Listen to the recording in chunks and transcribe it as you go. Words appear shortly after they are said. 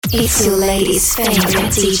It's your lady's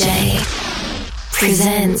favorite DJ.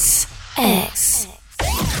 Presents X.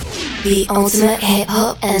 The ultimate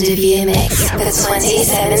hip-hop interview mix for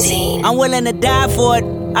 2017. I'm willing to die for it.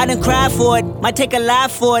 I done cried for it. Might take a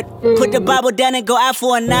life for it. Put the Bible down and go out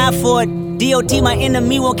for a knife for it. DOT, my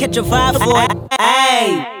enemy, won't catch a vibe for it.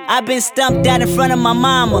 Ayy, I been stumped out in front of my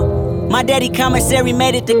mama. My daddy commissary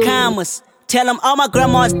made it to commas. Tell him all my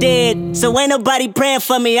grandma's dead, so ain't nobody praying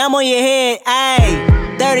for me, I'm on your head.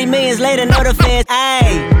 Ayy, 30 millions later, know the feds.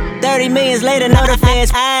 Ayy, 30 millions later, know the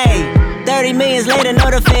feds. Ayy, 30 millions later,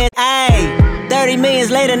 know the feds. Ayy, 30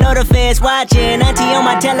 millions later, know the feds watching. Auntie on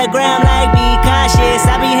my telegram, like, be cautious.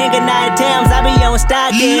 I be hanging out at Tams, I be on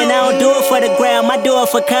Stockton. I don't do it for the gram, I do it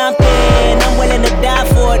for Compton. I'm willing to die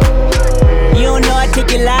for it. You don't know I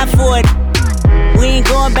take your life for it. We ain't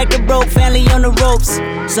going back to broke, family on the ropes.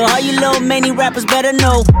 So all you little many rappers better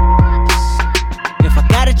know. If I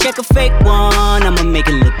gotta check a fake one, I'ma make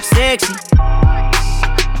it look sexy.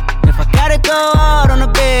 If I gotta go hard on the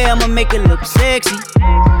bed, I'ma make it look sexy.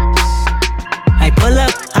 I pull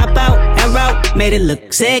up, hop out, and route, made it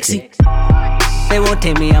look sexy. They won't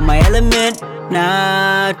take me out my element.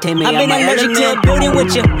 Nah, take me out my element. I've been allergic to building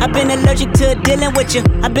with you. I've been allergic to dealing with you.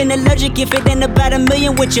 I've been allergic if it ain't about $1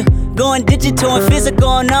 million with you. Going digital and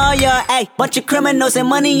physical and all y'all, ayy. Bunch of criminals and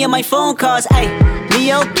money in my phone calls, ayy.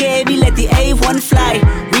 Me okay, we let the A1 fly.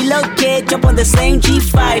 Relocate, jump on the same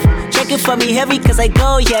G5. Check it for me heavy, cause I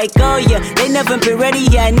go, yeah. They never been ready,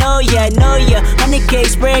 yeah, I know, yeah. 100K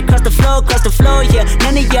spread across the floor, yeah.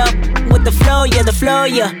 None of y'all with the flow, yeah.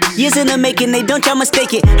 Years in the making, they don't y'all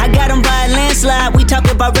mistake it. I got them by a landslide, we talk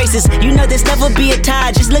about races. You know there's never be a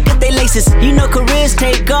tie, just look at they laces. You know careers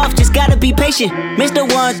take off, just gotta be patient. Mr.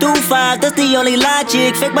 1 through 5, that's the only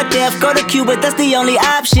logic. Fake my death, go to Cuba, that's the only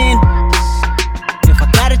option. If I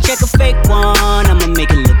gotta check a fake one, I'ma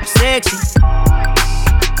make it look sexy.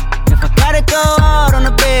 If I gotta go hard on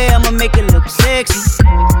the bed, I'ma make it look sexy.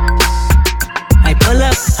 I pull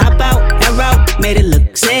up, hop out, and route, made it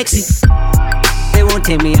look sexy. They won't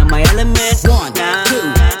take me out my element. 1, 2,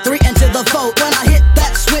 3, into the 4. When I hit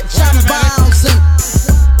that switch, I'm bouncing.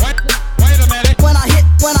 Wait a minute. When I hit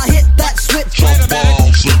that switch, Wait a minute.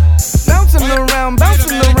 Bouncing around,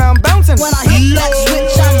 bouncing. when I hit that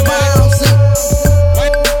switch, I'm bouncing.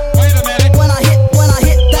 Wait a minute. When I hit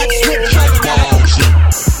that switch, I'm bouncing.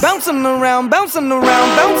 Bouncing around, bouncing. Bouncing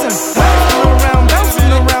around,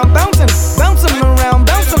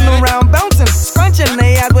 bouncing. Scrunching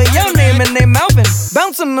they out with your name and they mouthing.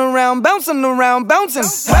 Bouncing around, bouncing. Bouncing around, bouncing.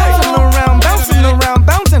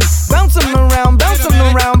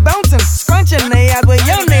 Scrunching they out with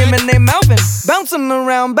your name and they mouthing. Bouncing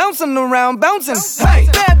around, bouncing. Hey,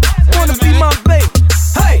 that wanna be my babe.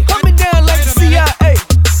 Hey, hold me down like the CIA. Hey,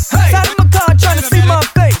 side of my car trying to see my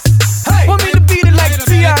face. Hey, want me to beat it like the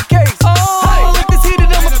TIKs. Oh, hey, like this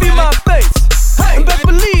heated, I'ma be my face. Hey, and best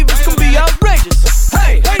believe it's gonna be outrageous.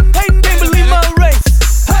 Hey, hating, can't believe my race.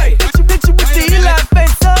 Hey, hit you with the Eli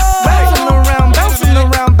face. Oh, bouncing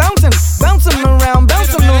around, bouncing. Scrunching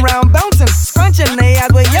they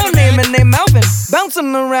out with your name and they mouthing.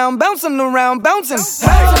 Bouncing around, bouncing.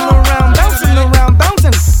 Scrunching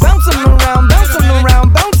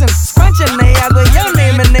they out with your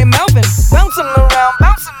name and they mouthing. Bouncing around,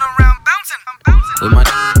 bouncing. With my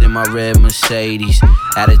in my red Mercedes,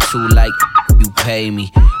 attitude like you pay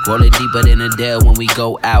me. Roll it deeper than Adele when we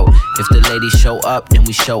go out. If the ladies show up, then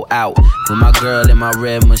we show out. With my girl in my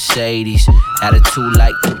red Mercedes, attitude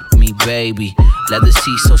like me, baby. Leather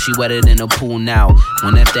seats so she wetter than a pool now.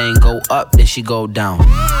 When that thing go up, then she go down.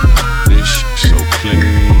 This so clean,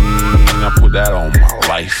 I put that on my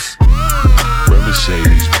life. Red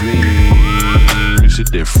Mercedes beam, it's a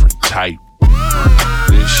different type.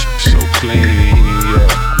 This so clean, yeah,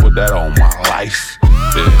 I put that on my life.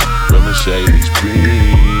 Yeah, Red Mercedes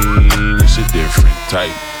beam, it's a different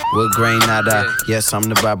type. With Granada, yes, I'm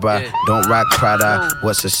the Baba. Don't rock Prada,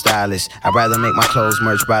 what's a stylist? I'd rather make my clothes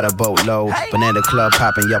merch by the boatload. Banana club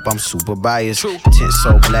popping, yup, I'm super biased. Tint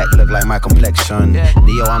so black, look like my complexion.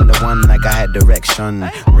 Neo, I'm the one like I had direction.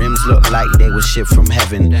 Rims look like they was shipped from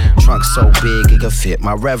heaven. Trunk so big, it could fit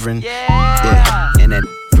my reverend. Yeah, and that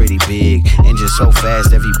pretty big. Engine so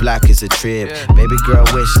fast, every block is a trip. Baby girl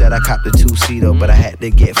wish that I copped a 2-seater, but I had to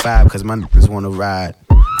get 5 cause my niggas wanna ride.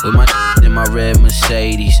 With my in my red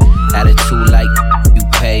Mercedes, attitude like you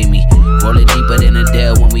pay me. Roll it deeper than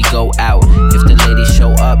Adele when we go out. If the ladies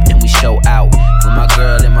show up, then we show out. With my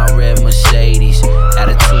girl in my red Mercedes,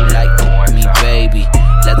 attitude like me, baby.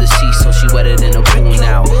 Leather seats so she wetter than a pool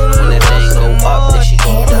now. When that thing go up, then she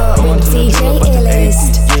go down. With DJ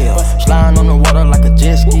Illest. Yeah, sliding on the water like a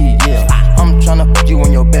jet ski. Yeah, I'm tryna put you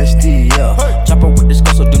on your bestie. Yeah, chopper with this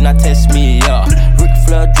girl, so do not not test me, yeah. Ric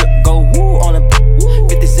Flair drip, go woo on a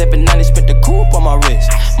 5790, spent the coupe on my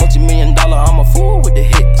wrist. Multi-million-dollar, I'm a fool with the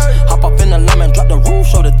hits. Hop up in the lemon, drop the roof,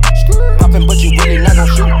 show the poppin', but you really not gon'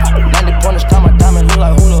 shoot. 90 pointers, time my diamond look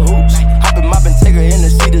like hula hoops. Hoppin', moppin', take her in the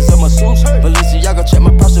seats of my suits. Balenciaga, check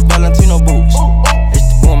my purse with Valentino boots. It's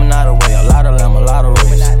the woman out of way, a lot of lamb, a lot of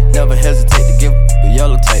race. Never hesitate to give the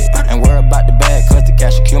yellow tape. Ain't worry about the bag, cause the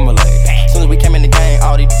cash accumulate. Soon as we came in the game,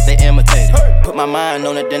 all these, they imitated. Put my mind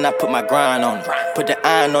on it, then I put my grind on it. Put the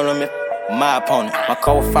iron on them if my opponent. My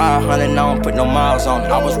code 500, I don't put no miles on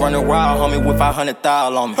it. I was running wild, homie, with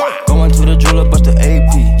 500,000 on me. Going to the jeweler, bust the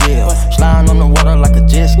AP, yeah. Sliding on the water like a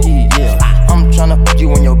jet ski, yeah. I'm tryna put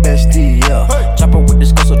you on your bestie, yeah. Chopper with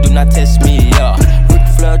this girl, so do not test me, yeah. Ric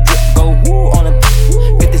Flair drip, go woo on a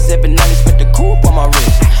 5790, spent the coupe on my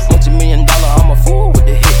wrist. Multi-million-dollar, I'm a fool with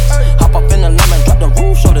the hits. Hop up in the lemon, drop the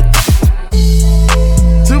roof, show the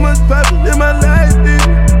too much poppin' in my life, baby.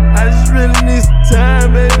 I just really need some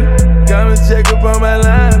time, baby. Gotta check up on my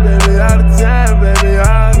line, baby. All the time, baby.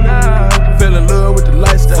 All night. Fell in love with the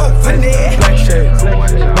lifestyle. Black shades,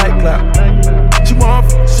 white cloud. She want,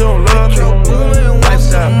 she don't love me.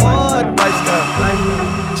 Lifestyle.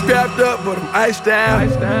 Strapped up, but I'm iced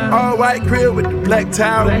down. All white crib with the black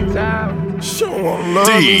towel. She don't wanna love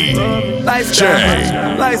me.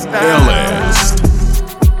 Lifestyle. LS.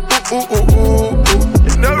 Ooh, ooh, ooh, ooh.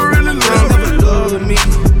 You never really loved me.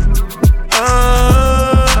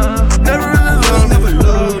 Never really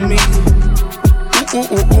loved me. Ooh,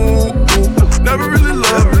 ooh, ooh, ooh. Never really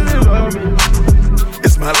loved me.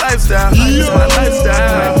 It's my lifestyle. It's my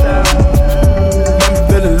lifestyle. I'm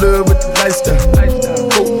fell in love with the lifestyle.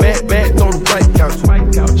 Go back on the white couch.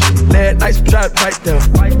 Last night she tried to bite down.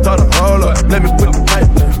 Thought I hold up, let me put the pipe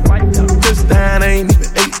down. This time I ain't even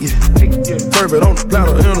 8 yet. Serve it on the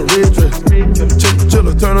platter in a red dress.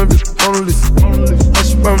 Chiller, turn a bitch on the list. I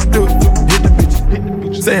should run do it, hit the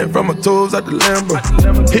bitch. Sand from my toes out the Lambo.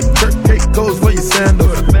 Hit Kirk cake goes for your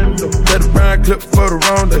sandals. Let a brown clip for the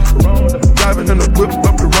wrong day. Driving in the whip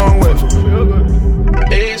up the wrong way.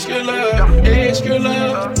 Extra love, extra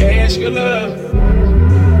love, extra love,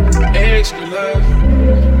 extra love.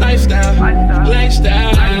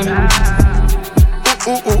 Lifestyle.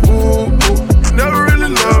 Ooh, ooh, ooh, ooh. Never really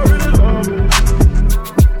loved me.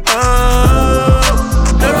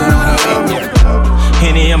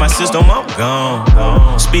 Henny in my system, I'm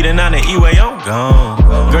gone. Speeding on the E-way, I'm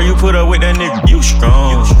gone. Girl, you put up with that nigga, you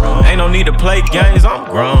strong. Ain't no need to play games, I'm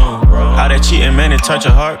grown. All that cheating, man, it turned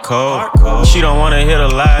your heart cold. She don't wanna hear the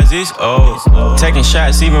lies, it's old. Taking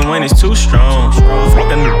shots even when it's too strong.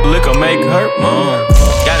 Fucking liquor make her moan.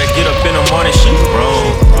 Gotta get up in the morning, she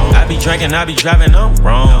wrong. I be drinking, I be driving, I'm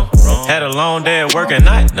wrong. Had a long day at work and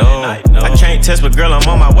I know I can't test, but girl, I'm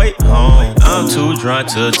on my way home. I'm too drunk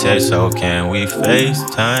to text, so can we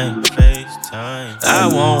FaceTime? I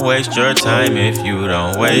won't waste your time if you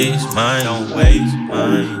don't waste mine.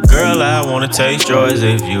 Girl, I wanna taste yours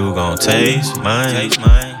if you gon' taste mine.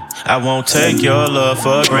 I won't take your love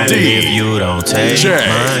for granted if you don't take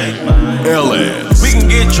mine. LS. We can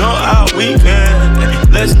get drunk all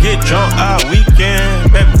weekend. Let's get drunk all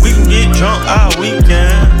weekend. Baby, we can get drunk all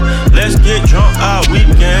weekend. Let's get drunk all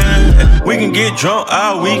weekend. We can get drunk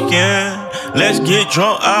all weekend. Let's get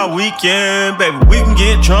drunk all weekend. Baby, we can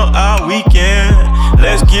get drunk all weekend.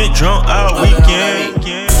 Let's get drunk all weekend.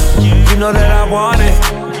 You know that I want it.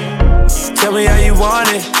 Tell me how you want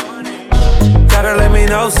it. Gotta let me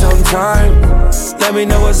know sometime. Let me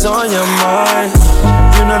know what's on your mind.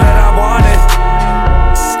 You know that I want it.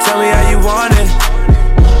 Tell me how you want it.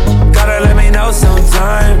 Gotta let me know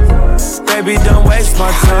sometime. Baby, don't waste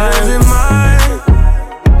my time. Is it mine?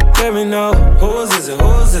 Let me know. Whose is it?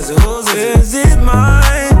 Whose is it? Whose is it? Is it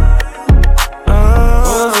mine?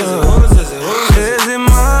 Whose is it? Whose is it? Whose is it?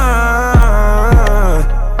 Mine?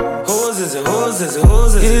 Whose is it? Whose is it?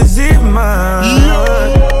 Whose is it? Is it mine?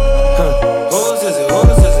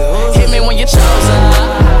 Hit me when you're chosen.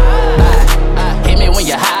 Hit me when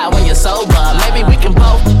you're high, when you're sober. Maybe we can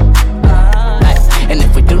both. And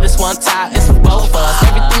if we do this one time, it's for both of us.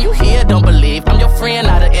 Everything you hear, don't believe. I'm your friend,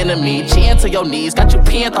 not an enemy. Chin to your knees, got you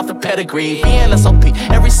pinned off the pedigree. Being SOP,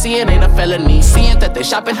 every sin ain't a felony. Seeing that they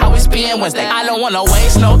shopping how we spend Wednesday. I don't wanna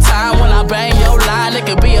waste no time when I bang your line. It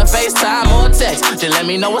could be a FaceTime or a text. Just let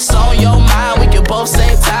me know what's on your mind. We can both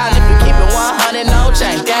save time if you keep it 100, no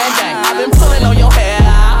change. Gang, gang, I've been pulling on your hair.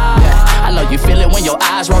 Yeah. I know you feel it when your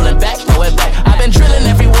eyes rolling back, throw it back. I've been drilling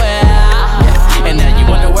everywhere. Yeah. And now you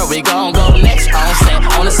wonder where we gon' go next.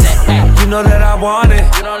 On the set. Hey. You know that I want it.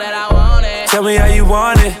 You know that I want it. Tell me how you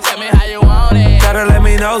want it. Tell me how you want it. Gotta let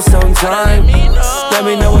me know sometime. Let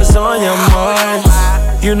me know what's on your mind.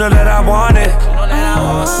 You know that I want it.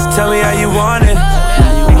 Tell me how you want it.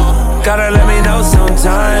 Gotta let me know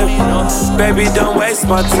sometime. Baby, don't waste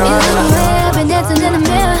my time. I've been dancing in the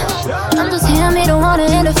mirror. I'm just here, me don't wanna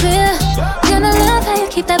interfere. Gonna love how you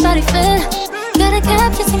keep that body fit. Got a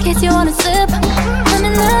cap just in case you wanna sip. I'm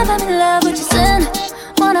in love with your sin.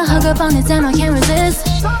 Wanna hug up on it, damn, I can't resist.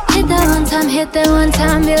 Hit that one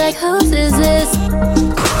time, be like, whose is this?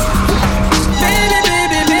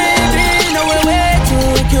 Baby, no, we're way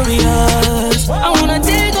too curious. I wanna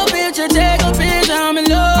take a picture, I'm in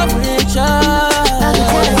love with you. I can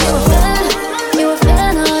tell that you a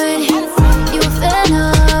fan already. You a fan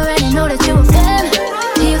already, know that you a fan.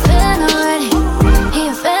 He a fan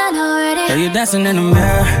already. Yeah, you dancing in the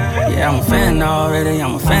mirror. Yeah, I'm a fan already,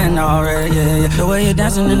 yeah. The way you're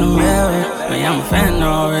dancing in the mirror. Yeah, I'm a fan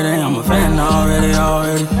already,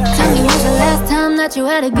 already. Tell me when's the last time that you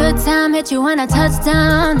had a good time? Hit you when I touch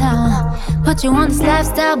down, now. Put you on this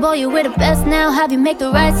lifestyle, boy, you with the best now. Have you make the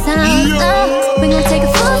right sound? We gon' take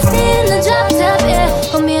a full spin, the drop top, yeah.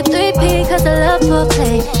 Put me a 3P, cause I love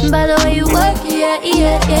foreplay. And by the way you work, yeah.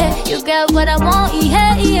 You got what I want,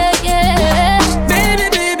 yeah.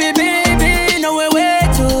 Baby, no, we're way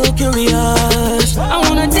too curious. I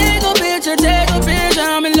wanna take a picture,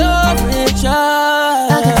 I'm in love with you.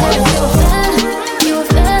 I can tell you a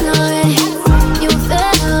fan already. You a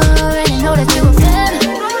fan already, know that you a fan.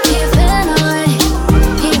 He a fan already.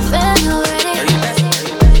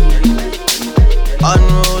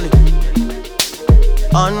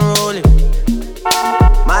 Unruly.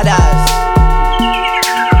 My eyes.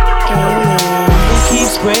 Who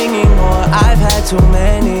keeps bringing more? I've had too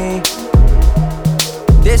many.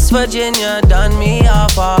 This Virginia done me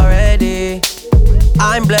off already.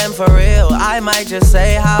 I'm blamed for real, I might just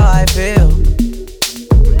say how I feel.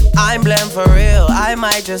 I'm blamed for real, I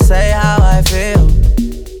might just say how I feel.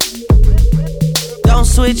 Don't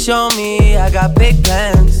switch on me, I got big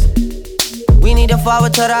plans. We need to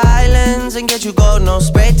forward to the islands and get you gold, no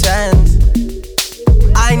spray tans.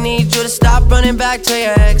 I need you to stop running back to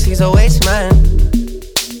your ex, he's a waste man.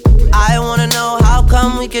 I wanna know how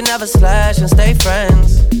come we can never slash and stay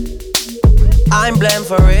friends. I'm blamed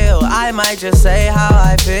for real, I might just say how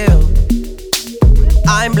I feel.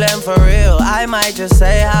 I'm blamed for real, I might just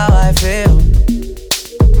say how I feel.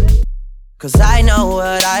 Cause I know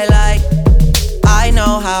what I like, I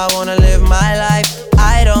know how I wanna live my life.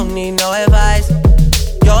 I don't need no advice,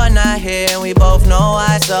 you're not here and we both know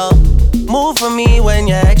why. So move for me when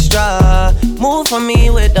you're extra, move for me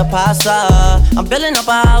with the pasta. I'm building up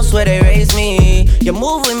a house where they raise me. You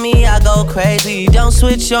move with me, I go crazy. Don't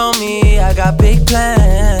switch on me, I got big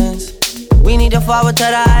plans. We need to forward to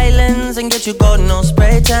the islands and get you golden, no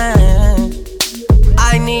spray tan.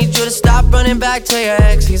 I need you to stop running back to your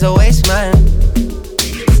ex, he's a waste man.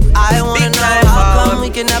 I wanna know how come we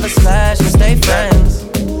can never slash and stay friends.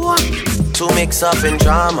 To mix up in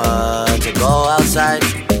drama, to go outside.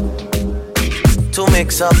 To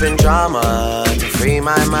mix up in drama, to free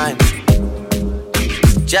my mind.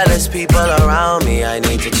 Jealous people around me, I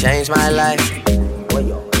need to change my life.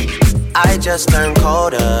 I just turn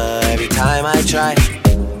colder every time I try.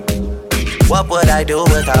 What would I do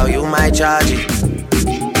without you, my Georgie?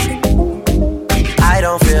 I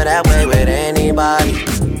don't feel that way with anybody.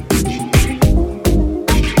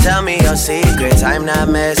 Tell me your secrets, I'm not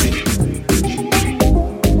messy.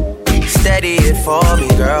 Steady it for me,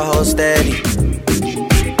 girl, hold steady.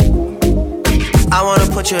 I wanna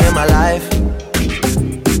put you in my life.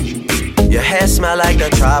 Your hair smell like the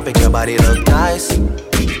tropics, your body look nice.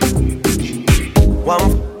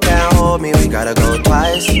 One can't hold me, we gotta go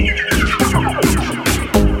twice.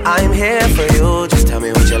 I'm here for you, just tell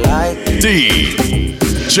me what you like.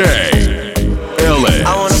 DJ LS.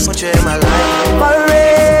 I wanna put you in my life.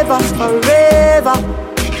 Forever, forever,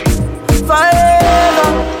 forever,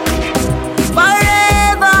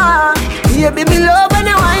 forever. Baby, me love when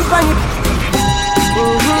you wine for me.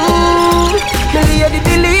 Me lady,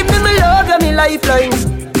 believe me, me love you, me lifeline.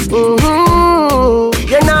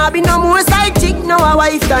 You nah be no more side chick, no a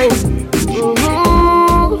wife time.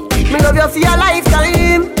 Me love you for your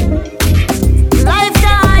lifetime.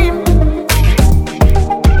 Lifetime.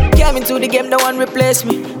 Came into the game, no one replace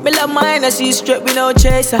me. Me love mine, I see straight, we no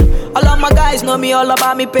chaser. All of my guys know me all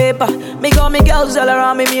about me paper. Me got me girls all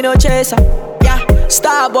around me, me no chaser. Yeah,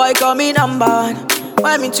 star boy call me number one.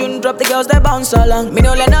 When me tune drop, the girls they bounce along. Me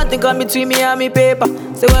no let nothing come between me and me paper.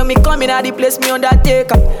 So when me come in at the place, me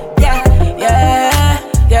undertaker. Yeah, yeah,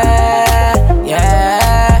 yeah,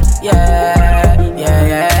 yeah, yeah,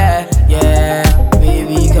 yeah, yeah.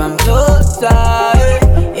 Baby, come closer.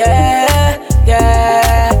 Yeah,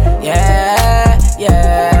 yeah, yeah,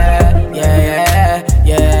 yeah, yeah,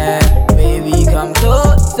 yeah. Baby, come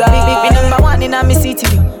closer. closer. Me number one in my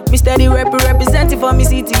city, yo. Me steady representing for me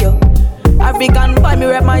city, yo. African boy, me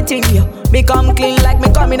rep my thing, yo. Me come clean like me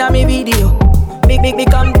come in on me video. Me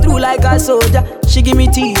come through like a soldier. She give me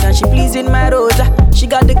tea and she pleasing my rosa. She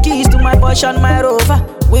got the keys to my Porsche and my Rover.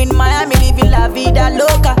 We in Miami living la vida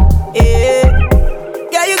loca. Yeah,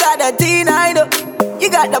 yeah, you got that teen, I know. You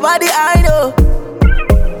got the body, I know.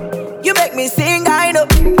 You make me sing, I know.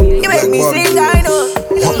 You make me sing, I know.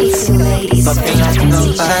 Fucking like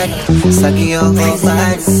nobody, sucking your whole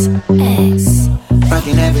bodies.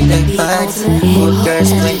 Rocking everyday vibes, good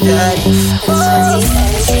girls like daddy.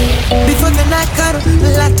 Before the night cuddle,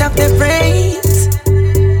 light up their brains,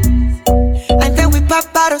 and then we pop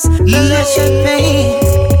bottles, let champagne.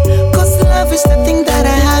 Cause love is the thing that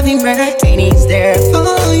I have in Martini's there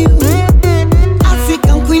for you.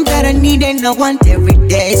 African queen that I need and I want every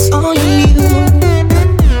day, it's only you.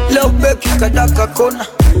 Love back, kadaka kona.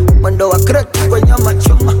 Mwendo wa kreti kwenye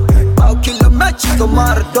machoma. Au kila mechi to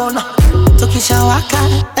Maradona. Tokisha waka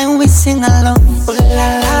and we sing along. Ooh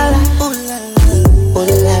la la la, ooh la la, ooh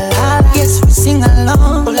la la la. Yes, we sing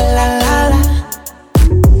along. Ooh la la la,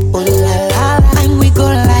 ooh la la la. And we go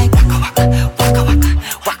like waka waka, waka waka,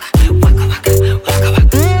 waka waka waka,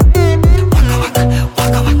 waka waka,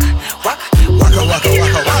 waka waka, waka waka.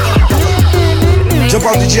 Jump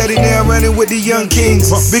off the jetty now, I'm running with the young kings.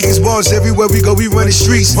 Biggest boss everywhere we go, we run the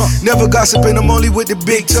streets. Never gossiping, I'm only with the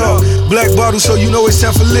big talk. Black bottle, so you know it's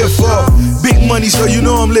time for live for. Big money, so you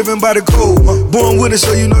know I'm living by the code. Born with it,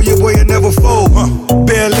 so you know your boy will never fold.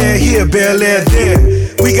 Bel Air here, Bel Air there.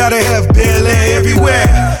 We gotta have Bel Air everywhere.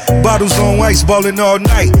 Bottles on ice, ballin' all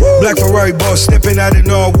night. Black Ferrari boss stepping out in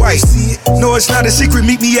all white. No, it's not a secret,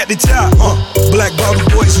 meet me at the top. Black bottle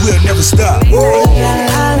boys will never stop. Ooh la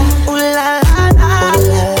la la, ooh la la la, ooh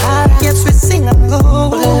la la la. Yes, we sing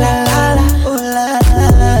along. Ooh la la la, ooh la la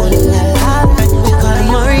la, ooh la la la. We call it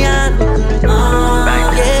Marianne.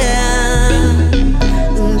 Yeah,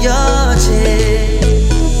 your chick.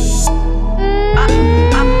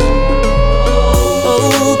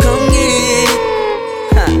 Oh, come get it.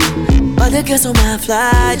 Other girls on my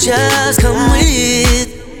fly, just come with it.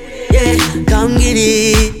 Yeah, come get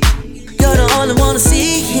it. You're the only one to see.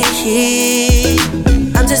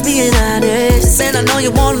 I'm just being honest, and I know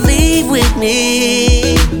you wanna leave with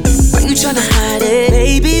me. Why you tryna hide it?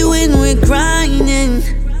 Baby, when we're grinding,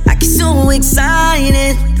 I get so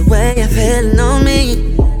excited. The way you're feeling on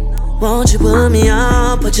me. Won't you put me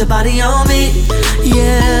on, put your body on me?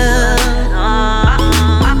 Yeah.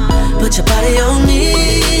 Put your body on me,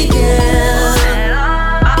 yeah.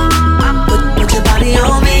 Put your body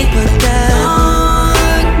on me, put that on.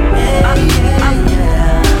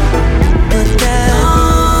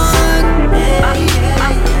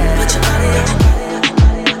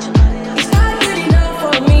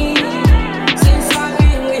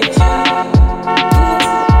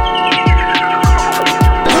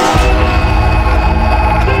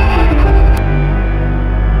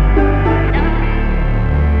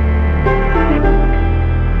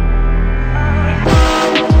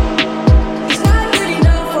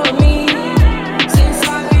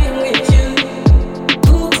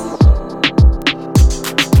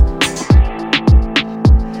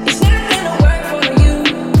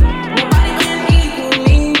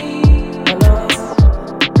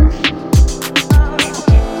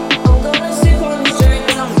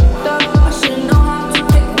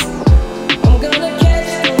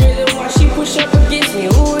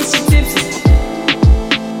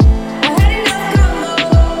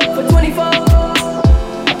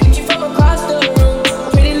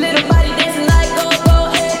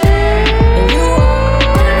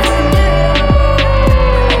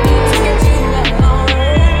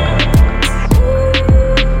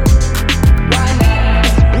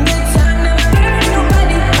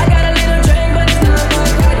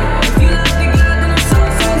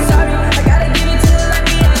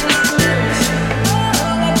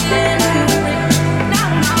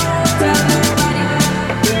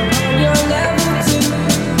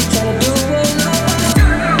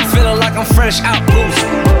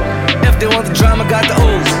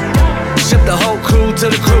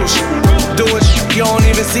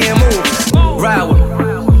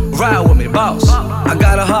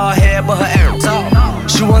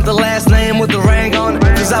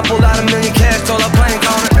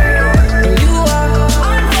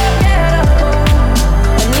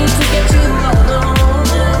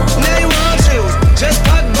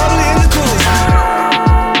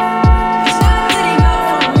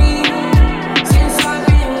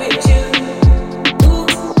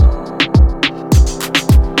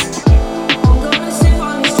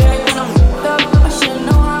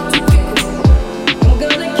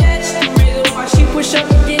 push up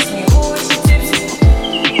against me, ooh, she tipsy. I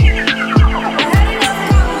had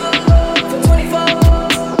enough for 24. I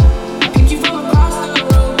picked you from across the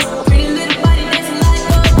road. Pretty little body dancing like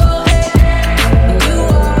go-go, hey. And you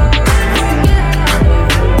are unforgettable.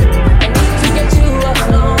 I need to get you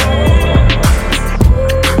alone.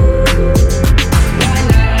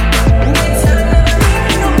 Next time, never meet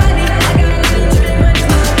nobody. I got a little too much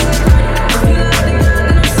love. I feel like the girl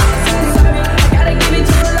and I'm so sorry. I gotta give it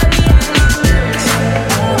to her like the end.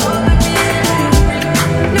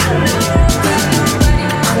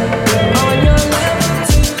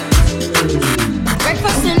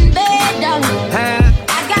 Breakfast in bed, darling.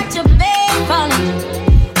 I got your bed falling.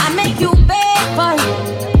 I make you bed falling.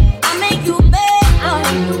 I make you bed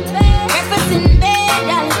falling. Breakfast in bed,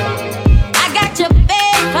 darling. I got your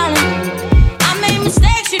bed falling. I made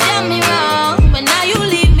mistakes, you done me wrong, but now you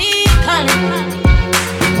leave me calling.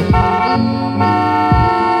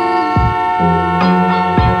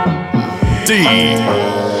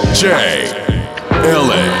 DJ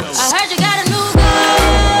LS. I heard you got a new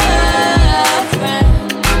girlfriend,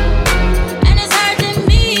 and it's hurting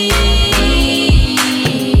me.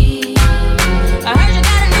 I heard you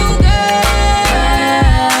got a new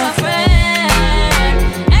girlfriend,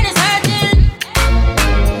 and it's hurting.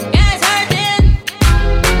 Yeah, it's hurting.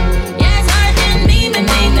 Yeah, it's hurting me, me.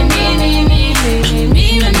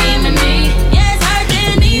 Yeah, it's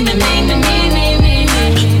hurting me, me.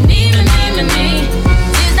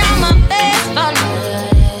 She's not my best buddy.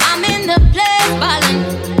 I'm in the place balling.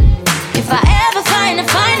 If I ever find her, I'm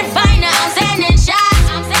sending shots. I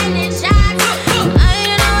don't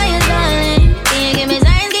know you're darling. Can you give me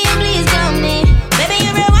signs? Can you please come me? Baby,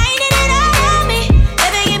 you're rewinding it all on me.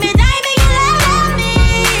 Baby, give me time, make you love on me.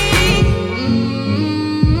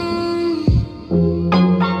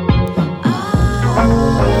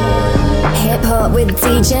 Hip hop with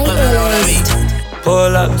DJ Illis.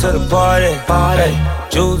 Pull up to the party, party.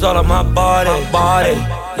 Jewels all on my body, body.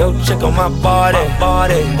 Yo, chick on my body,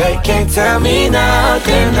 body. They can't tell me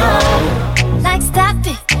nothing, no. Like stop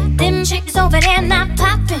it, them chicks over there not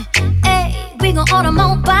popping. Hey, we gon' order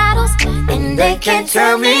more bottles, and they can't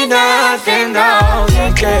Tell me nothing, no.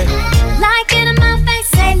 Yeah. like it in my face,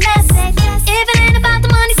 say less. If it ain't about the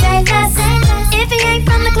money, say less. If he ain't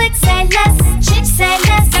from the clique, say less. Chicks say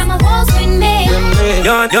less, got my walls with me.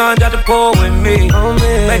 Young got the pool with me.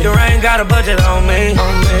 Make it rain, got a budget on me.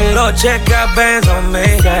 Lord, check out bands on me.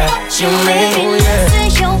 You make me listen to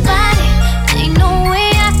your body. Ain't no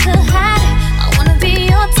way I could hide it. I wanna be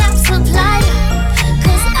your top supplier,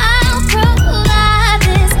 'cause I'll provide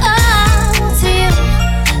this all to you,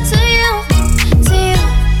 to you, to you,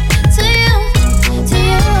 to you, to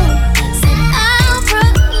you. Said I'll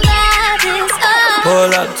provide this all.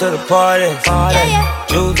 Pull up to the party, party.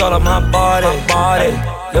 Jewels all on my body, body.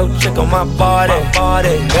 Yo, chick on my body,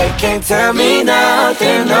 body. They can't tell me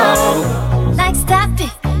nothing, no. Like stop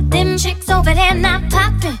it, them chicks over there not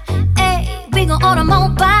popping. Hey, we gon' order more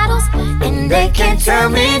bottles, and they can't Tell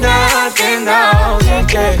me nothing, no.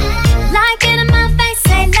 Yeah. like it in my face,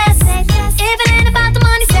 say less. If it ain't about the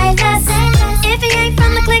money, say less. If he ain't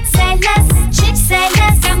from the clique, say less. Chicks say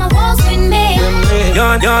less, got my walls with me.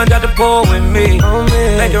 Young got the pool with me.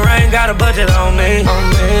 Make it rain, got a budget on me.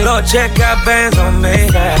 Lord, check out bands on me.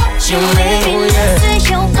 You make me listen to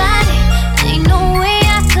your body. Ain't no way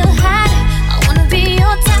I could hide it. I wanna be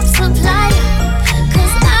your top supplier,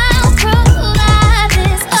 'cause I'll provide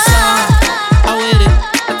this all. I with it,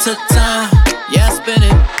 I took time, yeah, I spent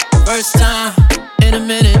it. First time in a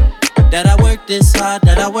minute that I worked this hard,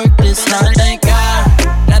 Thank God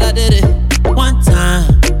that I did it one time,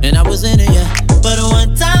 and I was in it, yeah. But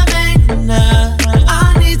one time ain't enough, I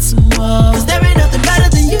need some more. 'Cause there ain't nothing better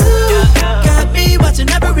than you. Got me watching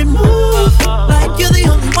every move, like you're the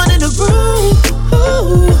only one in the room.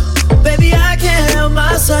 Ooh, baby, I can't help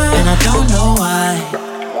myself, and I don't know why,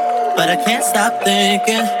 but I can't stop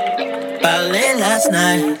thinking about late last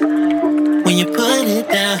night when you put it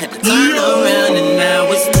down. Had to turn around and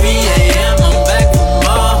now it's 3 a.m. I'm back for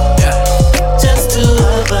more. Just two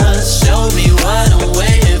of us, show me what I'm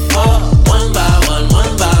waiting for. One by one,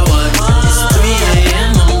 one by one. It's 3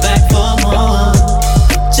 a.m. I'm back for more.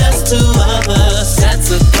 Just two of us, that's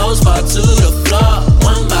a close bar to the floor.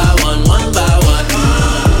 One by one, one by one.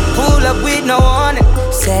 Pull up with no warning,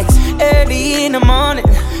 sex early in the morning.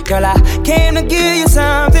 Girl, I came to give you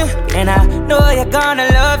something, and I know you're gonna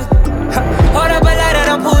love it. Hold up a light and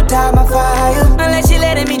I'll put out my fire.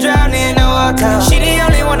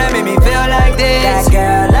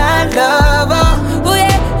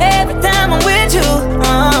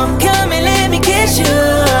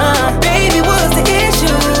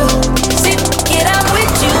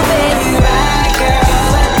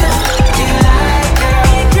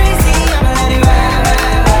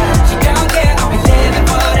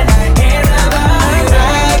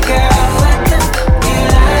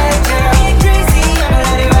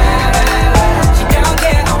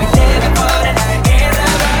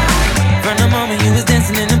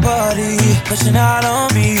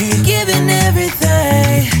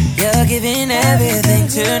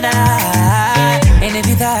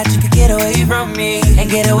 and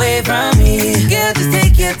get away from me. Girl, just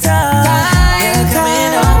take your time. You're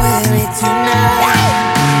coming on with me tonight.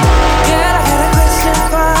 Girl, I got a question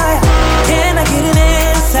for you. Can I get an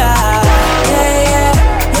answer? Yeah, yeah,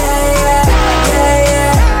 yeah, yeah, yeah,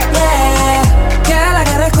 yeah, yeah. Girl, I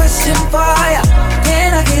got a question for you.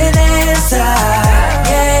 Can I get an answer?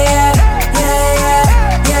 Yeah, yeah, yeah,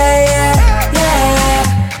 yeah, yeah,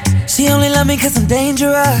 yeah. She only love me 'cause I'm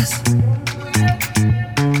dangerous.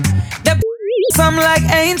 I'm like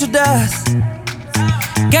angel dust.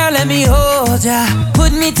 Girl, let me hold ya.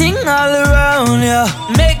 Put me ting all around ya.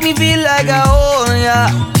 Make me feel like I own ya.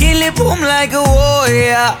 Kill it boom like a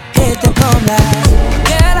warrior. Hit the bomb like.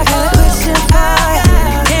 Girl, I got a question for ya.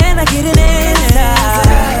 Can I get an answer?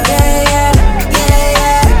 Yeah, yeah, yeah,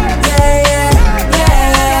 yeah, yeah, yeah,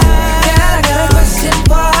 yeah. Girl, I got a question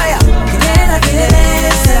for ya. Can I get an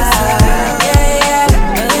answer?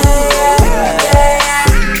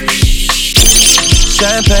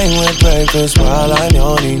 Champagne with breakfast while I'm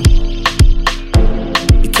yawning.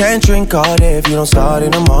 You can't drink all day if you don't start in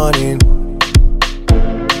the morning.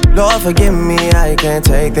 Lord forgive me, I can't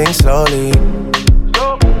take things slowly.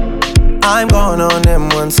 I'm going on them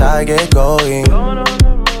once I get going.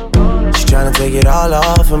 She's tryna take it all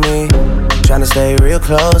off of me, tryna stay real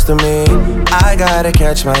close to me. I gotta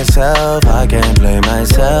catch myself, I can't play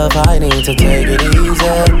myself. I need to take it easy,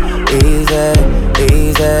 easy,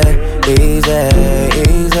 easy, easy,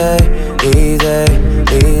 easy, easy,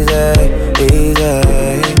 easy, easy.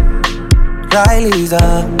 Riley's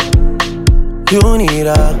up, you need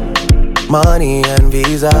a money and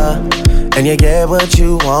visa, and you get what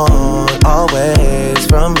you want always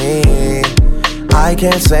from me. I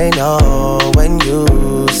can't say no when you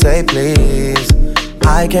say please.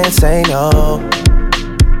 I can't say no.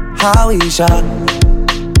 Howisha,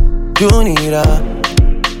 you need a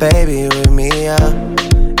baby with me, yeah.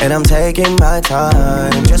 And I'm taking my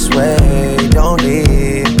time, just wait, don't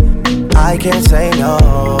leave. I can't say no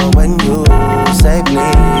when you say please.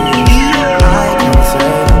 I can't say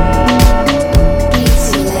no.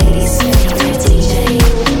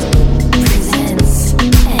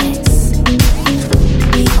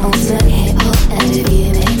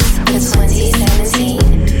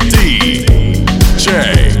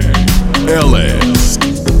 Ellis.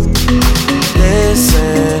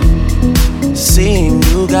 Listen, seeing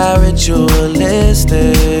you got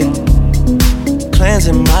ritualistic,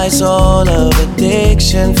 cleansing my soul of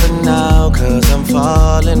addiction for now, 'cause I'm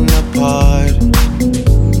falling apart.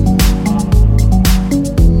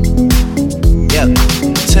 Yep,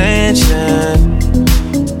 tension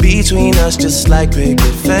between us just like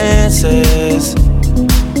picket fences.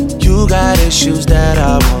 You got issues that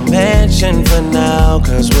I won't mention for now,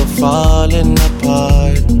 'cause we're falling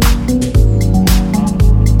apart.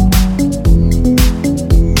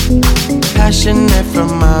 Passionate from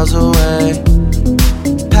miles away,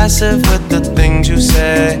 passive with the things you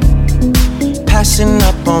say, passing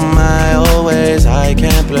up on my old ways. I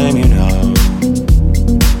can't blame you, no,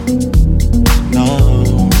 no.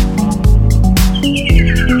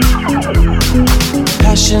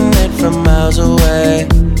 Passionate from miles away,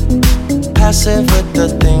 passive with the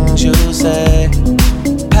things you say,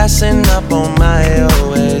 passing up on my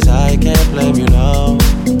old ways. I can't blame you, no,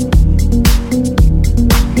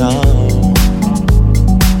 no.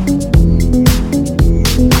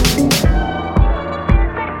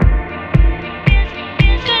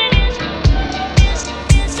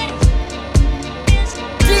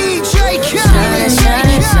 DJ Khaled.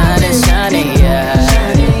 Shining, shining, shining,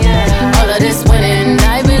 yeah. All of this winning,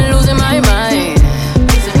 I've been losing my mind.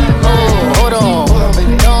 Hold on,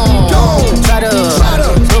 don't try to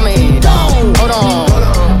slow me down. Hold on,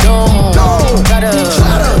 don't try to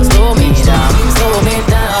slow me down, slow me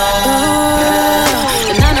down.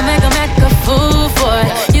 Tonight I make a fool for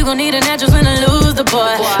it. You gon' need a natural when I lose the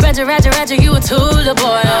boy. Ratchet, you a tool, the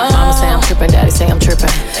boy. Mama say I'm trippin', daddy say I'm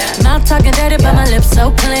trippin'. Mouth talking dirty, but my lips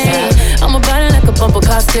so clean. I'm about it like a bumper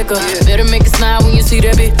car sticker. Better make it smile when you see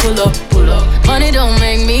that bitch pull up, pull up. Money don't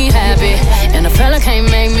make me happy, and a fella can't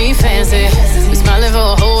make me fancy. We smiling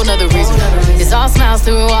for a whole nother reason. It's all smiles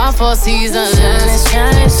through all 4 seasons. Shining,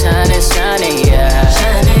 shining, shining, shining, yeah.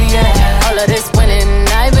 Shining, yeah. All of this winning,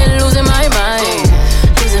 I've been losing my mind.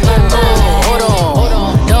 Losing my mind. Hold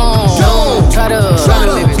on, don't try to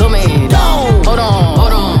slow me down. Hold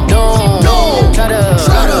on, don't try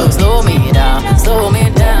to slow me down, slow me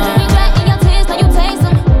down. Regret in your tears, now you taste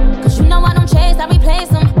them. 'Cause you know I don't chase, I replace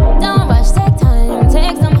them. Don't rush, take time,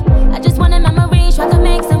 take some. I just want a memory, try to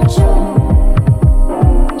make some with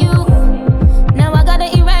you. Now I gotta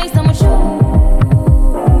erase them with you.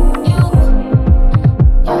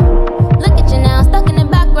 Look at you now, stuck in the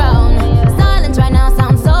background. Silent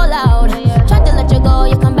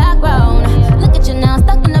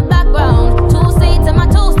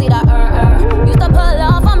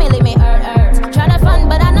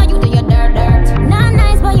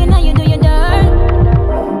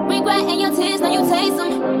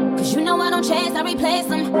don't chase, I replace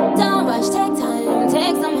them. Don't rush, take time,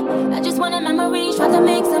 take some. I just want a memory, try to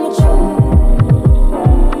make some with you.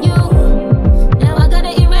 Now I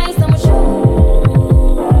gotta erase them with you.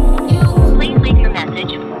 Please leave your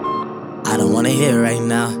message. I don't wanna hear right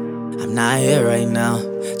now. I'm not here right now.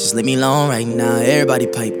 Just leave me alone right now. Everybody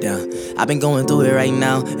pipe down. I've been going through it right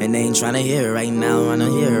now, and they ain't tryna hear it right now. Wanna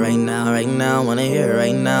hear it right now, right now. Wanna hear it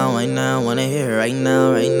right now, right now. Wanna hear it right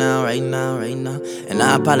now, right now, right now, right now. And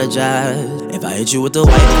I apologize if I hit you with the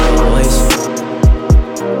white voice.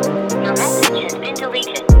 Your message has been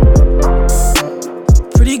deleted.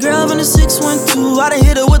 Pretty girl from the 612, I done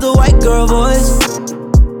hit her with the white girl voice.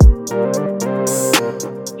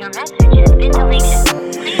 Your message has been deleted.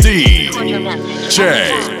 DJ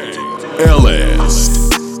Ellis.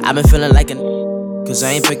 I've been feeling like cause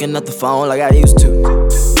I ain't picking up the phone like I used to.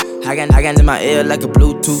 I got in my ear like a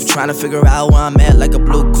Bluetooth, trying to figure out where I'm at like a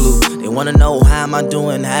blue clue. They wanna know how am I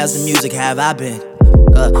doing, how's the music, have I been?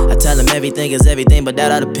 I tell them everything is everything, but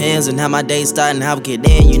that all depends on how my day start and how I get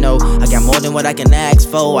in, you know. I got more than what I can ask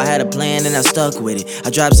for, I had a plan and I stuck with it. I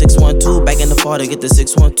dropped 612, back in the fall to get the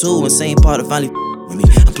 612, and same part to finally with me.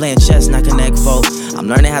 I'm playing chess, not connect foe. I'm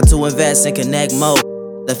learning how to invest in connect mode.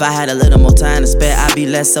 If I had a little more time to spare, I'd be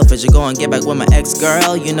less selfish and go and get back with my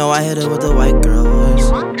ex-girl. You know I hit her with the white girl voice.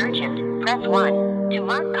 To mark urgent, press 1. To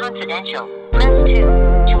mark confidential, press 2.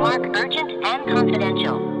 To mark urgent and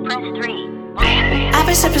confidential, press 3. I've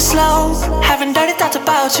been sipping slow, having dirty thoughts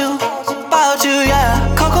about you,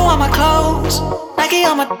 yeah. Cocoa on my clothes, Nike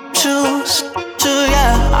on my shoes,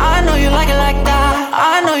 yeah. I know you like it like that,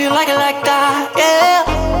 I know you like it like that, yeah.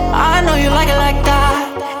 I know you like it like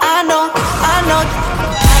that, I know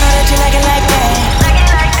that you like it like that.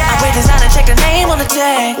 I wear designer, check the name on the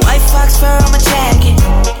tag. White fox fur on my jacket.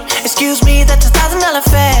 Excuse me, that's $1,000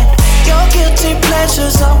 fat. Your guilty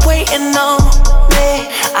pleasures are waiting on me.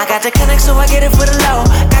 I got the connect, so I get it for the low.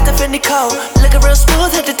 Got the Fendi coat, looking real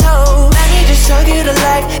smooth head to toe. I need to show you the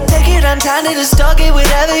life. Take it on time, need to stalk it,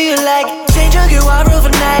 whatever you like. Change your you are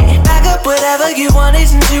overnight. Back up whatever you wanted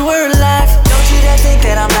since you were alive. Don't you dare think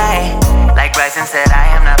that I'm lying. Like Bryson said,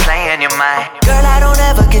 I am not playing your mind. Girl, I don't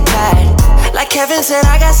ever get tired. Like Kevin said,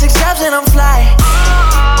 I got 6 jobs and I'm fly.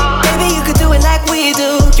 Baby, you could do it like we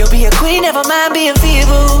do. You'll be a queen, never mind being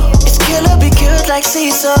feeble. It's killer, be killed like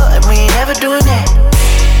Caesar, and we ain't never doing that.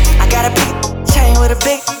 I got a big chain with a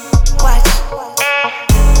big watch.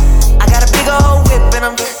 I got a big old whip and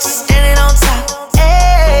I'm standing on top.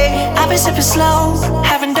 Hey, I've been sipping slow,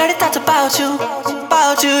 having dirty thoughts about you,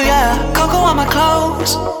 yeah. Cocoa on my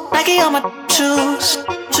clothes, Nike on my shoes,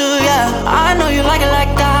 yeah. I know you like it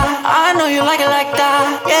like that, I know you like it like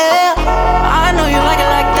that, yeah. I know you like it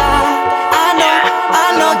like that, I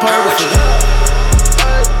know. Perfect.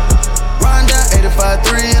 Riding down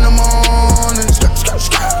 85-3 in the morning.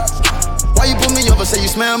 Why you put me over? Say you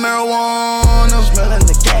smell marijuana. Smelling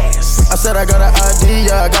the gas. I said I got an ID,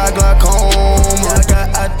 yeah, I got glaucoma. Yeah, I got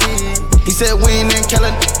ID. He said we ain't in Cali,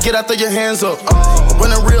 get out, throw your hands up.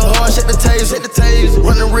 Running real hard, shake the taser.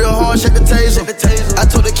 Running real hard, shake the taser. I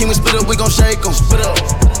told the king we split up, we gon' shake 'em. Split up.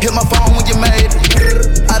 Hit my phone when you made it.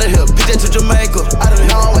 Out of here, PJ to Jamaica.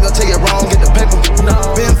 No, I gon' take it wrong, get the paper.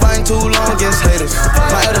 Been fighting too long against haters.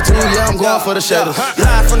 My attitude, yeah, I'm going for the shaders.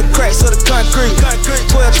 Live from the cracks of the concrete.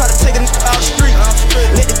 12 try to take a out the street.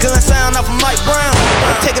 Let the gun sound off of Mike Brown.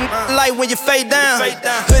 Take a light when you fade down.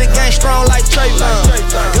 Hoodie gang strong like Trayvon.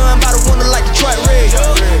 Gun by the window like Detroit Red.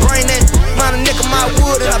 Brain that mind a nigga my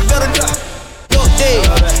wood and I better go dead.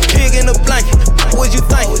 Pig in a blanket. What you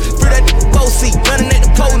think? Free that boat seat, running at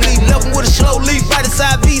the police, looking with a slow leaf, right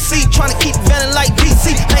inside VC, trying to keep vanning like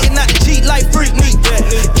DC, hanging out the G like freak me,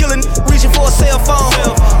 killing, reaching for a cell phone.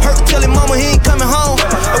 Hurt to tell him mama he ain't coming home.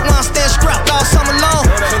 But when I stand strapped all summer long,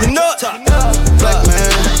 you know it. Black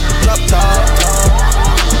man, drop top.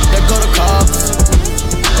 They go to cops.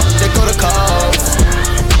 They go to cops.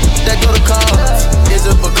 They go to cops. Is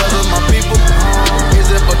it because of my people?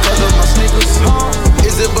 Is it because of my sneakers?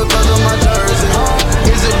 Is it because of my jersey?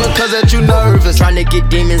 Is it because that you nervous? Trying to get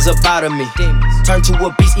demons up out of me. Turn to a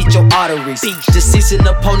beast, eat your arteries. Deceasing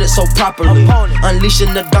opponent so properly.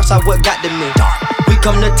 Unleashing the dark side, what got to me? We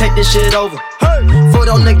come to take this shit over. Foot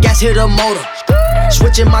on the gas, hit a motor.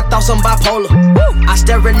 Switching my thoughts, I'm bipolar. I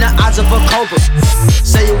stare in the eyes of a cobra.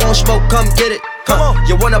 Say you won't smoke, come get it. Come on,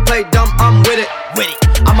 you wanna play dumb, I'm with it.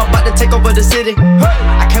 I'm about to take over the city.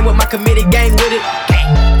 I came with my committee gang with it.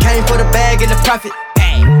 Came for the bag and the profit.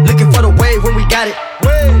 Looking for the wave when we got it.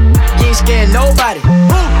 You ain't scaring nobody.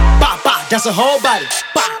 Bop, bop, that's a whole body.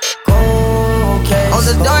 Bop. On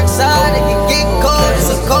the dark side, it can get cold, it's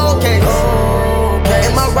a cold case.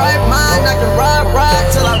 In my right mind, I can ride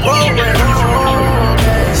till I roll with it.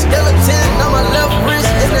 Skeleton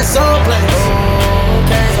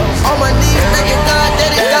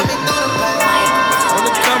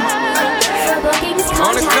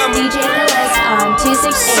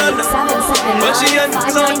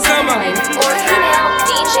come up. Or email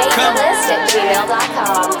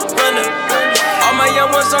djlist@gmail.com. Run up. All my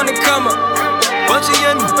young ones on the come up. Bunch of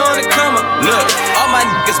young on the come up. Look, all my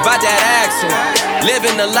niggas bout that action.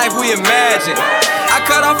 Living the life we imagine. I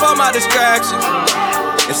cut off all my distractions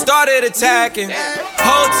and started attacking.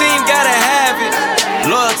 Whole team gotta have it.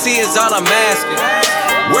 Loyalty is all I'm asking.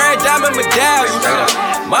 Wear a diamond medallion.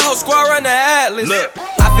 My whole squad run the Atlas. Look,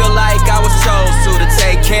 I feel like I was chose to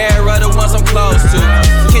take care of the ones I'm close to.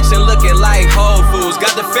 Kitchen looking like Whole Foods.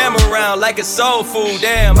 Got the fam around like it's soul food.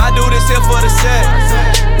 Damn, I do this here for the set.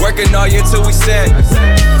 Working all year till we set.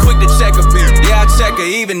 Quick to check a beer, yeah I check her.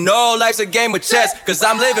 Even though life's a game of chess. Cause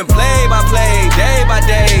I'm living play by play, day by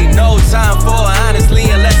day. No time for honestly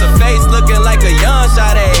unless a face looking like a young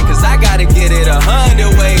Sade. Cause I gotta get it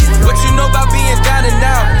 100 ways. What you know about being down and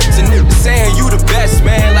out? It's a nigga saying you the best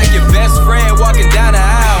man. Like your best friend walking down the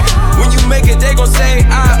aisle. When you make it they gon' say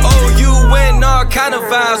I owe you. Win all kind of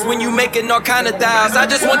vibes when you making all kind of dials. I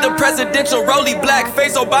just want the presidential rollie black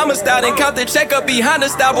face Obama style. And count the check up behind the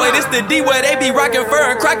style. Boy this the D where they be rocking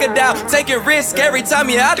fur and crocodile. Taking risks every time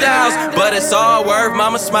you out the house. But it's all worth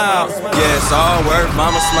mama smile. Yeah, it's all worth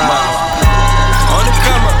mama smile. On the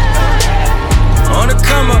come up. On the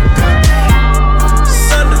come up.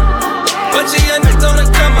 Sunday. Bunch of young niggas on the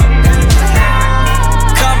come up.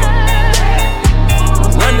 Come up.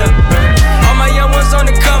 Run up. All my young ones on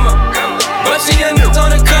the come up. Bunch of young niggas on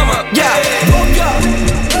the come up. Yeah, woke up,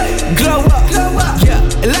 glow up.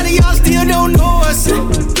 Yeah, a lot of y'all still don't know us.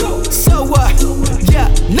 So what? Yeah,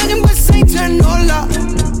 nothing but Saint and no love.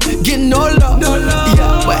 Get no love.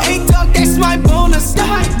 Yeah, but ain't talk, that's my bonus.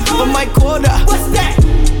 For my quota. What's that?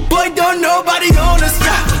 Boy, don't nobody own us.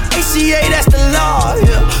 ACA, that's the law.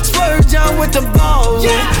 Yeah, Spurge on with the ball.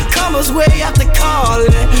 Yeah, commas way out the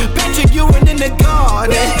calling. Patrick Ewing in the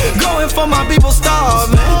garden. Going for my people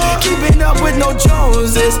starving. Keeping up with no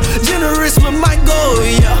Joneses. Generous with my goal.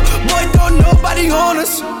 Yeah, boy, don't nobody own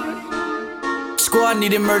us. Squad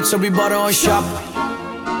needed merch, so we bought our own shop.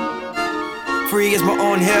 Free is my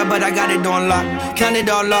own hair, but I got it on lock. Counted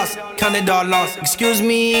all lost, counted all lost. Excuse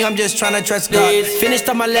me, I'm just trying to trust God. Finished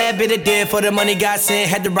up my lab, bit it dead for the money God sent.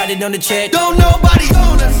 Had to write it on the check. Don't nobody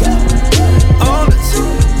own us. Own us.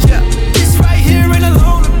 Yeah, this right here ain't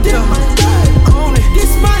alone. Yeah, own it.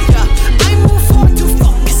 This my yeah. I move forward to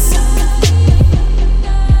focus.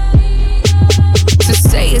 To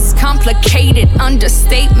say it's complicated,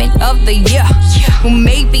 understatement of the year. Well,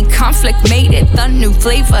 maybe conflict made it the new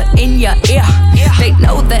flavor in your ear. They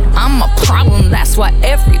know that I'm a problem, that's why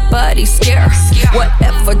everybody's scared.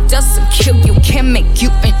 Whatever doesn't kill you can make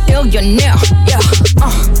you an illionaire. Yeah,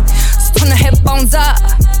 so turn the headphones up,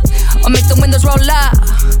 or make the windows roll up.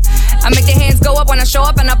 I make the hands go up when I show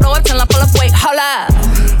up, and I blow up till I pull up. Wait, hold up,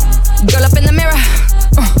 girl up in the mirror.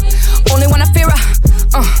 Only when I fear her.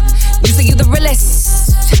 You say you the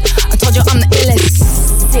realest. I told you I'm the illest.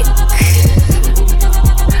 Sick.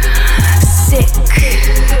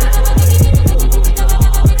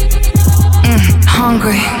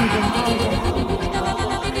 Hungry,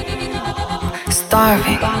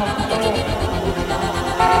 starving,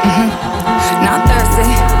 not thirsty,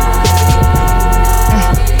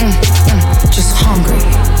 just hungry,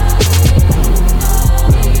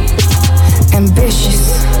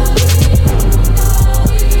 ambitious,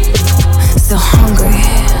 still hungry.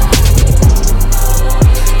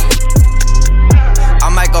 I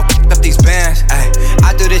might go f*** up these bands, ay.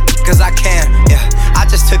 I do this cause I can, yeah. I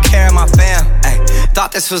just took care of my fam, ay.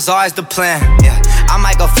 Thought this was always the plan, yeah. I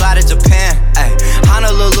might go fly to Japan, ay.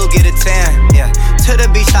 Honolulu, get a tan, yeah. To the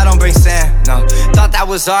beach, I don't bring sand, no. Thought that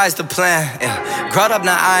was always the plan, yeah. Growed up,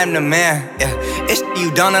 now I am the man, yeah. It's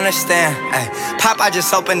you don't understand, ay. Pop, I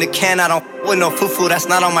just opened the can. I don't with no foo-foo, that's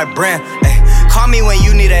not on my brand, ay. Call me when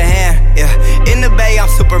you need a hand, yeah. In the Bay, I'm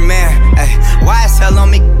Superman, ay. YSL on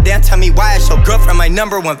me, damn, tell me why is your girlfriend my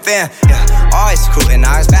 #1 fan, yeah. Always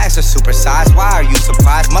scrutinized, bags are supersized. Why are you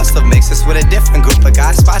surprised? Must have mixed us with a different group of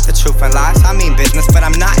guys. Spot the truth and lies, I mean business, but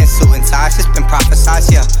I'm not in suit and ties. It's been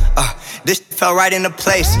prophesized, yeah. This fell right into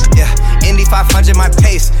place, yeah. Indy 500, my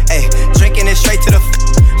pace, ayy. Drinking it straight to the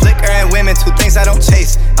liquor and women, two things I don't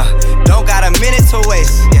chase. Don't got a minute to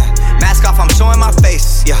waste, yeah. Mask off, I'm showing my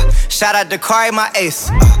face, yeah. Shout out to Kari, my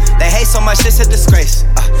ace. They hate so much, it's a disgrace.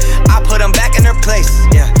 I put them back in their place,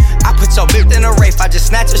 yeah. I put your bitch in a rape, I just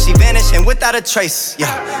snatch her, she vanishing without a trace,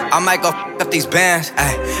 yeah. I might go f*** up these bands,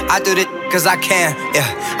 ayy. I do this cause I can, yeah.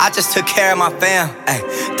 I just took care of my fam, ayy.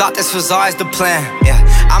 Thought this was always the plan, yeah.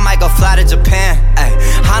 I might go fly to Japan, ayy.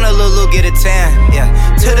 Honolulu, get a tan, yeah.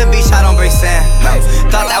 To the beach, I don't bring sand, no.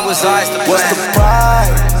 Thought that was always the plan. What's the price?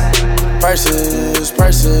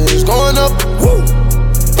 Prices going up, woo.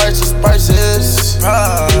 Purses, purses.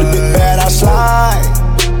 The big bad I slide.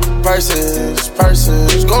 Purses,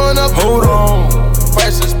 purses. Going up. Hold on.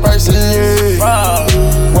 Purses, purses. Yeah.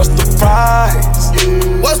 What's the price?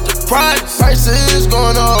 What's the price? Prices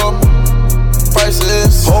going up.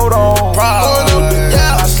 Prices. Hold on. Going up.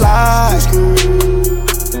 Yeah. I slide.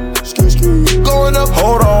 Going up.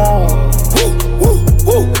 Hold on. Woo, woo,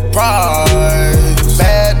 woo. Price.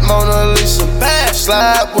 Bad Mona Lisa. Bad.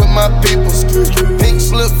 Slide with my people. Pink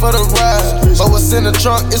slip for the ride. But what's in the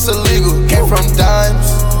trunk, it's illegal. Came from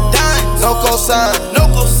dimes. No cosign, no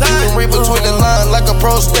cosign. You can read between the lines like a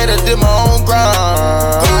pro skater, did my own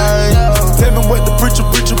grind. Tell me what the preacher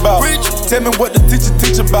preach about. Tell me what the teacher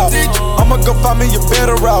teach about. I'ma go find me a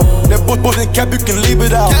better route. That bull and cap, you can leave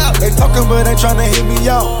it out. They talking but ain't tryna hear me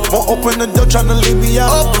out. Won't open the door tryna leave me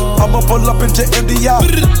out. I'ma pull up and just empty out.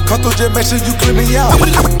 Come through, just make sure you clear me out.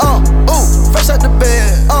 Ooh, fresh out the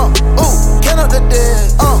bed. Ooh, count out the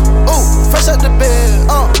dead. Ooh, fresh out the bed.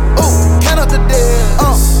 Ooh, count out the dead.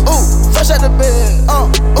 Ooh, fresh out the bed. Ooh,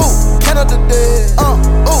 count out the dead. Ooh,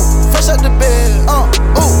 fresh out the bed. Ooh,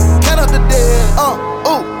 count out the dead.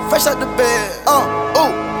 Ooh, fresh out the bed. Ooh,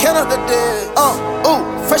 count out the dead. Ooh,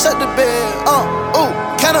 fresh out the bed. Ooh,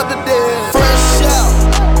 count out the dead. Fresh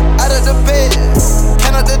out of the bed.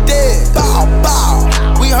 Count out the dead. Bow, bow.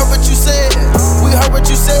 We heard what you said. We heard what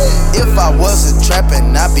you said. If I wasn't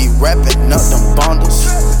trapping, I'd be rapping up them bundles.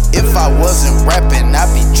 If I wasn't rapping,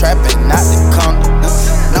 I'd be trapping out the condo.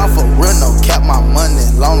 Now for real, no cap, my money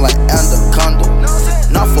long like anaconda.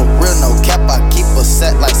 Now for real, no cap, I keep a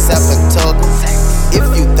set like Sapatoga. If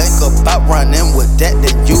you think about running with that,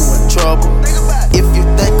 then you in trouble. If you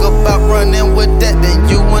think about running with that, then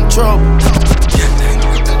you in trouble.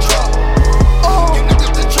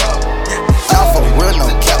 Now for real, no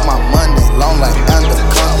cap, my money long like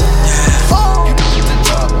anaconda.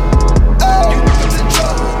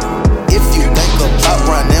 If you think about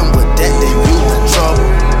running with that, then you in trouble.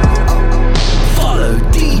 Follow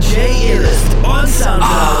DJ Illest on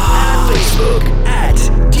SoundCloud and Facebook at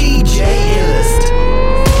DJ Illest.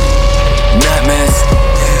 Nightmares,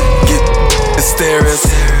 get hysterious,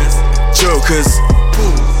 jokers,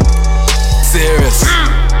 serious.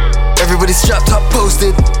 Everybody's strapped up,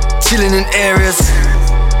 posted, chilling in areas.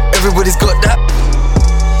 Everybody's got that,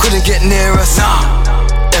 couldn't get near us.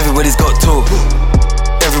 Everybody's got talk,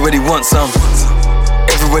 everybody wants some.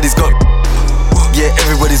 Everybody's got, yeah,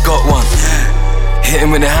 everybody's got one. Hit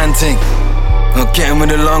him with a hand ting, I'll get him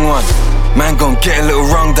with a long one. Man gon' get a little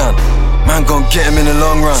wrong done. Man gon' get him in the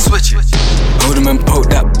long run. Switch it. Hold him and poke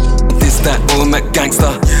that. This that ultimate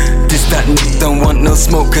gangster. This that don't want no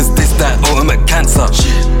smoke, cause this that ultimate cancer.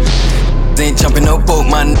 They ain't jumping no boat,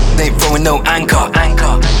 man. They ain't throwing no anchor.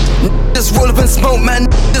 Just roll up and smoke, man.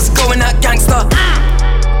 Just going out gangster.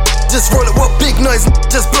 Just roll it, what big noise.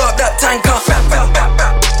 Just blow up that tanker.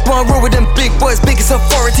 Wanna roll with them big boys, biggest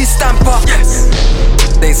authority stamper.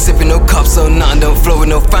 They ain't sipping no cups, so nothing don't flow with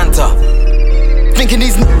no Fanta. Thinking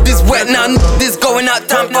these this wet now, this going out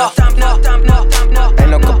damper. Ain't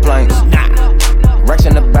no complaints. Racks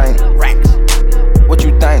in the bank. What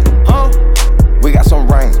you think? We got some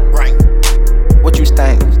rain. What you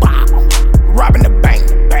think? Robbing the bank.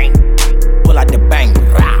 Pull out the bank.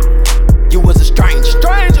 You was a stranger.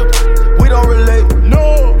 We don't relate.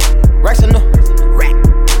 No. Racks in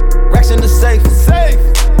the safe.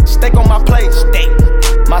 Steak on my plate.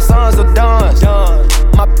 My sons are done.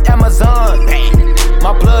 My Amazon.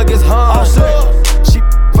 My plug is hung. She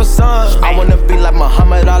for son. I wanna be like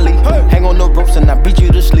Muhammad Ali. Hang on the ropes and I beat you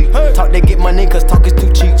to sleep. Talk they get money cause talk is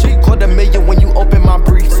too cheap. $250,000 when you open my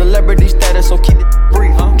brief. Celebrity status, so keep it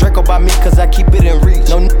brief. Draco by me cause I keep it in reach.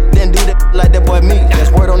 No then do that like that boy me.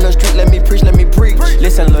 There's word on the street, let me preach.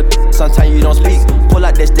 Listen, look, sometimes you don't speak. Pull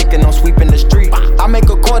out that stick and I'm sweeping the street. I make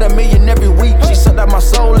 $250,000 every week. She said that my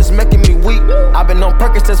soul is making me weak. I've been on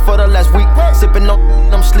Percocets for the last week. Sipping on,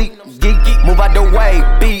 I'm sleep. Geek, move out the way,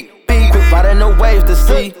 beat. Quick riding the waves to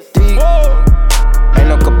see deep. Ain't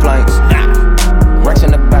no complaints. Racks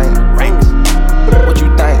in the bank. What you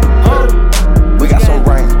think? We got some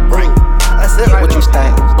rain. What you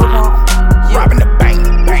think? Robbing the bank.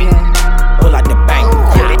 Pull out the bank.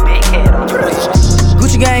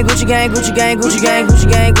 Gucci gang, Gucci gang, Gucci gang, Gucci gang, Gucci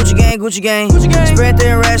gang, Gucci gang, Gucci gang. Spread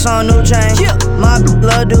their racks on new chain. My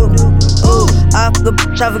blood do. I fuck a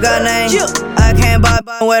bitch, I forgot name. I can't buy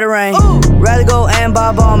wear the rain. Rather go and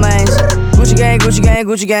buy ball mains. Gucci gang, Gucci gang,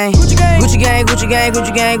 Gucci gang. Gucci gang, Gucci gang, Gucci gang,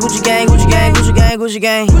 Gucci gang, Gucci gang, Gucci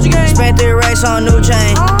gang, Gucci gang. Spent their racks on new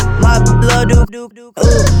chain. My love do. Ooh,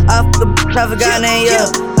 I fuck a bitch, I forgot her name, yeah.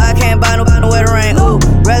 I can't buy no wedding ring. Ooh,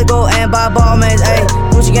 rather go and buy ball mates, ayy.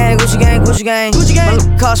 Gucci gang, Gucci gang, Gucci gang. Gucci gang.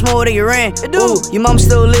 My cost more than your rent. Ooh, your mama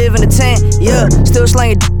still live in the tent, yeah. Still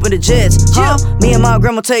slanging with the jets, huh? Me and my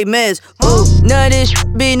grandma take meds. Ooh, none of this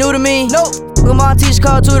be new to me. Nope. Look, my teacher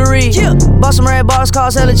called tutory. Yeah. Bought some red bottles,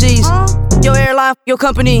 cost hella G's. Your airline, your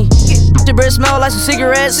company. Your breath smell like some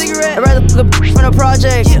cigarettes. I'd rather fuck a bitch from the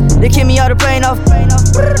project. They kick me out the plane off.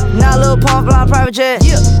 Now Lil Pump flying private jet.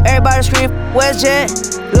 Everybody scream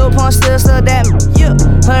WestJet. Lil Pump still that.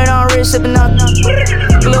 100 on wrist, sipping out.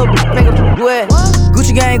 Lil make a wet.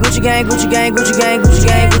 Gucci gang, Gucci gang, Gucci gang, Gucci gang, Gucci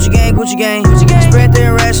gang, Gucci gang, Gucci gang. Spread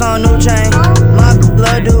their racks on new chain. My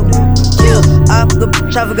love do. I fuck a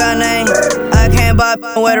bitch, I forgot her name. I can't buy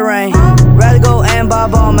wedding ring. Rather go and buy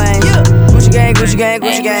ball main. Gucci gang, Gucci gang,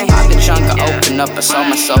 Gucci gang. Pop the trunk, I open up, I sold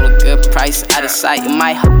my soul a good price. Out of sight, you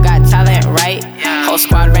might hope got talent, right? Whole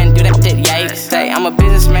squad ran, do that shit, yikes. Say, I'm a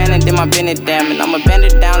businessman and then my business damn. And I'ma bend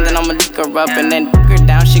it down, then I'ma lick her up. And then dick her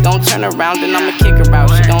down, she gon' turn around, then I'ma kick her out.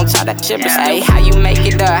 She gon' tie that shit, but hey, how you make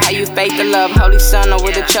it up? How you fake the love? Holy son, I'm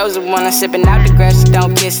with the chosen one. I'm sipping out the grass, she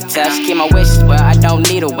don't kiss and touch. Keep my wishes well, I don't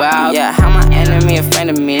need a wow. Yeah, how my enemy a friend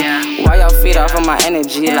of me? Why y'all feed off of my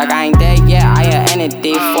energy? Like I ain't dead, yeah, I an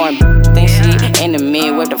entity. Foreign think she into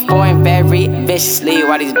me with the foreign very viciously.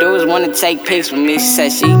 Why these dudes wanna take pics with me? She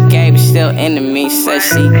said she gay, but still into me. She said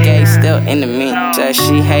she gay, still into me. Said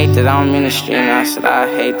she hate that I'm in the street. And I said I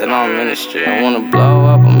hate that I'm in the street. I wanna blow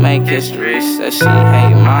up and make history. Said she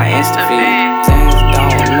hate my Insta feed. Things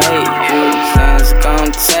don't make you, things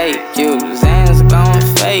gon' take you, things gon'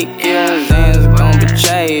 fake you, things gon'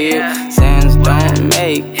 betray you, things don't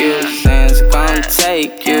make you, things gon'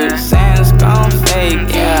 take you, things gon' fake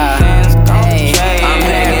you, things gon' betray you. I'm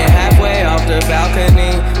hanging halfway off the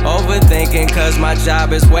balcony, overthinking cause my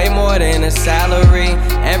job is way more than a salary.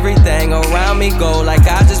 Everything around me go like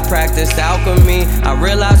I just practiced alchemy. I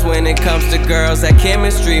realize when it comes to girls that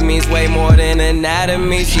chemistry means way more than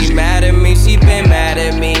anatomy. She mad at me, she been mad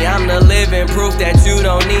at me. I'm the living proof that you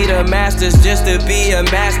don't need a master's just to be a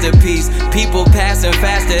masterpiece. People passing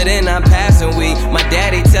faster than I'm passing weak. My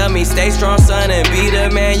daddy tell me stay strong son and be the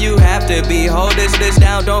man you have to be. Hold this bitch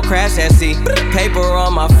down, don't crash at sea. Paper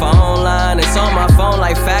on my phone line, it's on my phone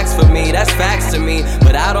like facts for me. That's facts to me,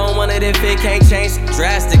 but I don't want it if it can't change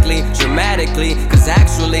drastically, dramatically. Cause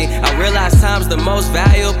actually, I realize time's the most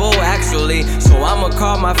valuable actually. So I'ma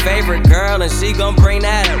call my favorite girl and she gon' bring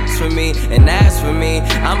that for me and ask for me.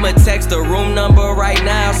 I'ma text the room number right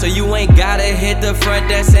now, so you ain't gotta hit the front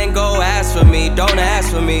desk and go ask for me. Don't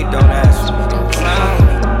ask for me, don't ask for me.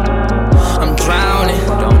 I'm drowning,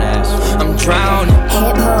 don't ask for me. I'm drowning.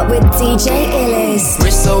 Hip hop with DJ Illis.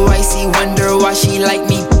 Wrist so icy, wonder why she like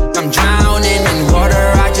me. I'm drowning in water.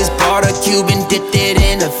 I just bought a cube and dipped it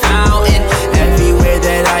in a fountain. Everywhere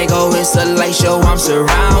that I go, it's a light show. I'm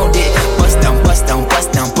surrounded. Bust down, bust down,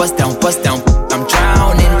 bust down, bust down, bust down. I'm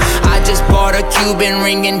drowning. I just bought a Cuban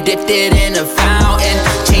ring and dipped it in a fountain.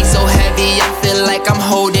 Chain so heavy, I feel like I'm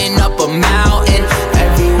holding up a mountain.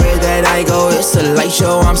 Everywhere that I go, it's a light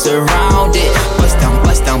show. I'm surrounded. Bust down,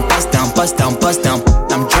 bust down, bust down, bust down, bust down.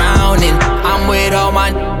 I'm drowning. I'm with all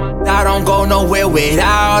my. I don't go nowhere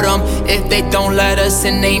without them. If they don't let us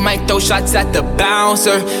in, they might throw shots at the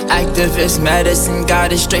bouncer. Activist medicine,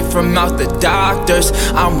 got it straight from out the doctors.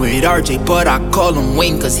 I'm with RJ, but I call him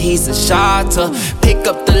Wayne cause he's a shotter. Pick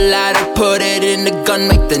up the ladder, put it in the gun,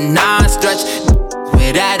 make the nine stretch.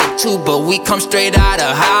 With attitude, but we come straight out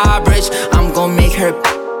of Highbridge. I'm gon' make her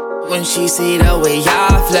when she see the way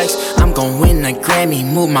I flex. I'm gon' win a Grammy,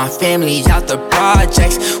 move my family out the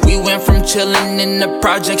projects. We went from chillin' in the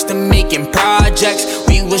projects to making projects.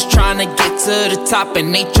 We was tryna get to the top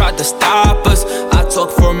and they tried to stop us. I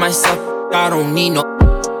talk for myself, I don't need no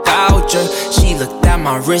voucher. She looked at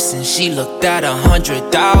my wrist and she looked at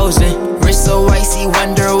 100,000. Wrist so icy,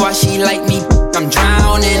 wonder why she like me. I'm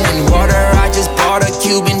drowning in water. I just bought a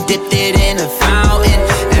cube and dipped it in a fountain.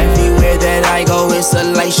 Everywhere that I go, it's a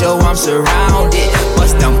light show. I'm surrounded.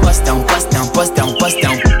 Bust down, bust down, bust down, bust down, bust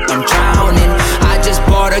down. I'm drowning. I just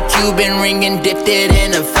bought a Cuban ring and dipped it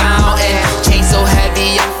in a fountain. Chain so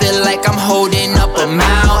heavy, I feel like I'm holding up a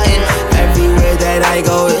mountain. Everywhere that I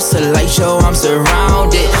go, it's a light show. I'm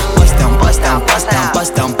surrounded. Bust down, bust down, bust down,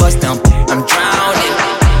 bust down, bust down. I'm drowning.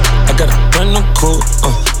 I got a brand new coupe,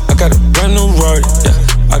 I got a brand new Rari, yeah.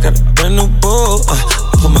 I got a brand new bull, I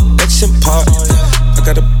put my ex in park, yeah. I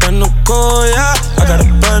got a brand new goal, yeah. I got a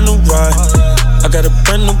brand new ride. I got a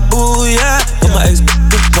brand new boo, yeah. Put my ex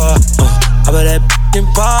in park, I bet that in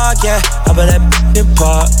park, yeah. I bet that in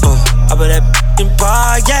park, I bet that in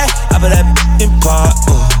park, yeah. I bet that in park,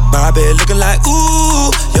 my bitch looking like ooh.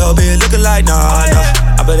 Little bit looking like nah.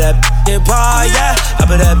 I bet that in par, yeah. I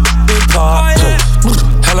bet that in par.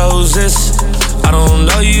 Hello, this? I don't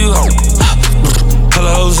know you.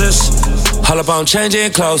 Hello, this? All up on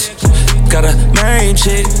changing clothes. Got a main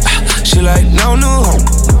chick. She like no new home.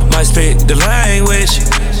 Might speak the language,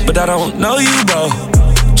 but I don't know you, bro.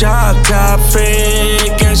 Drop top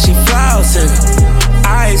freak and she flossing.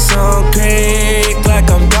 Ice on creek like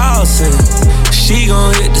I'm Dawson. She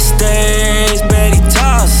gon' hit the stage, Betty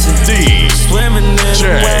tossing. Swimming in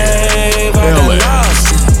the wave, I got lost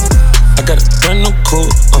it. I got a brand new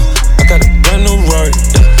coupe, I got a brand new Rory,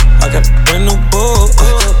 I got a brand new bull,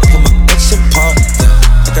 put my ex in park.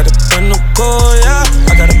 I got a brand new goal, yeah.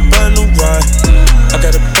 I got a brand new ride. I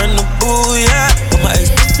got a brand new boo, yeah. With my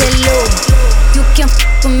ex. Say, look, you can f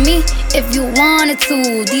with me if you wanted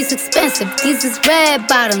to. These expensive, these is red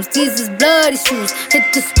bottoms, these is bloody shoes. Hit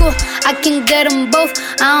the school, I can get them both.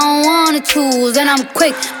 I don't wanna choose, and I'm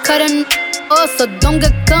quick cutting off, so don't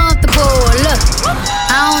get comfortable. Look,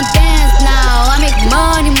 I don't dance now, I make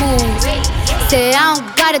money move. Say I don't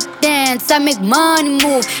gotta dance, I make money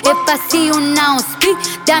move. If I see you now speak,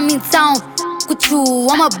 that means I don't f with you.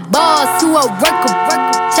 I'm a boss, you a worker.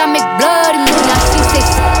 I make bloody move. Now she say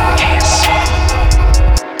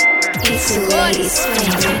it's your lady's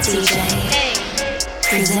favorite DJ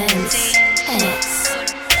presents X,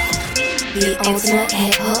 the ultimate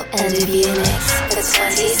hip hop MTV mix for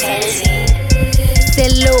 2017. Say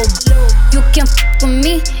low, you can f with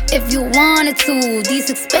me if you wanted to. These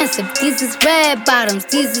expensive, these is red bottoms,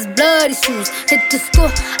 these is bloody shoes. Hit the school,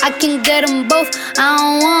 I can get them both. I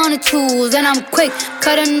don't wanna choose, and I'm quick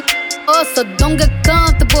cutting off, so don't get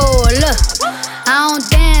comfortable. Look, I don't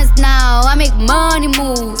dance now, I make money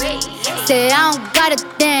move. Say I don't gotta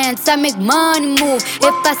dance, I make money move.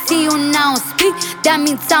 If I see you now speak, that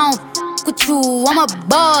means I don't with you. I'm a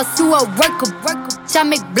boss, you a worker. I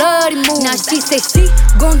make bloody moves. Now she say she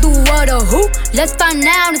gon' do what or who? Let's find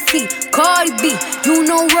out and see. Cardi B, you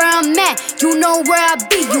know where I'm at, you know where I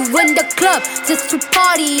be. You in the club just to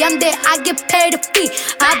party, I'm there, I get paid a fee.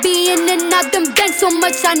 I be in and out them banks so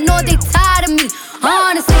much, I know they tired of me.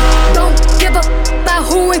 Honestly, don't give a about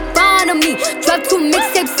who in front of me. Drop 2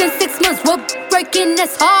 mixtapes in 6 months, we're breaking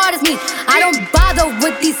as hard as me. I don't bother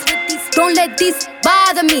with these, don't let these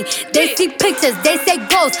bother me. They see pictures, they say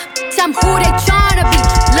ghosts, I'm who they tryna be.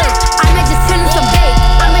 Look, I might just chill in some babe,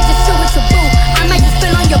 I might just chill with your boo, I might just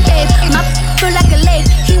spill on your babe. My feel like a lake,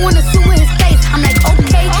 he wanna swim with his face. I'm like,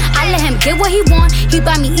 okay, I let him get what he want. He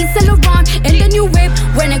buy me Yves Saint Laurent and the new whip.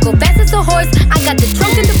 When it go fast as a horse, I got the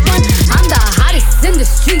trunk in the front. I'm the hottest in the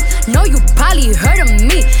street, know you probably heard of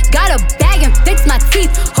me. Got a bag and fix my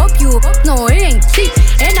teeth, hope you know it ain't cheap.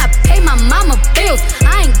 And I pay my mama bills,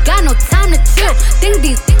 I ain't got no time to chill. Think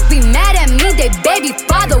these be mad at me, they baby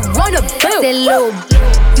father wanna build. Say low,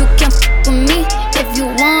 you can f with me if you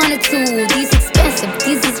wanted to. These expensive,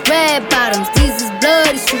 these is red bottoms, these is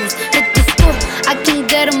bloody shoes. Hit the school, I can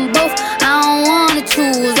get them both. I don't wanna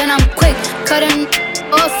choose, and I'm quick cutting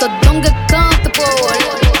off, so don't get comfortable.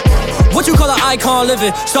 What you call an icon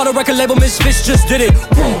living? Start a record label, Misfits just did it.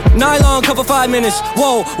 Nylon cover 5 minutes.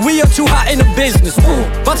 Whoa, we up too hot in the business.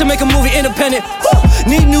 About to make a movie independent.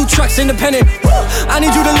 Need new trucks independent. I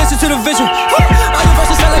need you to listen to the vision. All your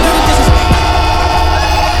verses sound like dirty dishes.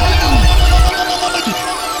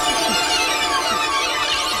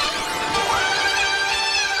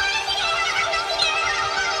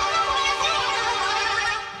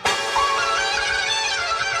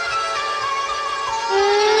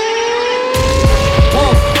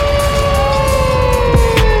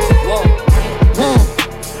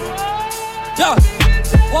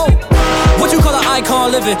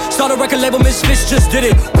 Living. Start a record label, Misfits just did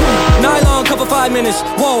it. Nylon cover 5 minutes.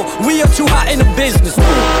 Whoa, we up too hot in the business.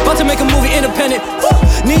 About to make a movie independent.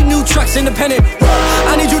 Need new trucks independent.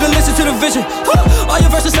 I need you to listen to the vision. All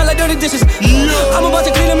your verses sound like dirty dishes. I'm about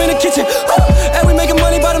to clean them in the kitchen. And we making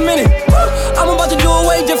money by the minute. I'm about to do it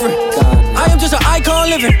way different. I am just an icon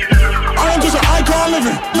living. I am just an icon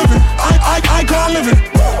living. Icon living.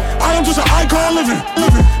 I am just an icon living.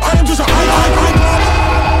 I am just an icon.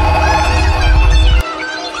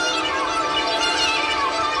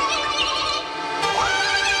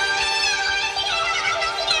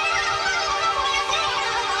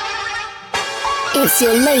 It's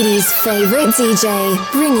your lady's favorite DJ,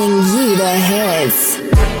 bringing you the hits.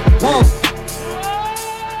 Whoa.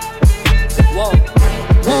 Whoa.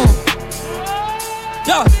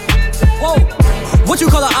 Yeah. Whoa. What you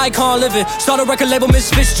call an icon living? Start a record label,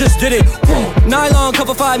 Misfits just did it. Nylon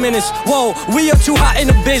cover 5 minutes. Whoa, we up too hot in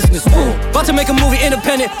the business. About to make a movie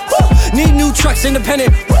independent. Need new trucks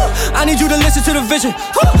independent. I need you to listen to the vision.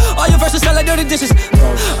 All your verses sound like dirty dishes.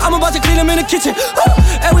 in the kitchen.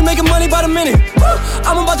 And we making money by the minute.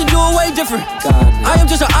 I'm about to do it way different. I am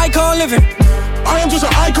just an icon living. I am just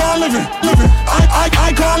an icon living.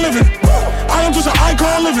 Icon living. I am just an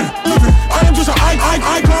icon living. I am just an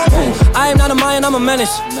icon. I am not a Mayan, I'm a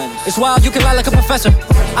menace. It's wild, you can lie like a professor.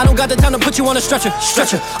 I don't got the time to put you on a stretcher.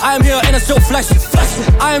 I am here and I'm still flexing.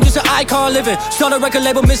 I am just an icon living. Start a record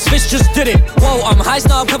label, Misfits just did it. Whoa, I'm high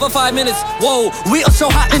snob, cover 5 minutes. Whoa, we are so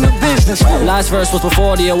hot in the business. Last verse was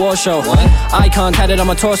before the award show. What? Icon tatted on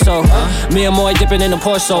my torso. Me and Moy dipping in the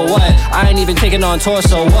Porto. What? I ain't even taking on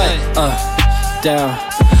torso. What? Down.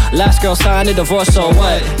 Last girl signed a divorce, so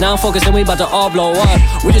what? Now I'm focused and we about to all blow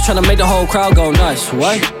up. We just tryna make the whole crowd go nuts.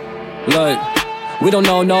 What? Look, we don't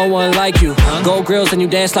know no one like you. Gold grills and you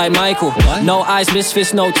dance like Michael. No eyes,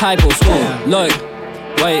 misfits, no typos. Look,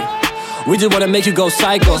 wait. We just wanna make you go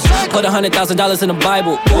psycho. Put $100,000 in the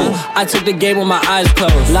Bible. I took the game with my eyes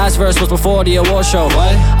closed. Last verse was before the award show.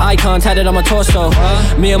 Icon tatted on my torso.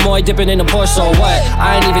 Me and Moy dipping in the Porsche. What?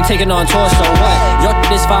 I ain't even taking on torso. What? Your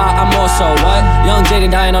this fire, I'm more so. What? Young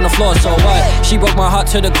Jaden dying on the floor. So what? She broke my heart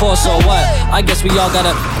to the core. So what? I guess we all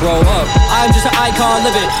gotta grow up. I'm just an icon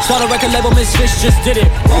living. Start a record label, Misfits just did it.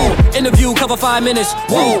 Whoa. Interview cover 5 minutes.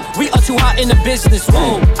 Whoa. We are too hot in the business.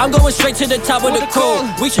 Whoa. I'm going straight to the top of the code.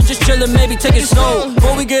 We should just chill and maybe take it slow.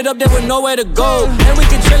 Before we get up there with nowhere to go, and we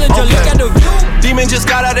can chill and just look at the view. Demon just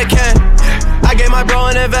got out of can. I gave my bro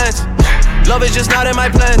in advance. Love is just not in my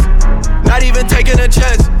plans. Not even taking a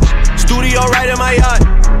chance. Studio right in my yacht.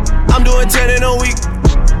 I'm doing 10 in a week.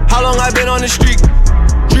 How long I been on the street?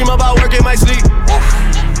 Dream about work in my sleep.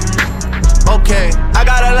 Okay, I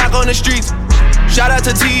got a lock on the streets. Shout out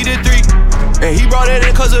to T the 3. And he brought it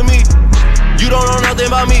in cause of me. You don't know nothing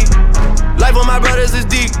about me. Life with my brothers is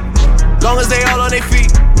deep. Long as they all on their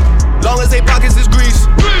feet. Long as they pockets is grease.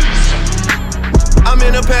 I'm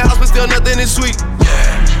in a penthouse but still nothing is sweet.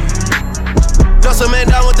 Dust a man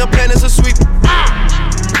down with the pen, it's a sweep.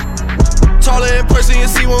 Taller in person, you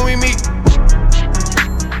see when we meet.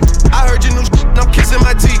 I heard your new and I'm kissing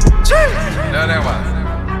my teeth. No, that one.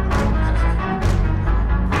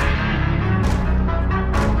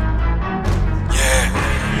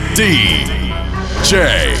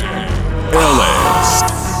 DJ Illest.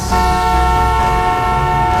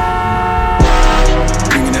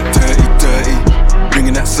 Bringing that dirty,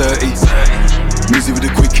 bringing that 30. Music with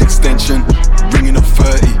a quick extension, bringing up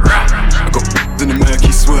 30. I got in the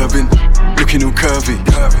murky swerving, looking all curvy.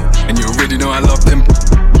 And you already know I love them,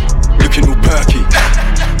 looking all perky.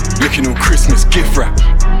 Looking all Christmas gift wrap,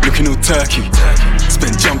 looking all turkey.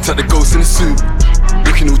 Spent jumped at the ghost in the suit,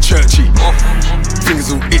 looking all churchy.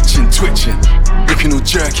 Fingers all itching, twitching, looking all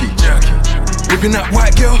jerky. Whipping that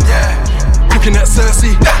white girl, cooking that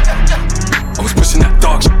Cersei. I was pushing that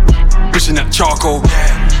dark pushing that charcoal.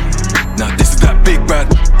 Now this is that big bad,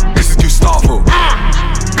 this is Gustavo.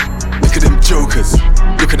 Look at them jokers,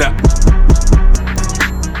 look at that.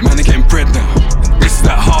 Man, they're getting bread now, and this is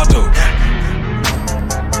that hardo.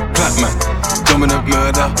 Black man, dominant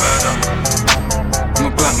murder. I'm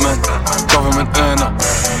a black man, government earner.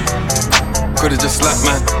 Could've just slapped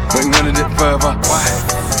man, but he wanted it further. Why?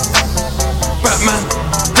 Batman,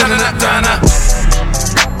 da-da-da-da-da.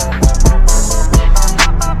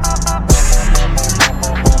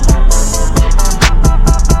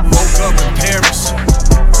 Woke up in Paris.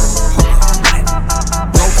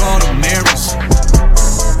 Broke all the mirrors.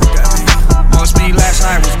 Must be last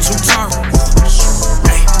night was too turned.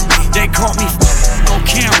 They caught me on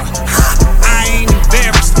camera. I ain't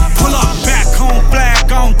embarrassed. Pull up, back home,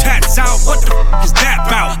 flag on, tats out. What the is that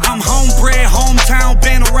about? I'm homebred, hometown,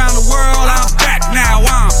 been around the world. I'm back now.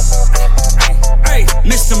 I'm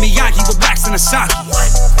Mr. Miyagi with wax and a sake.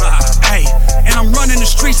 Hey, and I'm running the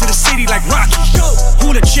streets of the city like Rocky.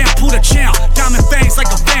 Who the champ? Diamond fangs like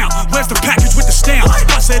a vamp. Where's the package with the stamp?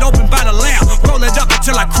 Bust it open by the lamp. Roll it up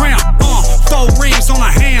until I cramp. 4 rings on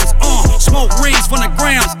my hands. Smoke rings from the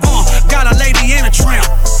grams. Got a lady and a tramp.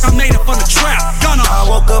 I made it for the trap. Gunner. I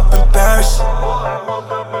woke up in Paris.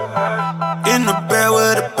 In the bed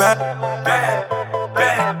with a bat.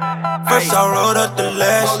 First I rolled up the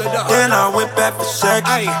lash, then I went back for sex.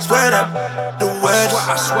 Swear that the wedge.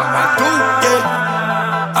 Yeah.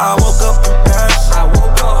 I woke up in Paris.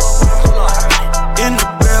 In the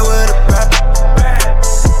bed with a bat.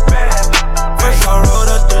 First I rolled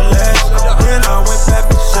up the lash, then I went back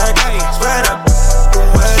for sex. Swear that the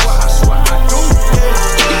wedge.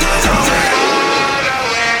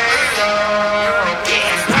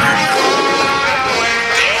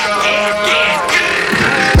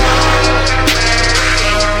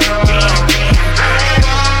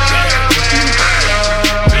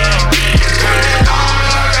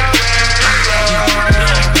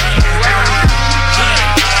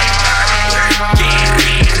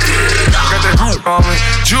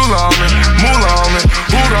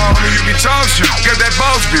 you, get that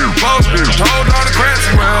boss view. Hold on the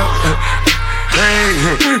crazy well.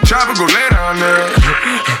 Hey, chopper go lay down there.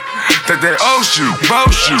 That old shoe,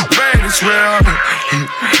 both shoe, ready to swear.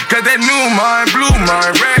 Got that new mind, blue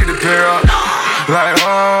mind, ready to pair. Like,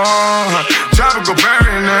 chopper go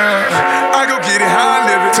bury in there. I go get it how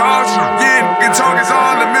I live it, talk shit. Yeah, nigga talk is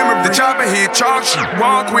all the memory. The chopper hit, talk shit.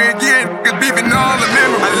 Walk with, yeah, nigga beefing all the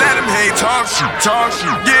memory. I let him hate, talk shit.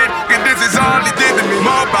 Yeah, nigga, this is all he did to me.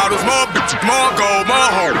 More bottles, more bitches, more gold,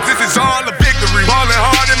 more hoes. This is all a victory. Ballin'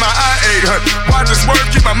 hard in my I-8, watch us work,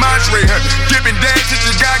 keep my mind straight, Giving dance since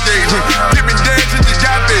you got gay, Giving dance since you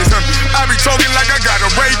got face, I be talking like I got a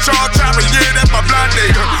Ray Charles chopper, yeah, that's my blind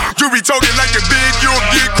day, You be talking like you're big, you'll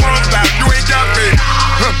get crossed out, you ain't got faith,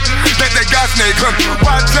 That got snake,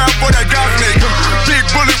 watch out for that got snake, Big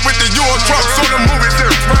bullet with the Euro truck, so the movie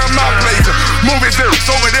zeros, round my place, movie zeros,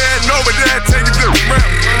 over there and over there, take it zeros,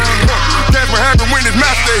 That's what happened when it's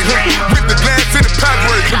my stage, With the glass in the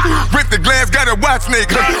pathway, With the glass, got a watch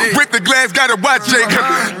snake, With the glass, got a watch shake,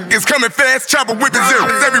 It's coming fast, chopper whipping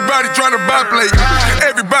zeros, Everybody trying to buy plate,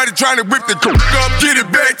 Everybody trying to whip the coke up, get it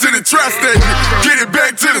back to the tri-state, Get it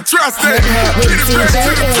back to the tri-state, Get it back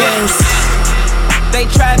to the tri-state. They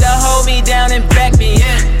tried to hold me down and back me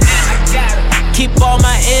in. Keep all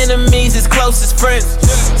my enemies as close as friends.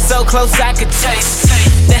 So close I could taste.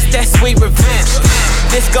 That's that sweet revenge.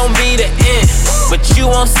 This gon' be the end, but you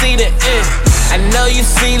won't see the end. I know you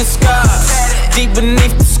see the scars deep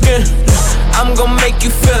beneath the skin. I'm gon' make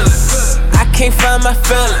you feel it. I can't find my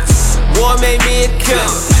feelings. War made me a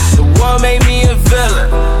killer. The war made me a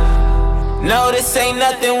villain. No, this ain't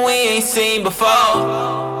nothing we ain't seen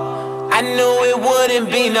before. I knew it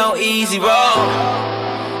wouldn't be no easy road,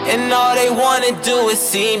 and all they wanna do is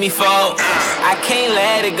see me fall. I can't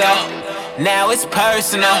let it go. Now it's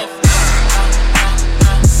personal.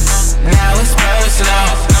 Now it's personal.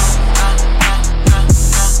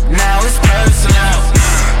 Now it's personal.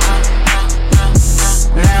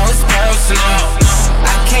 Now it's personal.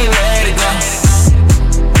 I can't let it go.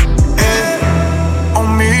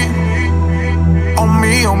 On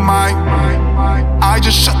me, on my. I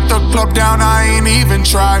just shut the club down, I ain't even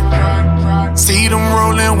tried. See them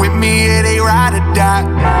rolling with me, yeah, they ride or die.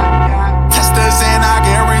 Testers and I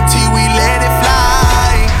guarantee we let it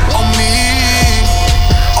fly. On me,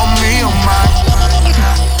 on my.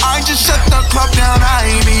 I just shut the club down, I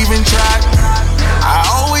ain't even tried. I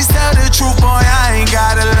always tell the truth, boy, I ain't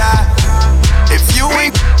gotta lie. If you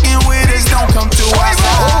ain't f***ing with us, don't come to our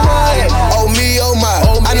side. Oh me, oh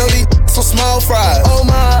my, I know these some small fries. Oh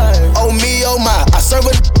my, oh me, oh my, I serve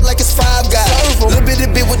a like it's Five Guys. Little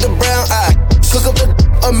bitty bit with the brown eye, cook up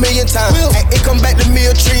a million times. Ay, it come back to me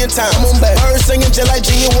a trillion times. I'm on back, birds singing just like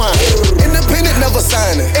genuine. Independent, never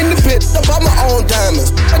signing. Independent, I buy my own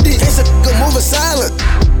diamonds. I did it's a good moving silent.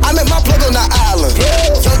 I met my plug on the island.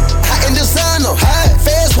 Young, hot in designer.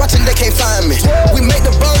 Fans watching, they can't find me. We make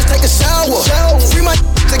the birds take a shower. Free my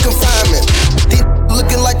to confinement. These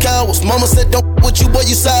looking like cowards. Mama said don't with you, boy,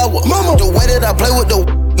 you sour. Mama, the way that I play with the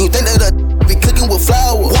you think that I be cooking with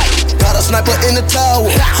flour. Got a sniper in the tower.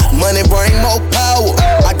 Money bring more power.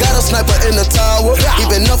 I got a sniper in the tower. He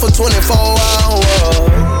been up for 24 hours.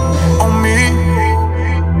 On me,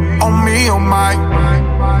 on my.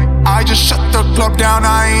 I just shut the club down,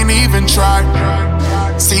 I ain't even tried.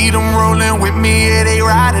 See them rolling with me, yeah, they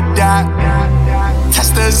ride or die.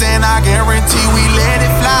 Testers and I guarantee we let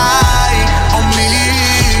it fly.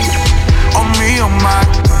 On me, on my.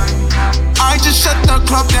 I just shut the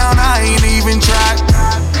club down, I ain't even tried.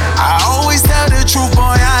 I always tell the truth,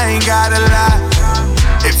 boy, I ain't gotta lie.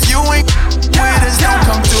 If you ain't with us, don't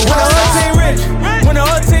come to us. When the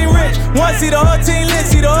whole team rich, wanna see the whole team lit,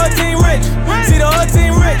 see the whole team rich. See the whole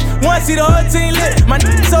team rich, wanna see the whole team lit. My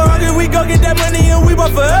so hungry, we go get that money and we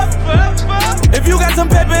want forever. If you got some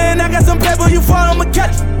pepper and I got some pepper, you fall, I'ma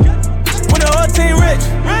catch you. When the whole team rich,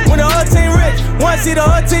 when the whole team rich, wanna see the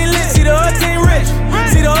whole team lit, see the whole team rich.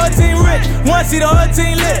 See the whole team rich, wanna see the whole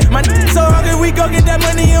team lit. My so hungry, we go get that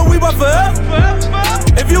money and we want forever.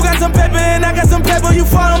 If you got some pepper and I got some pepper, you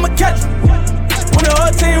fall, I'ma catch you. When the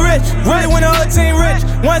whole team rich, really when the whole team rich.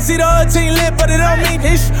 Wanna see the whole team lit, but it don't mean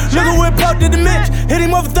ish. Look at what Pop did to Mitch, hit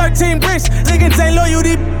him over 13 bricks. Niggas ain't loyal,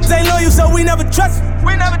 these ain't loyal, so we never trust.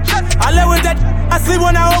 I live with that, I sleep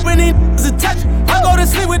when I open these a touch. I go to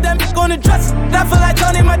sleep with that on the dresser. I feel like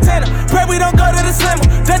Tony Montana. Pray we don't go to the slimmer.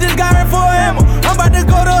 That just got her for a hammer. I'm about to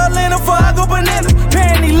go to Atlanta before I go bananas.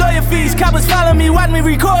 Paying these lawyer fees, coppers follow me, watch me,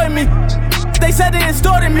 recording me. They said they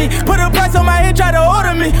extorted me, put a price on my head, try to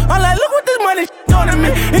order me. I'm like, look what this money doing to me.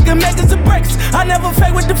 It can make us a breaks. I never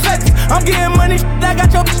fake with the facts. I'm getting money, I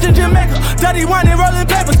got your bitch in Jamaica. Dirty wine and rolling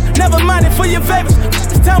papers. never mind it for your favors.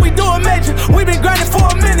 This time we do a major. We been grinding for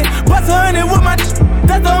a minute. Bust 100 with my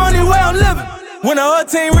that's the only way I'm living. When the whole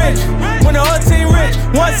team rich, when the whole team rich.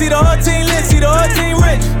 Wanna see the whole team lit, see the whole team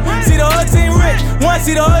rich. See the whole team rich, wanna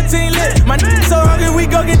see the whole team lit. My niggas so hungry, we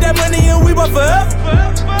go get that money and we bought forever.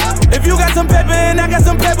 If you got some paper and I got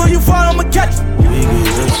some paper, you fall, I'ma catch you.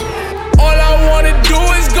 All I wanna do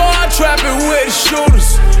is go out trapping with the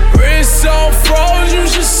shooters. Wrist on froze, you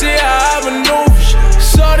should see how I maneuver.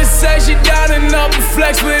 Shorty say she down and up and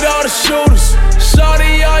flex with all the shooters.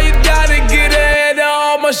 Shorty, all you gotta get ahead of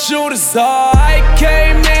all my shooters. Oh, I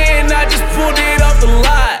came in, I just pulled it off the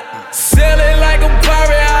lot. Sailing like a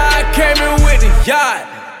pirate, I came in with the yacht.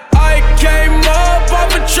 I came up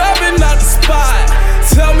off a trap and not the spot.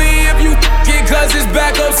 Tell me if you it, cause it's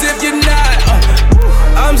backups if you're not.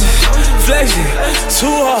 I'm just flexing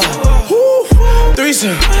too hard.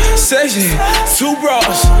 Threesome, section, 2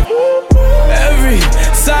 bras. Every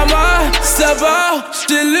time I step out,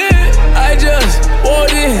 still lit. I just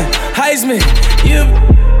walked in, Heisman, yeah.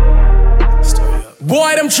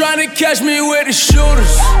 Boy, them trying to catch me with the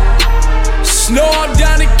shooters. Snow, I'm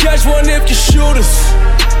down to catch one if you shoot us.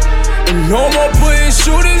 And no more putting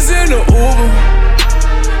shooters in the Uber.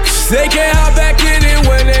 They can't hop back in it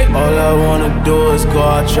when they. All I wanna do is go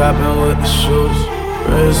out trapping with the shooters.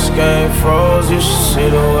 Wrist game froze, you should see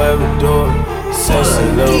the way we do it. Sexy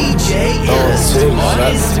little, throwing tips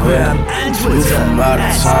like the grab. You from out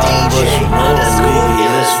of town, but you know we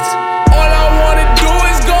all I wanna do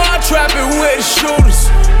is go out trapping with the shooters.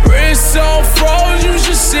 Wrist on froze, you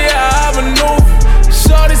should see how I maneuver.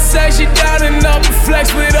 Shorty say she down and up and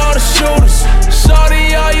flex with all the shooters.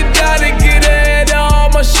 Shorty, all you gotta get ahead of all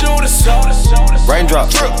my shooters. Raindrop,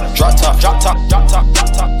 drop top, drop top, drop top, drop top,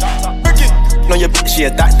 drop top. Know your bitch, she a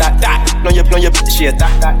dot, dot, dot. Know your bitch, she a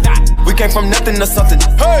dot, dot, dot. We came from nothing to something.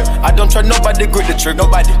 Hey, I don't try nobody, grip the trick.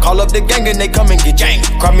 Nobody call up the gang and they come and get gang.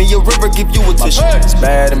 Cry me a river, give you a tissue. It's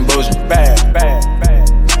bad and bullshit, bad.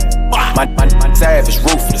 My savage,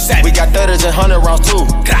 ruthless. We got 30s and 100 rounds too.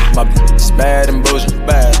 My bitch is bad and bullshit,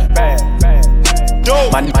 bad.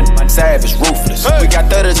 My savage, ruthless. We got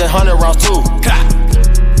 30s and 100 rounds too.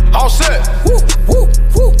 All set.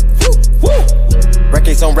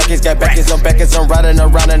 Records on records, got backers on backers. I'm riding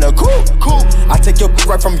around in a coupe. I take your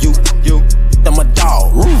right from you. I'm a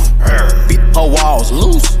dog. Beat her walls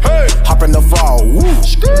loose. Hop in the fall.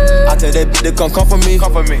 I tell that bitch to come for me.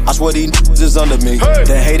 I swear these niggas is under me.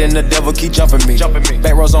 The hate and the devil keep jumping me.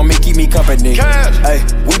 Back rows on me, keep me company. Hey,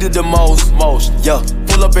 we did the most. Yeah,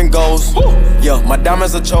 pull up and goes. Yeah, my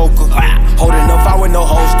diamonds a choker. Holding up, I with no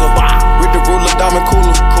holster. With the ruler, diamond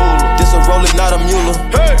cooler. This a roller, not a mule.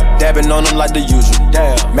 Dabbing on them like the usual.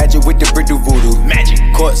 Damn, magic with the brick do voodoo. Magic.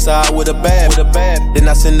 Courtside with a bad. Then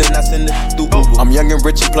I send it through Uber. I'm young and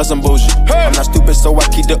rich and plus I'm bougie. I'm not stupid, so I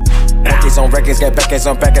keep the records on records, got backers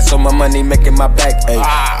on backers, so my money making my back ache.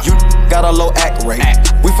 You got a low act rate.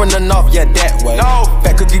 We from the north, yeah, that way.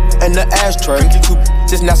 Fat cookie in the ashtray.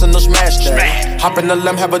 Just national smash day. Hop in the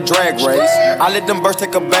limb, have a drag race. I let them birds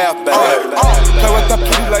take a bath. Play with that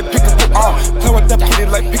kitty like peekaboo. Play with that kitty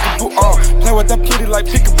like peekaboo. Play with that kitty like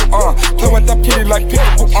peekaboo. Play with that kitty like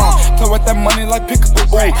peekaboo. Play with that money like peekaboo.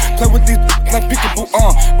 Play with these like peekaboo.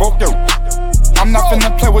 Broke the. I'm not finna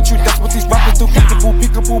play with you. That's what these rappers do. Peekaboo,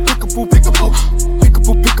 peekaboo, peekaboo, peekaboo.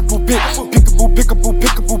 Peekaboo, peekaboo, peekaboo, peekaboo, peekaboo,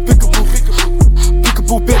 peekaboo, peekaboo,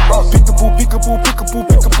 peekaboo, peekaboo, peekaboo,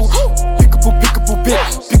 peekaboo,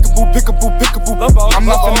 peekaboo, peekaboo, peekaboo. I'm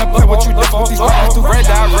not finna play with you. That's what these rappers do. Red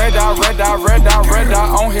dot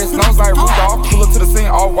on his nose like Rudolph. Pull up to the scene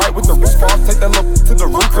all white with the roof off. Take that little to the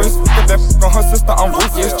roof. Get that on her sister, I'm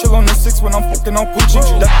ruthless. Chill on the 6 when I'm fucking on Poochie.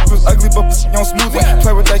 That was ugly, but on smoothie.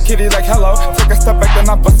 Play with that kitty like hello. Take a step back, then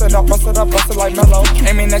I bust it like mellow.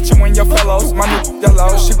 Aiming at you and your fellows. My new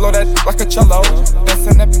yellow. She blow that like a cello.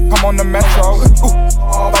 Dancing that, I'm on the metro. Ooh,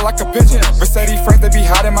 ball like a pigeon. Mercedes friends, they be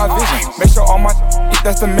hiding my vision. Make sure all my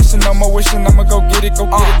that's the mission. No more wishing, I'ma go get it,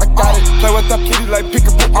 I got it. Play with that kitty like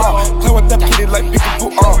peekaboo. Play with that kitty like peekaboo.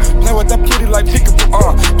 Play with that kitty like peekaboo.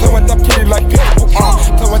 Play with that kitty like peekaboo.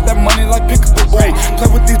 Play with that money like peekaboo. Play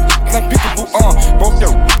with these like peekaboo. Broke the.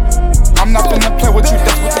 I'm not finna play with you.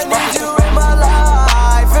 That's what this rappers do. In my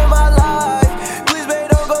life, please babe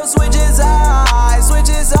don't go switch his eyes.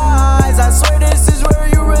 I swear this is where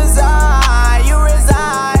you reside.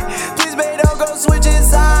 Please babe don't go switch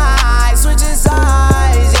his eyes.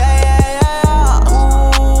 Yeah.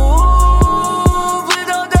 Ooh, please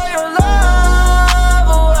don't throw your love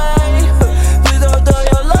away. Please don't throw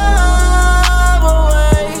your love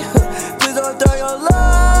away. Please don't throw your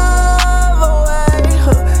love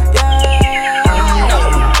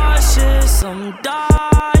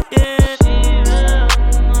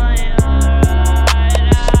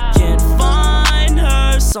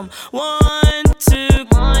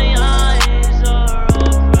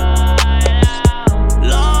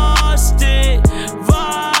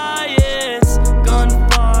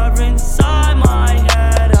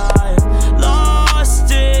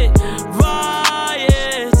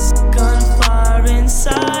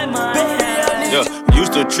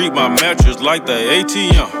treat my mattress like the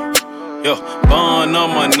ATM. Yeah, bun on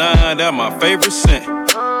my 9, that my favorite scent.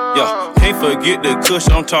 Yeah, can't forget the kush,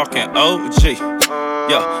 I'm talking OG.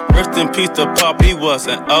 Yeah, rest in peace to Pop, he was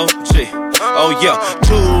an OG. Oh yeah,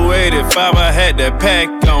 285, I had that pack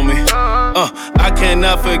on me. I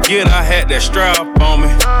cannot forget I had that strap on me.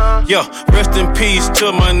 Yeah, rest in peace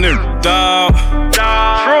to my nigga dog.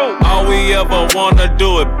 All we ever wanna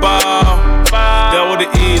do is ball. That was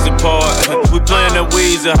the easy part. We playing that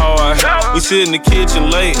Weezy hard. We sit in the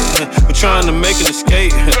kitchen late. We trying to make an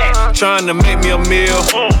escape. Trying to make me a meal.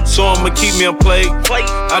 So I'ma keep me a plate.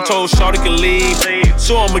 I told Shawty could leave.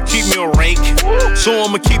 So I'ma keep me a rake. So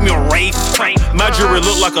I'ma keep me a rake. My jewelry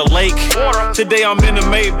look like a lake. Today I'm in the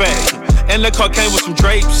Maybach. And that car came with some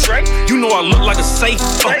drapes. You know I look like a safe.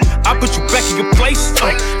 I put you back in your place.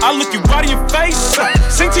 I look you right in your face.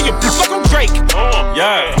 Sing to your bitch like I'm Drake.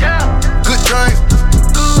 Yeah. Good drink.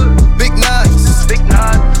 Big nuts.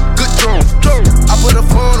 Good drone. I put a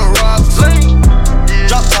phone on rocks.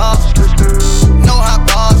 Drop top. No hot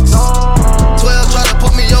box. 12 try to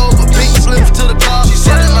put me over. Pink slips to the top. She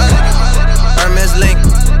said it like Hermes link.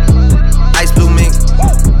 Ice blue mink.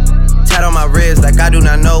 Tat on my wrist like I do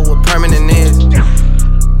not know what permanent is.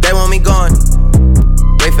 They want me gone.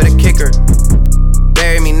 Wait for the kicker.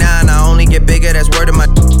 Bury me now and I only get bigger. That's word of my.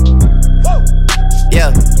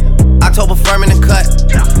 Yeah. October firm in the cut.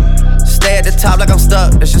 Stay at the top like I'm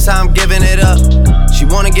stuck. That's just how I'm giving it up. She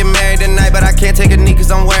wanna get married tonight, but I can't take a knee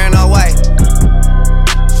cause I'm wearing all white.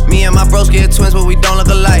 Me and my broski are twins, but we don't look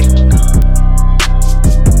alike.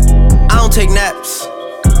 I don't take naps.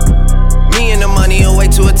 Me and the money are way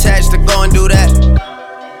too attached to go and do that.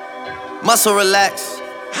 Muscle relax.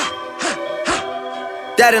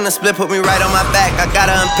 That in a split put me right on my back. I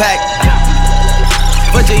gotta unpack.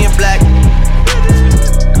 Virginia black.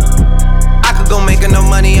 I could go make enough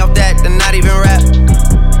money off that to not even rap.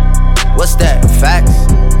 What's that? Facts?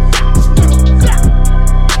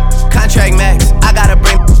 Contract max. I gotta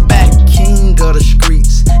bring back. King of the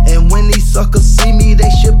streets. And when these suckers see me, they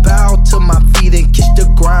should bow to my feet and kiss the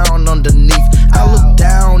ground underneath. I look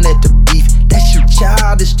down at the beef, that shit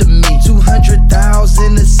childish to me.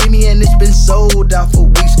 200,000 to see me and it's been sold out for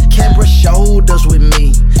weeks. Can't brush shoulders with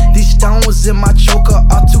me. These stones in my choker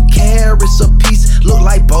are 2 carats a piece. Look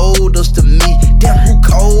like boulders to me. Damn, who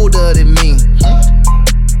colder than me?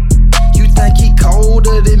 You think he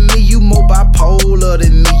colder than me? You more bipolar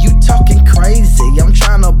than me. You talking crazy. I'm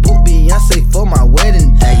tryna book Beyonce for my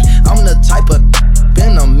wedding day. I'm the type of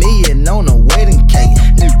been a million on a wedding cake.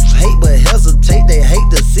 Niggas hate but hesitate. They hate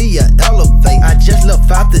to see you elevate. I just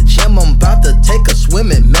left out the gym. I'm about to take a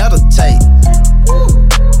swim and meditate.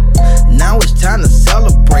 Now it's time to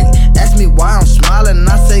celebrate. Ask me why I'm smiling.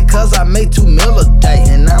 I say cause I make 2 mil a day.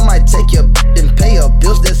 And I might take your and pay your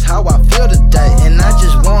bills. That's how I feel today. And I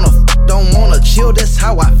just don't wanna chill. That's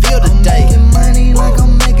how I feel today. I'm making money like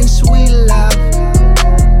I'm making sweet love.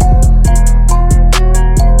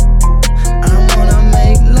 I wanna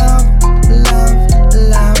make love.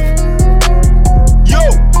 Yo,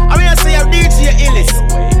 I mean I say I'm new to your illness.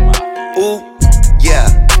 Ooh, yeah.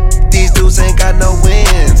 These dudes ain't got no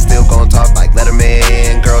win. Still gon' talk like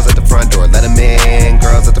Letterman. Girls at the front door, let 'em in.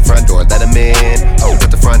 Girls at the front door, let 'em in. Hoes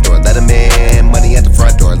at the front door, let 'em in. Money at the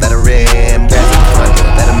front door, let her in. Gas at the front door,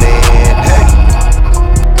 let 'em in. Hey.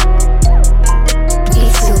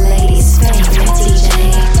 It's the ladies' favorite DJ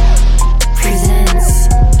presents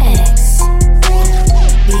X,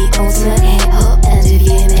 the ultimate hip hop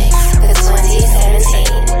interview mix for 2017.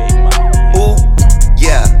 Ooh,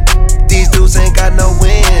 yeah. These dudes ain't got no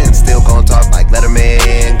win. Still gon' talk like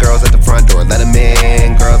Letterman. Girls at the front door, let 'em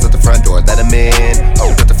in. Girls at the front door, let 'em in.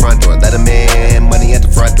 Hoes at the front door, let 'em in. Money at the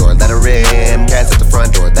front door, let her in. Gas at the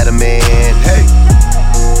front door, let 'em in. Hey.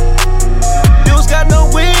 Dudes got no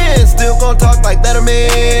win. Still gon' talk like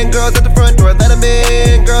Letterman. Girls at the front door, let 'em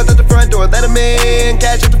in. Girls at the front door, let 'em in.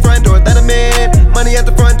 Cash at the front door, let 'em in. Money at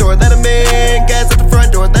the front door, let 'em in. Gas at the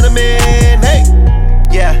front door, let 'em in. Hey.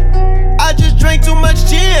 Yeah. I just drank too much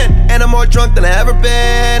gin, and I'm more drunk than I ever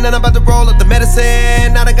been. And I'm about to roll up the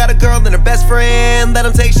medicine. Now I got a girl and her best friend. Let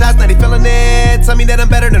them take shots, now they feeling it. Tell me that I'm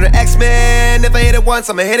better than an X-Men. If I hit it once,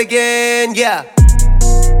 I'ma hit again, yeah.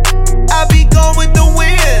 I be going with the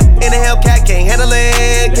wind. In a Hellcat, can't handle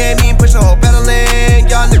it. Can't even push the whole pedaling.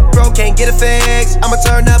 Y'all niggas broke, can't get it fixed. I'ma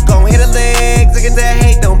turn up, gon' hit a leg. Looking that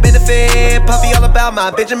hate, don't benefit. Puffy all about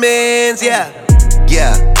my Benjamins, yeah.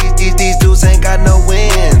 Yeah, these dudes ain't got no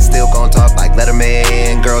win. Still gon' talk like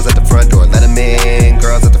Letterman. Girls at the front door, let 'em in.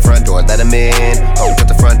 Girls at the front door, let 'em in. Hoes at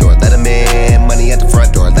the front door, let 'em in. Money at the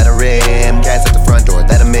front door, let her in. Gas at the front door,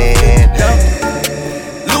 let 'em in.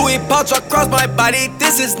 Louis Paul Arch across my body,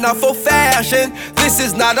 this is not for fashion. This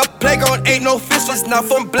is not a playground, ain't no fish, it's not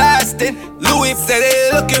from blasting. Louis said they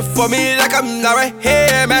looking for me like I'm not right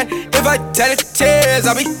here, man. If I tell it tears,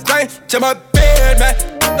 I'll be crying to my bed, man.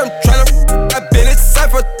 I'm tryna, I've been inside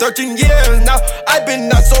for 13 years now. I've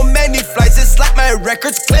been on so many flights, it's like my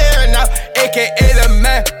record's clear now. AKA the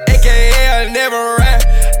man, AKA I never ran.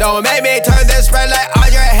 Don't make me turn this red light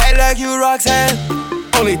on your head like you Roxanne.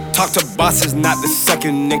 Only talk to bosses, not the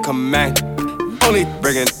second in command. Only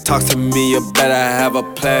bringing talk to me, you better have a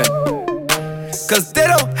plan. Cause they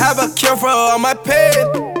don't have a cure for all my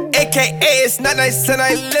pain. AKA it's not nice and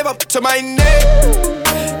I live up to my name.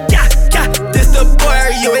 Yeah, this the boy,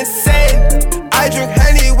 are you insane? I drink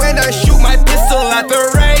honey when I shoot my pistol at the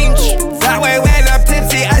range. That way when I'm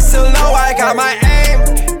tipsy, I still know I got my aim.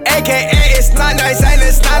 AKA it's not nice and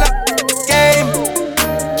it's not a game.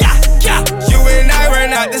 Yeah, you and I were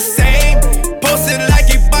not the same. Posted like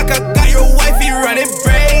Ibaka, got your wifey running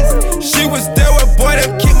brains. She was there with boy to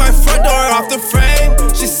keep my front door off the frame.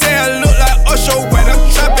 She say I look like Usher when I'm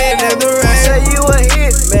trapping in the rain. You say you a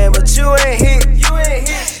hit, man, but you ain't hit.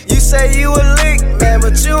 You say you a lick, man,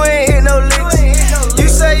 but you ain't hit no licks. You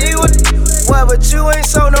say you a what, but you ain't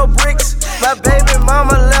sold no bricks. My baby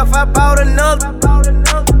mama left, I bought another.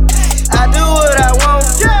 I do what I want,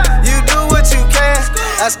 you do what you can.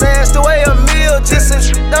 I stashed away a meal just so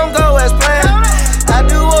don't go as planned. I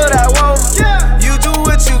do what I want, you do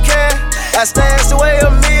what you can. I stashed away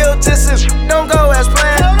a meal just so don't go as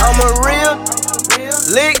planned. I'm a real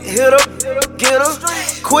lick hitter, getter,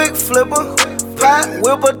 quick flipper, pot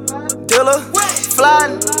whipper, dealer,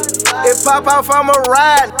 fly. It pop off, I'm a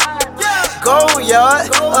ride. Go yard,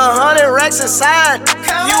 100 racks inside.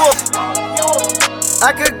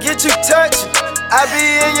 I could get you touched. I be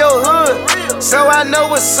in your hood, so I know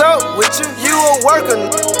what's up with you. You a worker,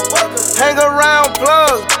 hang around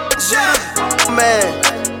plug. Man,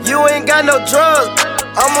 you ain't got no drugs.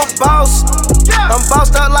 I'm a boss, I'm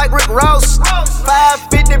bossed out like Rick Ross.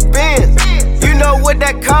 550 Benz, you know what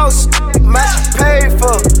that costs. Match paid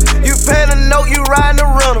for, you paying a note, you riding a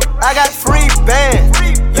rental. I got free band,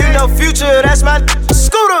 you know Future, that's my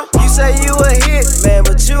scooter. You say you a hit, man,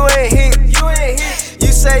 but you ain't hit.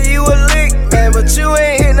 You say you a lick, man, but you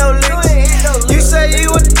ain't hit no licks. You say you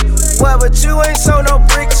a what, but you ain't sold no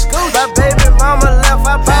bricks. My baby mama left,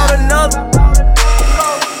 I bought another.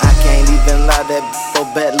 I can't even lie, that so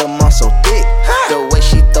bad, little mom so thick. The way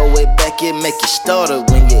she throw it back, it make you stutter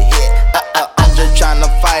when you hit. I'm just tryna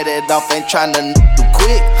fight it off, ain't tryna do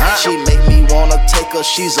quick. She make me wanna take her,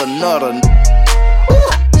 she's a nutter.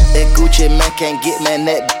 That Gucci man can't get, man,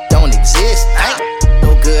 that don't exist.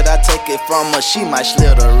 No good, I take it from her, she might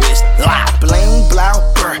slit her wrist. Bling, blow,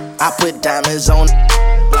 brr, I put diamonds on.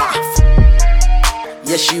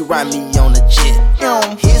 Yeah, she ride me on the jet.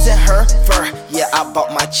 His and her fur, yeah, I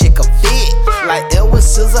bought my chick a fit. Like Edward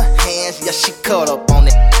Scissorhands, yeah, she cut up on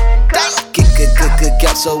it. Good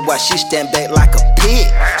gap, so why she stand back like a pig?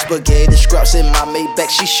 Spaghetti scraps in my Maybach,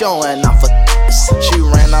 she showing off her. She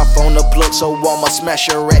ran off on the plug, so I'ma smash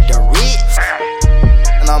her at the Ritz.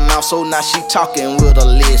 And I'm out, so now she talking with a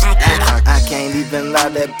list. I can't even lie,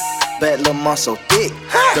 that bad little mom so thick.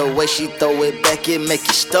 The way she throw it back, it make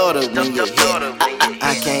you stutter when you hit.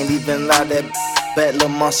 I can't even lie, that bad little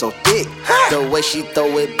mom so thick. The way she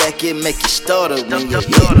throw it back, it make you stutter when you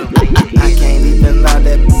hit. I can't even lie,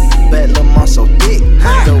 that bad little mom so thick.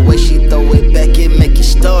 The way she throw it back, it make you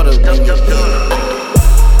stutter when you hit.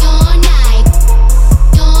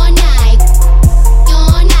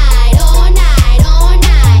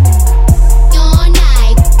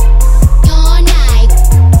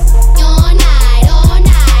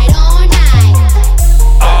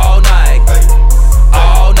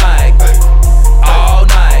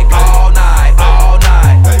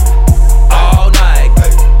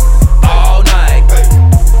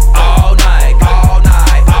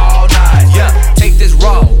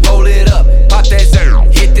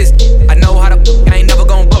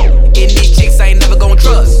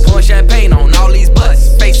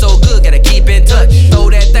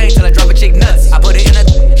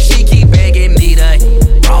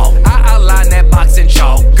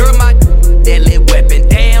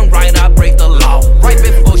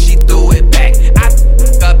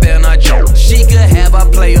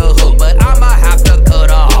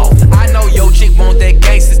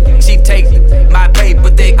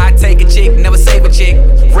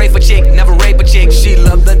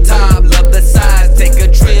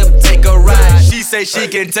 She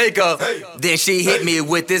can take her, then she hit me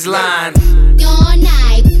with this line. Your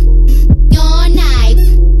night, your night,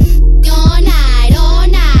 your night, all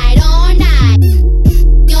night, all night.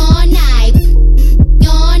 Your night,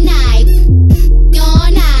 your night.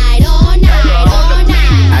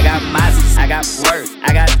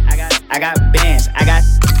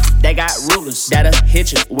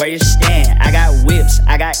 hit you where you stand. I got whips,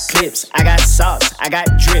 I got clips, I got sauce, I got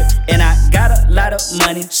drip, and I got a lot of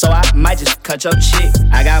money, so I might just cut your chick.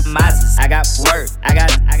 I got Mazdas, I got work, I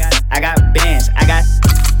got bands,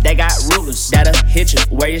 they got rulers that'll hit you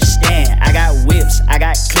where you stand. I got whips, I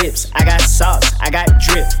got clips, I got sauce, I got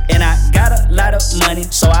drip, and I got a lot of money,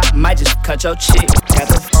 so I might just cut your chick. Got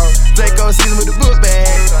the Draco season with the book bag.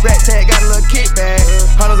 Rat tag got a little kickback.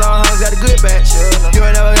 Hunters on hunters got a good batch. You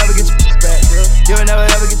ain't never ever get your back. You ain't never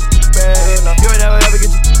ever get your back. You ain't never ever get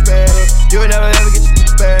your back. You ain't never ever get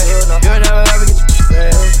your back. You ain't never ever get your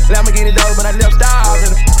back. Lamborghini dope, but I left stars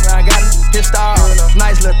in the I got a pistol.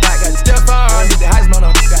 Nice little thought, got the stiff on. Get the Heisman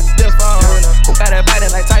on, got the stiff on. Got that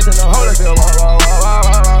biting like Tyson on Holyfield.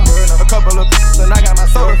 A couple of and I got my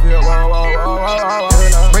soda filled.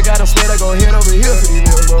 Break out them sweat, I go head over here for these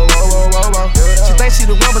niggas. She thinks she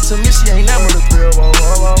the one, but to me she ain't never the thrill.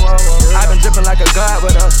 I've been dripping like a god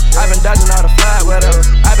with us. I've been dodging all the fly with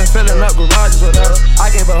us. I've been filling up garages with us.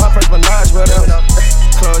 I gave her first menage with us.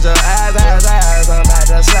 Close your eyes, eyes, eyes. I'm about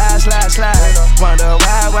to slide, slide, slide. Wonder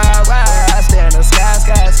why I stay in the sky,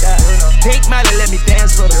 sky, sky. Pink Molly, let me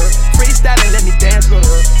dance with her. Freestyling, let me dance with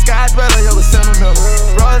her. Sky's brother, it was sentimental.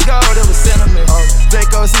 Rose gold, it was sentiment.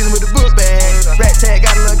 Draco season with the book bag. Rat tag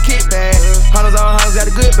got a little kickback. Hunters on hunters got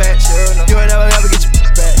a good batch. You ain't never ever get your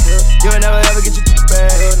back. You ain't never ever get your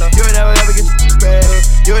back. You ain't never ever get your back.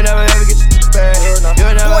 You ain't never ever get your back. You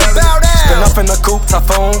ain't never ever get your back. Spin up in the coupe,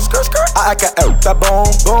 typhoon. I can out that bone.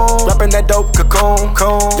 Rapping that dope cocoon.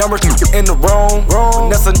 Young rich in the room.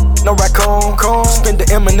 Vanessa, no raccoon. Spin the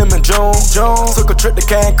Eminem and June. Took a trip to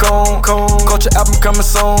Cancun. Culture album coming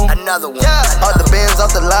soon. Another one. All the bins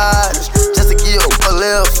off the lot. Just to give you a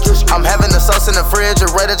lift. I'm having the sauce in the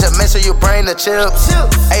refrigerator. Just make sure you bring the chips.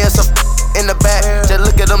 ASF in the back. Just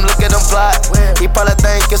look at them plot. He probably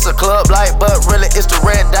think it's a club light, but really it's the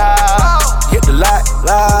red dot. Hit the light,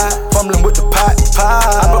 fumbling with the pot.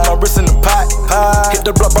 I put my wrist in the pot. Hit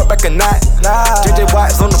the block, brought back a knot. JJ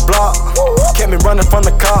White's on the block. Kept me running from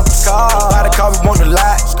the cops. Buy the car, we want the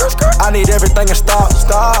lot. I need everything in stock.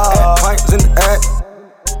 Pints in the act.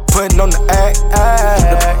 Putting on the act.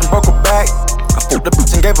 Broke her back. I flipped the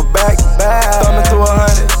bitch and gave her back. Thumbing through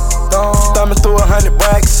 100. Thumbing through 100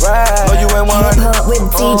 racks. No, you ain't 100. With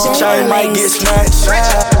DJ Chain might get snatched.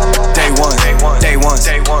 Day one, day one, day one,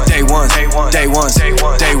 day one, day one, day one, day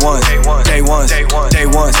one, day one, day one, day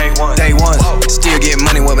one, day one, day one. Still getting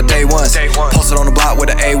money with my day ones. Posted on the block with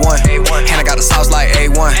the A1. And I got the sauce like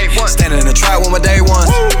A1. Standing in the trap with my day ones.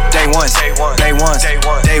 Day ones, day ones, day ones,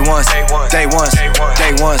 day ones, day ones, day ones,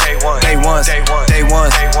 day ones, day ones, day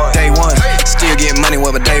ones, day ones. Still getting money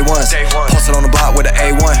with my day ones. Posted on the block with the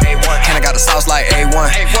A1. And I got the sauce like A1.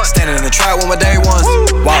 Standing in the trap with my day ones.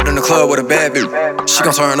 Walked in the club with a bad bitch. She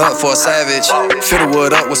gon' turn up for a savage. Fill the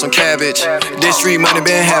wood up with some cabbage. This street money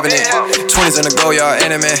been having it. 20s in the go yard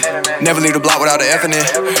enemy. Never leave the block without the effing it.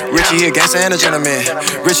 Richie here, gangsta and a gentleman.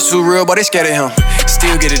 Richie too real, but they scared of him.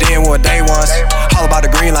 Still get it in with day ones. All about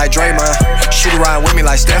the green like Draymond. Shoot around with me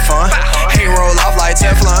like Stefan. Hate roll off like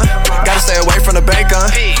Teflon. Gotta stay away from the bacon.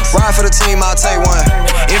 Ride for the team, I'll take one.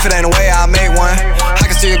 If it ain't a way, I'll make one. I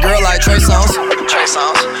can steal a girl like Trey Songz. Trey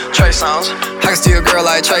Songz, Trey Songz. I can steal a girl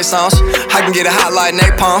like Trey Songz. I can get it hot like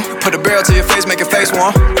napalm. Put a barrel to your face, make your face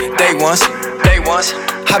warm. Day ones, day ones.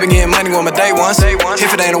 I been getting money with my day ones.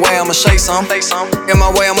 If it ain't a way, I'ma shake some. In my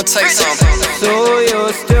way, I'ma take some. So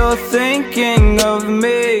you're still thinking of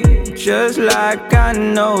me, just like I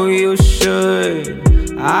know you should.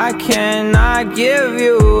 I cannot give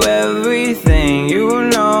you everything, you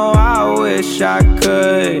know I wish I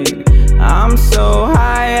could. I'm so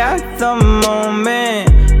high at the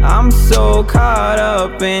moment, I'm so caught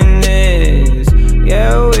up in this.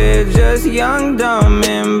 Yeah, we're just young, dumb,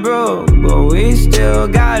 and broke, but we still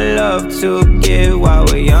got love to give while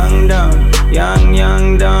we're young, dumb,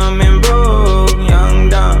 young, dumb, and broke. Young,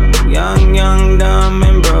 dumb, young, dumb,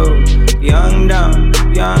 and broke. Young, dumb,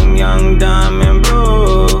 young, dumb, and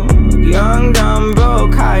broke. Young, dumb,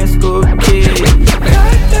 broke high school kid.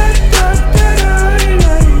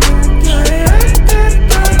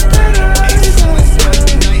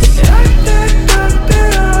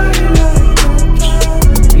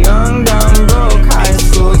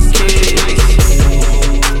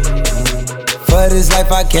 For this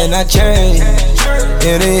life I cannot change.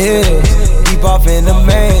 In the hills, deep off in the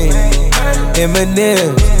main.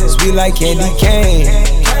 Eminem, sweet like candy cane.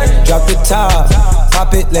 Drop the top,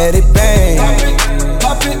 pop it, let it bang.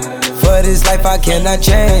 For this life I cannot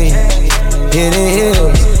change. In the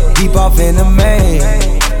hills, deep off in the main.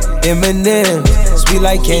 Eminem, sweet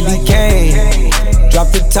like candy cane. Drop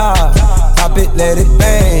the top, pop it, let it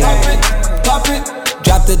bang.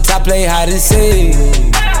 Drop the top, play hide and seek.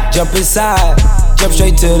 Jump inside, jump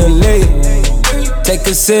straight to the lead. Take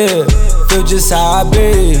a sip, feel just how I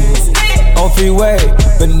be. On freeway,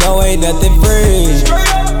 but no, ain't nothing free.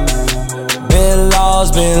 Been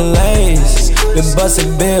lost, been lanes, been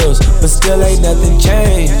busting bills, but still ain't nothing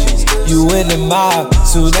changed. You in the mob,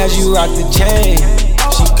 soon as you rock the chain.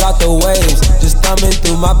 She caught the waves, just thumbing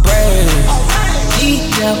through my brain.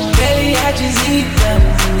 Eat them, baby, I just eat them.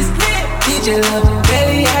 DJ love them,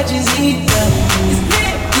 baby, I just eat them.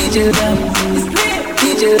 DJ love them,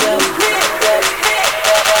 DJ love them.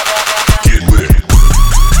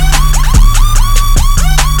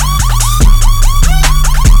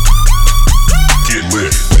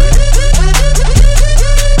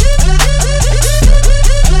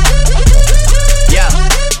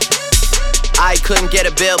 Couldn't get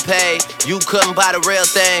a bill paid, you couldn't buy the real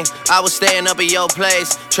thing. I was staying up at your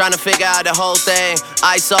place, trying to figure out the whole thing.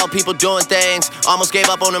 I saw people doing things, almost gave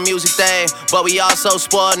up on the music thing. But we all so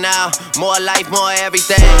spoiled now, more life, more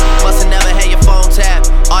everything. Must've never had your phone tap,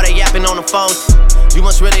 all that yapping on the phone. You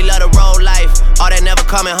must really love the road life, all that never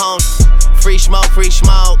coming home. Free smoke,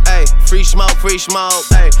 ayy. Free smoke, ayy.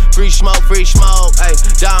 Free smoke, ayy.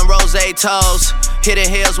 Don Rose toes, hitting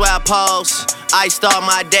hills where I pose. I start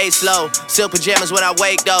my day slow, silk pajamas when I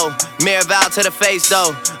wake though. Mirror vow to the face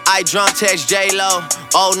though. I drunk text J-Lo,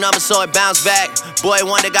 old number so it bounce back. Boy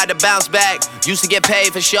wonder got to bounce back. Used to get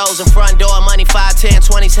paid for shows in front door, money 5, 10,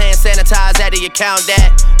 20s, hand sanitized, had to account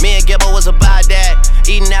that. Me and Gibbo was about that,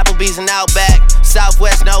 eating Applebee's and Outback.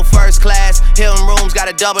 Southwest, no first class, Hilton rooms got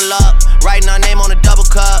to double up. Writing our name on a double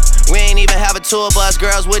cup, we ain't even have a tour bus,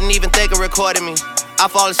 girls wouldn't even think of recording me. I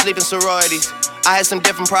fall asleep in sororities, I had some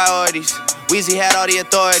different priorities. Weezy had all the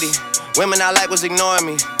authority, women I like was ignoring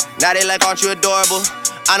me. Now they like, aren't you adorable?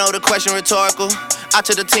 I know the question rhetorical, I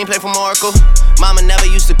took the team play from Oracle. Mama never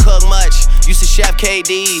used to cook much, used to chef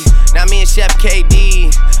KD. Now me and Chef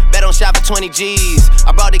KD, bet on shop for 20 G's.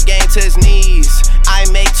 I brought the game to his knees. I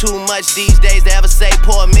ain't make too much these days to ever say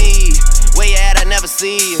poor me. Where you at, I never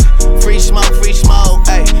see you. Free smoke, ayy. Free smoke,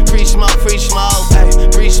 ayy. Free smoke,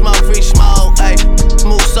 ayy.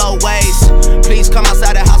 Move so ways. Please come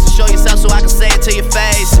outside the house and show yourself so I can say it to your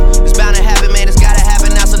face. It's bound to happen, man, it's gotta happen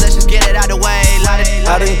now, so let's just get it out the way.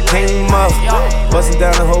 I done came up, bustin'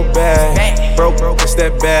 down the whole bag. Broke, and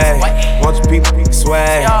step back. Want your people,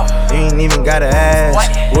 swag. You ain't even gotta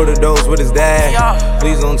ask. What are those, what is that?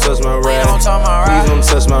 Please don't touch my rap. Please don't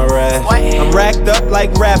touch my rap. I'm racked up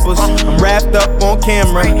like rappers. I'm wrapped up on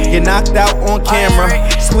camera. Get knocked out on camera.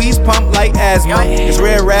 Squeeze pump like asthma. It's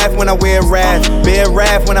rare rap when I wear rap. Bare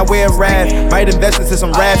rap when I wear rap. Might invest into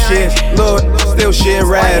some rap shit. Lord, still shit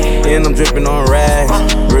rap. And I'm dripping on rags.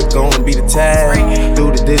 Rick gon' be the tag.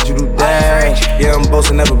 Do the digital dash. Yeah, I'm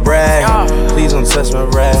boasting, never brag. Please don't touch my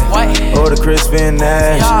rap. Or the Crispin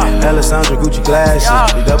Nash. Alessandra Gucci glasses.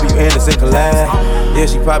 The W Anderson collab. Yeah,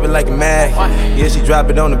 she pop it like a Mac. Yeah, she drop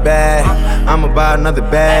it on the bag. I'ma buy another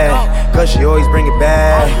bag, cause she always bring it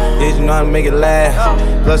back. Yeah, you know how to make it last.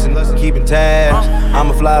 Plus and keeping tabs.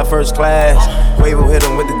 I'ma fly first class. Quavo hit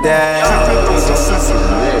him with the dash.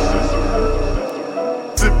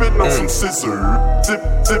 Tippin' on some scissor.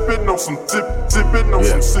 Tippin' on some tippin' on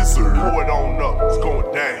some scissor. Pour it on up, it's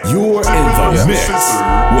going down. You're in the mix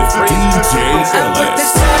with DJ Ellis. I put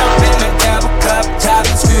this setup in the double cup, top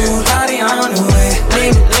and screw, body on the way.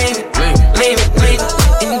 Leave it.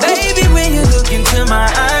 And baby, when you look into my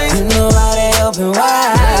eyes, you know how they open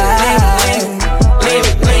wide. Leave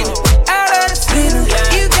it. Out of the feelings,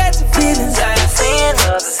 you got your feelings. I ain't seeing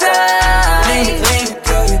other side.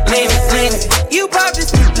 Leave it. You pop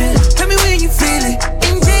this pippin', tell me when you feel it,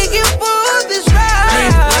 and take you for this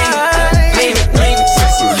ride. Leave it.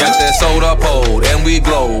 Got that soda pole, and we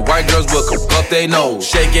glow. White girls will come up they nose.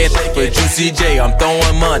 Shake it for Juicy J, I'm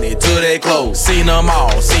throwing money to their clothes. Seen them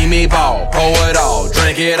all, see me ball. Pour it all,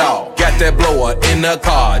 drink it all. Got that blower in the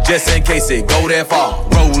car, just in case it go that far.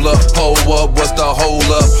 Roll up, pull up, what's the hold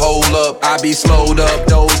up? Hold up, I be slowed up,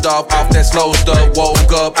 dozed off that slow stuff.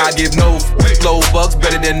 Woke up, I give no low bucks,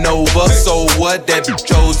 better than no bucks. So what, that bitch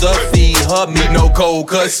chose up, feed her, me no cold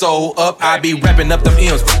cut. So up, I be wrapping up them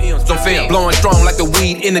M's, some film. Blowing strong like the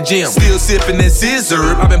weed in the gym. Still sipping that scissor,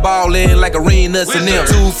 I been ballin' like arenas and them.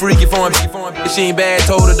 Too freaky for me, if she ain't bad,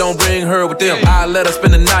 told her don't bring her with them. I let her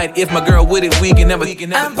spend the night, if my girl with it, we can never with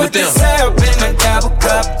them. I put the syrup in my double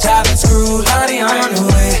cup, top and screw, body on the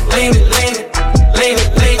way. Leave it.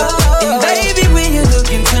 And baby, when you look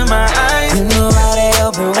into my eyes, you know how they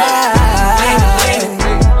open wide.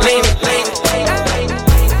 Leave it.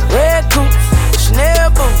 Red coats, Chanel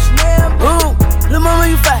boots. Ooh, little mama,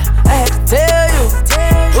 you fine, I had to tell you.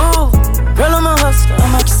 Ooh, girl, I'm a hustler,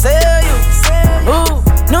 I'm out to sell you. Ooh,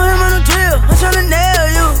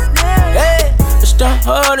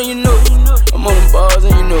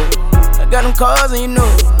 cars and you know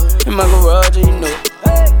it. In my garage and you know it.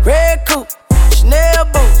 Red coupe, Chanel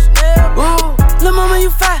boots. Ooh, lil' mama,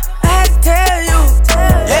 you fine. I had to tell you.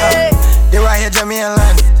 Yeah. They right here, just me in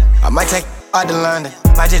London. I might take out to London.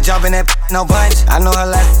 Might just jump in that no bunch. I know her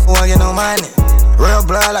last won't get no money. Real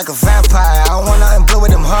blood like a vampire. I don't want nothing blue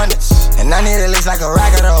with them hundreds. And I need at least like a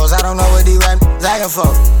rack of those. I don't know what these rap acting for.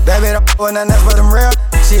 Baby, the with nothing else but them real.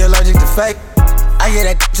 She allergic to fake. I get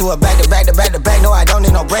that to her back to back to back to back. No, I don't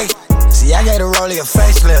need no break. See, I gave the rollie a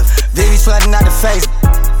facelift. Vivi's flooding out the face.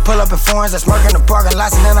 Pull up in foreigns that's smirking the parking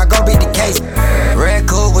lots and then I go beat the case. Red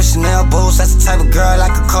coupe with Chanel boots. That's the type of girl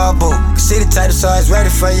like a car boot. See the title, so it's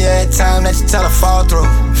ready for you every time that you tell her fall through.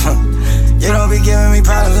 You don't be giving me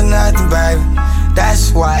problems or nothing, baby.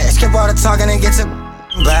 That's why I skip all the talking and get to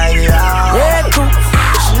baby. Oh. Red coupe,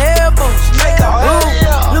 Chanel boots.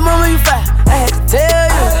 Ooh, lil' mama, you fine. I had to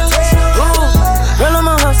tell you. Ooh, girl, I'm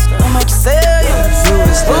a hustler. I might sell you. Ooh,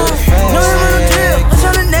 no, you want a drill. I'm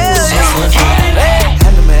tryna nail you.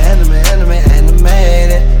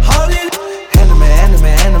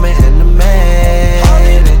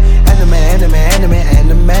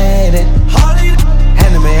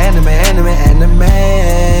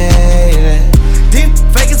 Animated. Didn't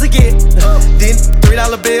fake as a get. Didn't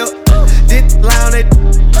 $3 bill. Didn't lie on it.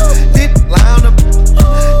 Didn't lie on them.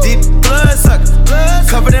 Didn't blood suckers.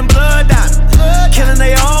 Covered in blood diamonds. Killing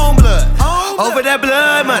their own blood. Over that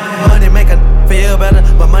blood money. Money make a feel better,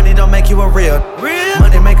 but money don't make you a real.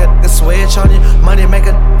 Money make a switch on you. Money make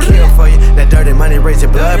a kill for you. That dirty money raise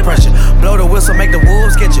your blood pressure. Blow the whistle, make the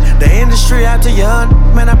wolves get you. The industry after young.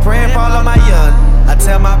 Man, I pray for all of my young. I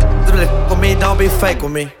tell my with me, don't be fake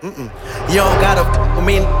with me. You don't gotta with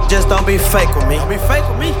me, just don't be fake with me. Don't be fake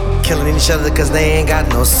with me. Killing each other cause they ain't got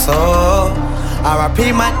no soul.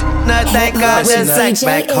 R.I.P. my nut, thank God we're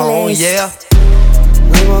back home, yeah.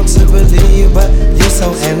 We want to believe you, but you're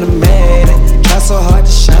so animated. Try so hard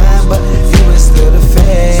to shine, but you is still the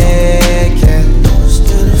fake, yeah.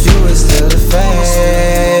 You is still the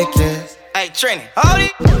fake, yeah. Hey, Trini, hold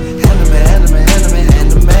it.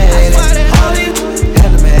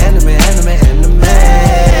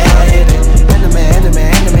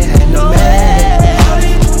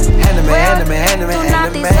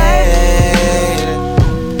 Animated.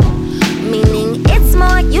 Meaning it's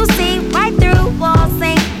more you see right through walls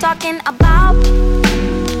ain't talking about.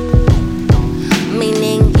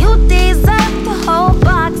 Meaning you deserve the whole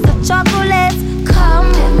box of chocolates. Come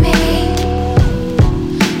with me.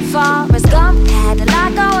 Forrest Gump had a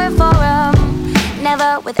lot going for him,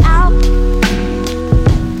 never without.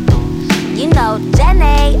 You know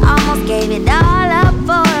Jenny almost gave it all up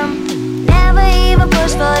for him, never even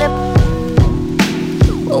pushed for the.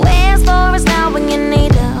 Where's Forrest now when you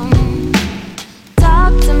need him?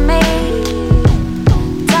 Talk to me,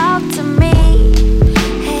 talk to me.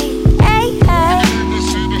 Hey, hey, hey.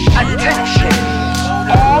 Attention,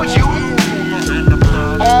 all you.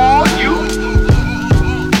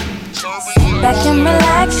 Sit back and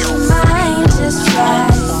relax your mind, just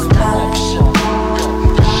right.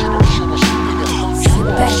 Sit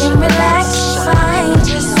back and relax your mind,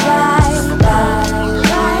 just right.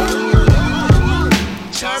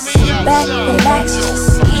 Sit back, relax,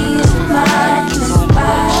 just ease your mind, just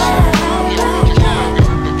right.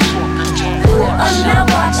 You are now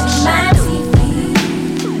watching my TV.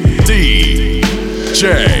 DJ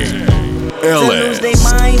Lose they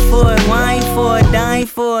mind for it, wine for it, dine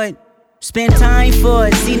for it. Spend time for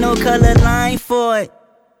it, see no color line for it.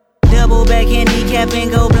 Double back handicap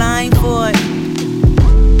and go blind for it.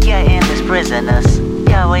 Yeah, endless prisoners,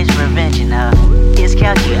 you're always revenging her. It's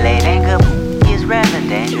calculating, good, it's rather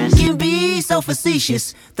dangerous. Can be so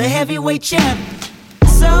facetious, the heavyweight champ.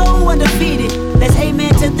 So undefeated, let's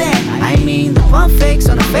amen to that. I mean, the pump fakes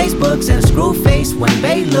on the Facebooks and the screw face when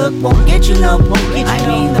they look won't get you low, won't get you I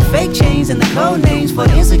mean, the fake chains and the code names for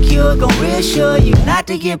the insecure gon' reassure you not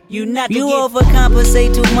to get, you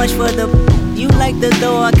overcompensate too much for the. You like the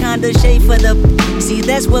throw a kinda shade for the. See,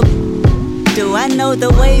 that's what do. I know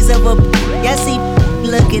the ways of a. I see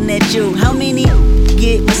looking at you. How many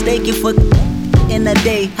get mistaken for in a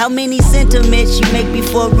day? How many sentiments you make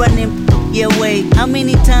before running your way? How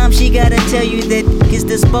many times she gotta tell you that it's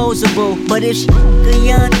disposable? But if she a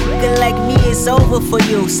young nigga like me, it's over for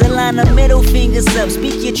you. Solana, middle fingers up,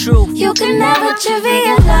 speak your truth. You can never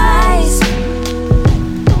trivialize,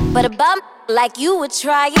 but a bum like you would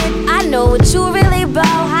try it. I know what you really about.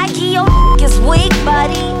 High key, your is weak,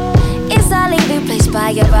 buddy. It's all replaced by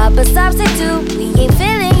your rubber substitute. We ain't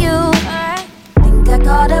feeling you. Think I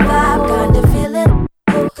caught a vibe, kinda feeling.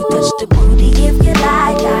 Touch the booty if you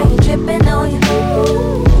like. I ain't tripping on you.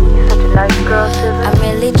 Such a nice girl, I'm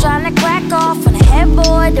really tryna crack off on the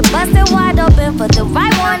headboard. The busted wide open.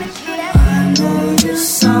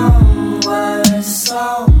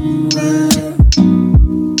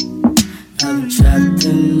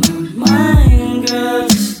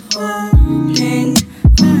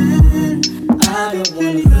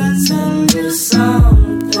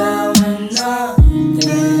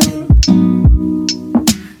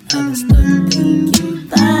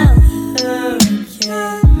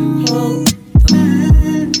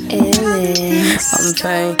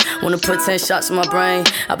 pain. Wanna put 10 shots in my brain.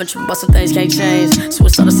 I've been tripping about some things can't change.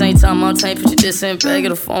 Switch at the same time, I'm tame. Put you this in bag,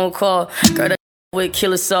 get a phone call. Girl, that would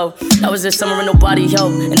kill herself. That was this summer and nobody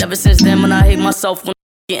helped. And ever since then, when I hate myself, when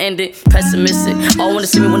ended, pessimistic. All wanna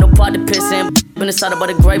see me with no pot to piss in. Been inside about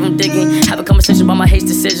the grave I'm digging. Have a conversation about my hate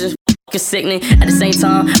decisions. Sickening. At the same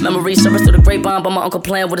time, memories surface through the grapevine. But my uncle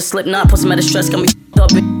playing with a slip knot. Put some out of stress, got me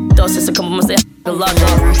up. Though since a couple months they locked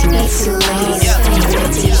up. It's too late.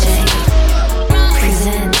 DJ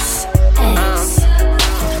presents X.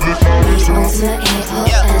 The ultimate hip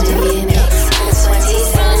hop and remix for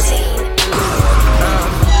 2017.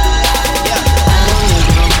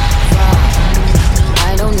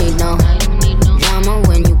 I don't need no drama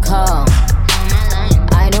when you call.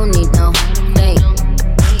 I don't need no fake.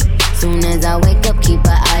 Soon as I wake up, keep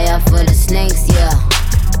an eye out for the snakes, yeah.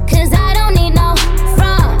 Cause I don't need no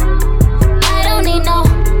fraud. I don't need no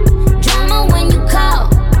drama when you call.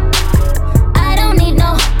 I don't need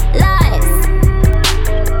no lies.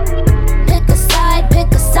 Pick a side,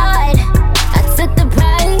 pick a side. I took the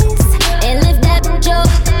prize and lift that joke.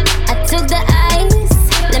 I took the ice,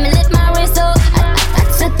 let me lift my wrist up. I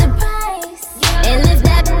took the prize and lift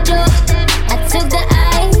that joke. I took the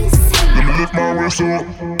ice, let me lift my wrist up.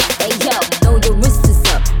 Hey yo, know your wrist is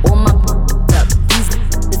up, all my up. These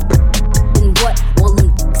and what? All them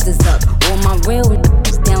is up. All my real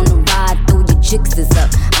down the ride, throw your chicks is up.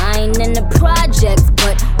 I ain't in the projects,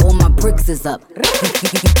 but all my bricks is up.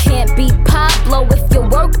 You can't be Pablo if your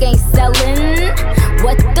work ain't selling.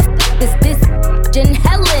 What the is this in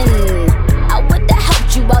Helen? I would've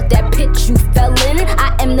helped you out that pit you fell in.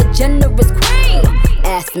 I am the generous queen.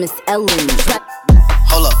 Ask Miss Ellen.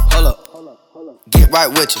 Hold up. Get right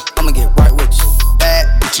with you, I'ma get right with you. Bad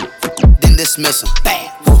with you, then dismiss 'em. Bad.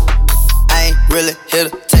 I ain't really here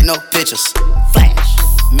to take no pictures. Flash,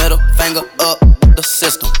 middle finger up the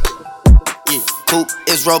system. Yeah, coupe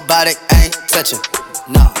is robotic, I ain't touching.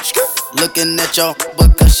 Nah, looking at y'all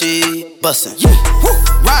because she bustin'. Yeah,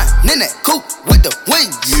 riding in that coupe with the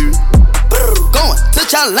wings. Going to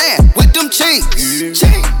Thailand with them chains.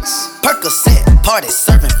 Percocet party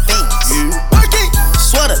serving fiends.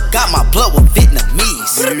 Sweater got my blood with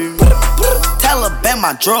Vietnamese. Taliban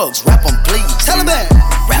my drugs, rap on please. Taliban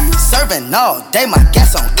rap serving all day, my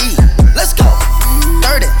gas on E. Let's go.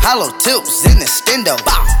 30 hollow tips in the stendo.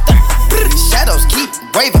 Shadows keep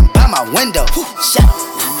raving by my window.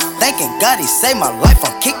 Thanking God he saved my life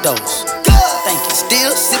on kick those. Thank you.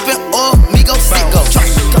 Still sipping oil, Migo Cinco.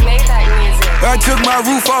 I took my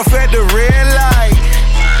roof off at the red light.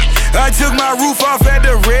 I took my roof off at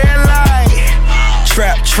the red light.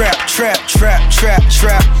 Trap.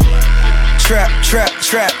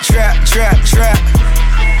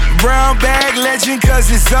 Brown bag legend cause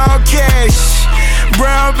it's all cash.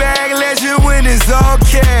 Brown bag legend when it's all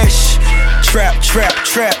cash. Trap.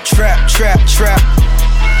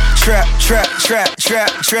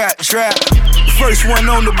 First one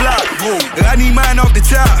on the block. I need mine off the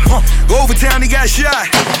top. Over town he got shot,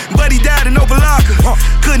 but he died in open locker.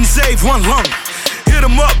 Couldn't save one lung. Hit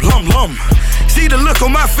him up, lum. See the look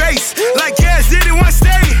on my face, like Cash did it one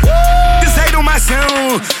day. This hate on my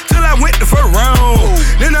sound, till I went the first round.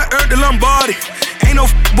 Then I earned the Lombardi, ain't no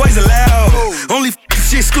boys allowed. Only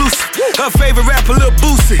shit exclusive, her favorite rapper Lil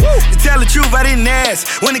Boosie. To tell the truth, I didn't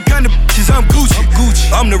ask. When it come to bitches, I'm Gucci.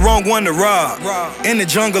 I'm the wrong one to rob. In the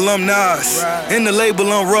jungle, I'm Nas. In the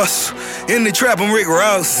label, I'm Russ. In the trap, I'm Rick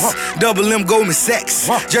Ross. Double M Goldman Sachs,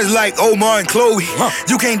 just like Omar and Chloe.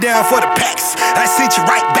 You came down for the packs, I sent you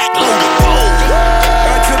right back loaded.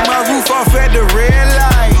 I took my roof off at the red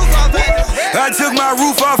light. I took my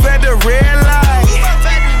roof off at the red light.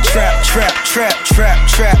 Trap.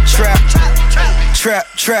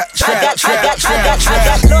 I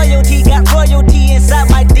got loyalty, got royalty inside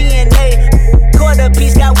my DNA. Quarter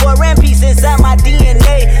piece, got war and peace inside my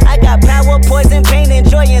DNA. I got power, poison, pain, and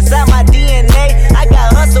joy inside my DNA. I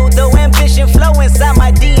got hustle, though ambition, flow inside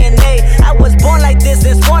my DNA. I was born like this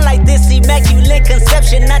and born like this, immaculate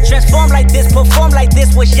conception. I transform like this, perform like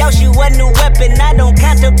this, wish out you a new weapon. I don't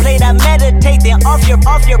contemplate, I meditate, then off your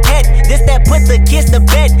head. This that put the kids to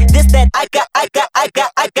bed. This that I got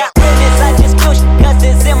realness, I just push, cause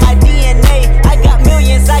it's in my DNA. I got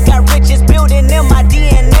millions, I got riches building in my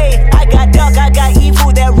DNA. I got dark, I got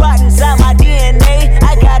evil that rot inside my DNA.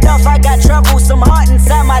 I got off, I got trouble, some heart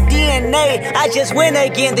inside my DNA. I just win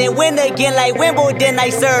again, then win again like Wimbledon I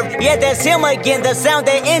serve. Yeah, that's him again, the sound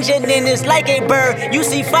that engine in is like a bird. You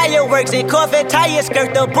see fireworks and Corvette tires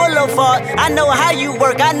skirt the boulevard. I know how you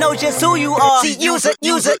work, I know just who you are. See, use it.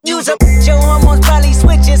 Your hormones probably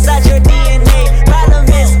switch inside your DNA. Problem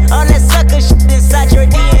is, all that sucker shit inside your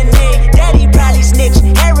DNA. Daddy probably snitch,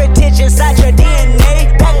 heritage inside your DNA.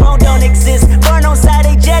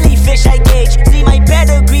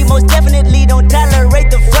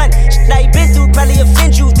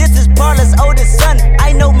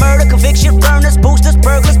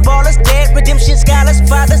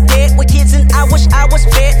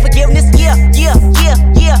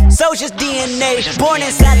 just DNA. Born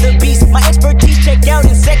inside the beast, my expertise checked out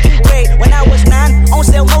in 2nd grade. When I was 9, on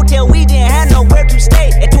sale motel, we didn't have nowhere to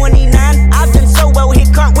stay. At 29, I've done so well,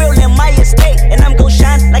 hit cartwheel in my estate. And I'm gon'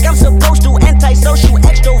 shine like I'm supposed to, antisocial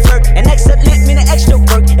extrovert. And excellent meaning extra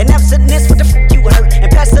work. And absentness, what the f you hurt.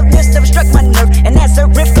 And passiveness never struck my nerve. And that's a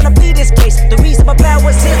riff gonna be this case. The reason my power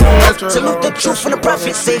is salute the truth from the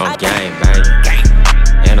prophecy. I'm gang banging,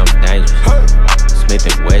 and I'm dangerous. Smith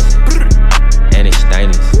and Wesson, and it's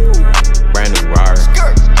stainless. Brand new Rari,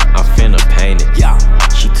 I'm finna paint it.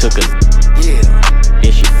 She took a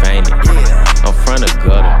then she fainted. I'm front of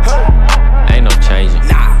gutter, ain't no changing.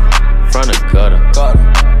 Front of gutter,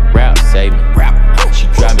 rap save me. She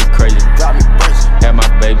drive me crazy. Have my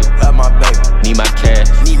baby, need my cash,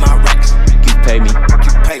 need my racks. You pay me.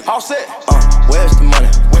 All set. Where's the money?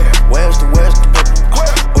 Where's the paper?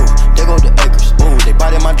 They go to acres. They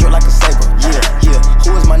bite in my drill like a saber. Yeah.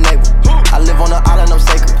 Who is my neighbor? I live on an island, I'm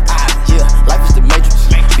sacred. Yeah, life is the matrix.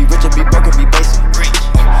 Be rich or be broke or be basic.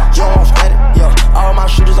 You don't static. Yeah, all my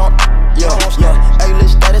shooters on. Yeah.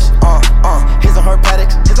 A-list status. His and her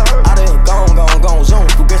paddocks. Out of here, gone, zoom.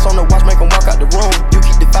 Who gets on the watch, make 'em walk out the room. You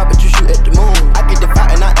keep the fight, but you shoot at the moon. I get the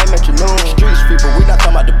fight and I aim at your noon. Streets people, we not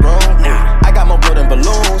talking about the broom. I got more blood than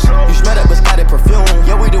balloons. You smell that biscotti perfume.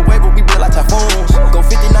 Yeah, we the way, but we build like typhoons. Go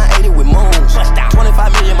 5980 with moons.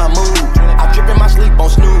 25 million my mood. I trip in my sleep on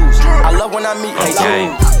snooze. I love when I meet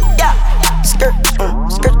hey, yeah. Skirt,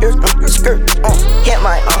 hit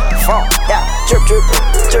my phone, yeah. Drip,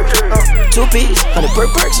 2 piece, 100 per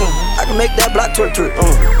person. I can make that block twerk.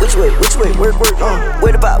 Which way, work,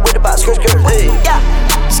 wait about, skirt, hey, yeah.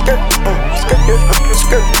 Skirt,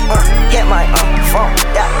 hit my phone,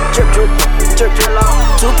 yeah. Drip,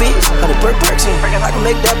 2 piece, 100 per person. I can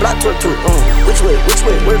make that block twerk. Which way,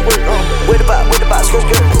 work, wait about, skirt.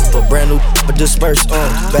 But brand new, but dispersed,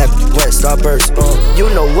 back west, starburst, You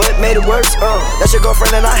know what made it worse? That's your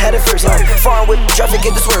girlfriend and I had it first. Foreign with traffic,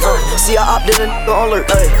 get the swerve. See, I opted in on alert.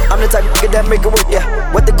 I'm the type of nigga that make it work, yeah.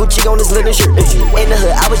 With the Gucci on his linen shirt. In the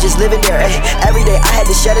hood, I was just living there. Every day I had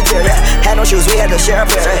to shed a tear, yeah. Had no shoes, we had to share a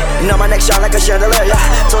pair. You know my neck shine like a chandelier, yeah.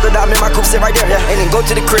 Told her that I'm in my coupe, sit right there, yeah. And then go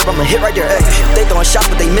to the crib, I'ma hit right there, They throwing shots,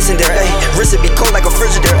 but they missing there, Wrist it be cold like a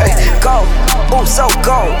frigidaire, Cold, ooh, so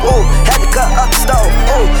cold, ooh. Had to cut up the stove,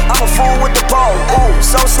 ooh. I'm a fool with the pole, ooh.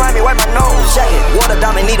 So slimy, wipe my nose, check it. Water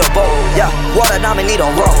diamond need a bowl, yeah. Water diamond need a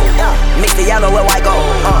roll, yeah. Mix the yellow with white gold,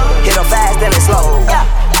 hit her fast, then it's slow, yeah.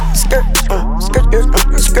 Skirt,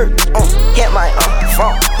 hit my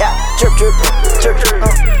phone, yeah. Drip,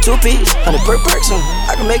 2 piece, 100 per person.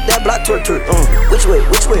 I can make that block twerk. Which way,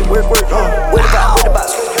 work, wait about.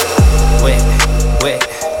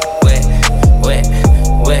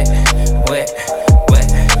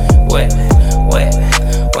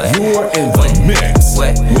 You're in the mix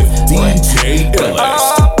with DJ Ellis.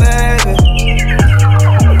 Oh, baby.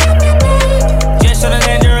 Just tryna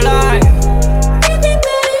change your life.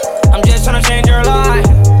 I'm just tryna change your life.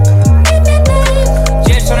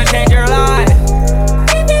 Just tryna change your life.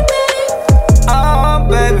 Oh,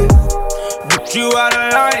 baby. But you out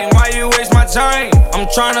of line, why you waste my time? I'm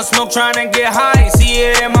tryna smoke, tryna get high. See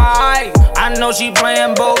it in my eye. I know she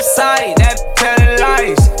playing both sides. That telling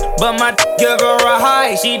lies. But my give her a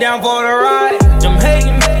high, she down for the ride. I'm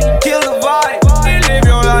hating, kill the vibe, live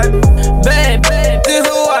your life. Babe, this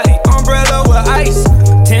Hawaii, umbrella with ice.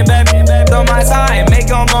 10 bad on my side, make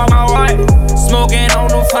them all my wife. Smoking on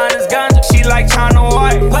the finest ganja, she like China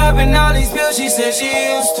White. Popping all these pills, she said she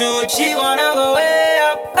used to it. She wanna go way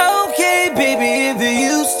up. Okay, baby, if you're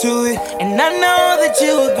used to it. And I know that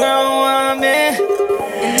you a grown woman.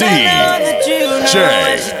 And I know that you know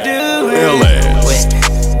what you do. Wet.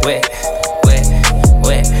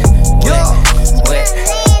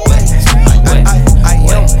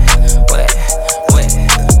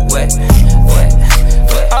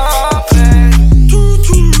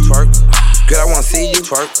 Twerk, girl, I wanna see you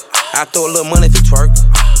twerk. I throw a little money if you twerk.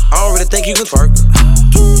 I don't really think you can twerk.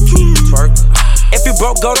 Twerk. If you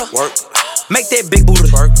broke, go to work. Make that big booty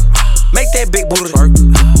twerk. Make that big booty twerk.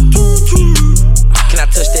 Can I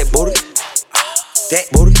touch that booty? That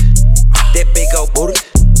booty. That big old booty.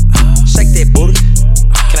 Shake that booty.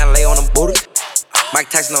 Can I lay on them booty? Mike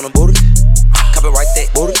Tyson on the booty. Copyright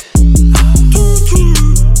that booty.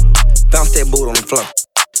 Bounce that booty on the floor.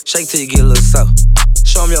 Shake till you get a little soft.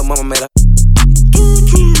 Show 'em your mama made her.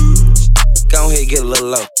 Go ahead, get a little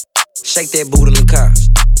low. Shake that booty in the car.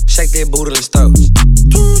 Shake that booty in the stove.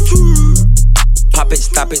 Pop it,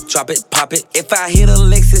 stop it, drop it, pop it. If I hit a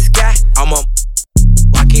Lexus sky, I'ma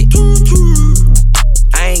rock it.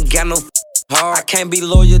 I ain't got no heart. I can't be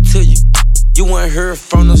loyal to you. You weren't here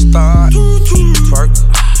from the start. Twerk,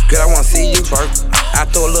 girl, I wanna see you twerk. I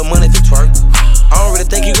throw a little money to twerk. I don't really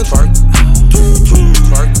think you can twerk.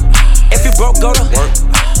 Twerk. If you broke, go to work.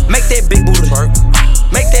 Make that big booty twerk.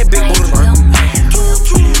 Make that big booty twerk.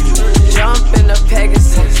 Jump in the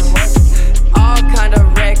Pegasus. All kind of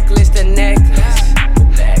reckless, the necklace.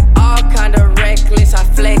 All kind of reckless, I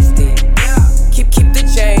flexed it. Keep the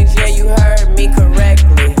change, yeah, you heard me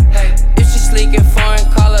correctly. If she sleek and foreign,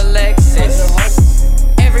 call her Lexus.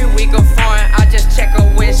 Every week of foreign, I just check a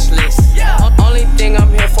wish list. Only thing I'm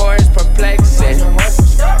here for is perplexing.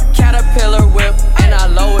 Caterpillar whip, and I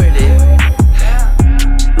lowered it.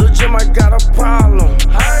 Lil' Jim, I got a problem.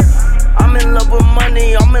 I'm in love with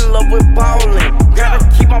money, I'm in love with ballin'. Gotta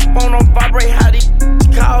keep my phone on vibrate, how these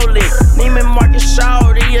call it. Neiman Marcus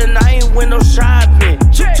shawty, and I ain't window shopping.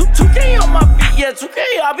 2K on my feet, yeah, 2K,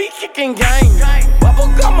 I be kicking game.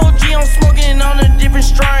 Bubblegum OG, I'm smoking on a different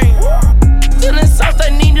strain. Feeling sauce,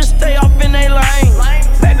 they need to stay off in they lane.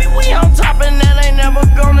 Baby, we on top, and that ain't never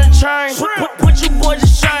gonna change. Put you boys to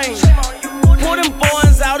shame. Pull them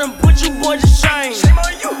boys out and put you boys to shame.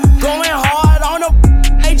 Going hard on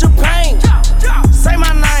the age of pain. Say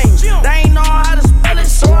my name, they ain't know how to spell it,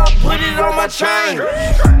 so I put it on my chain.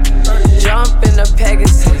 Jump in the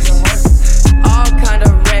Pegasus. All kind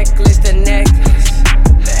of reckless, the necklace.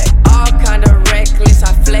 All kind of reckless,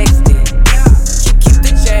 I flexed it. Keep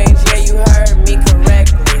the change, yeah, you heard me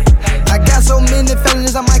correctly. I got so many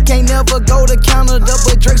feelings, I might can't never go to Canada.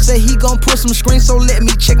 But Drake said he gon' put some screens, so let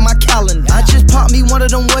me check my calendar. I just popped me one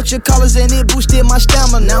of them whatchamacallits and it boosted my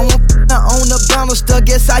stamina. Now I'm on the bouncer,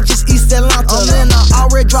 guess I just eat Atlanta. Oh man, I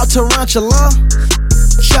already dropped Tarantula.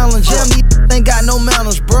 Challenge, yeah, me ain't got no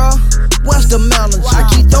manners, bruh. What's the manners? I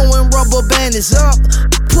keep throwing rubber bandits up.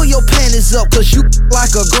 Pull your panties up, cause you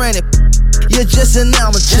like a granny. You're just an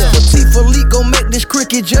amateur. Latifah Lee gon' make this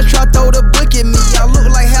cricket, just try throw the book at me. I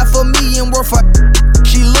look like $500,000 worth of.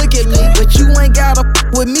 She look at me, but you ain't gotta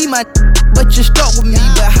with me, my. But you stuck with me.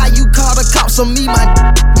 But how you call the cops on me, my?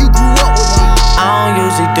 You grew up with me. I don't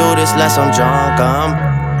usually do this unless I'm drunk,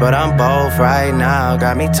 but I'm both right now.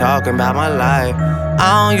 Got me talking about my life.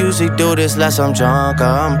 I don't usually do this unless I'm drunk,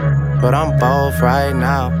 but I'm both right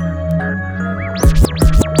now.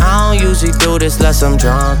 I don't usually do this unless I'm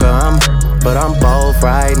drunk, but I'm both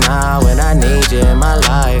right now, and I need you in my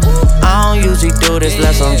life. I don't usually do this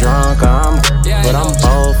unless I'm drunk, but I'm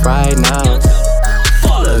both right now.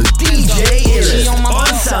 Follow DJ Illis on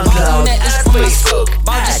SoundCloud and Facebook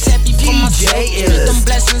at DJ Illis. Them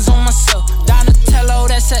blessings on myself. Donatello,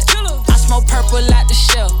 that's it. I smoke purple at the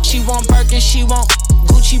shell. She want Birkin, she want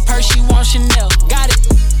Gucci purse, she want Chanel. Got it.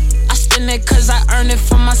 I spend it cause I earn it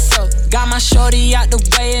for myself. Got my shorty out the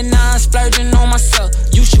way and now I'm splurging on myself.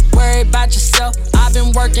 You should worry about yourself. I've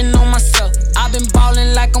been working on myself. I've been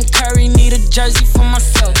ballin' like I'm Curry. Need a jersey for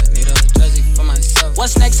myself.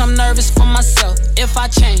 What's next? I'm nervous for myself. If I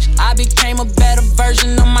change, I became a better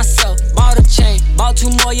version of myself. Bought a chain, bought 2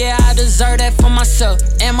 more, yeah, I deserve that for myself.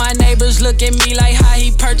 And my neighbors look at me like how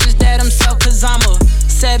he purchased that himself. Cause I'm a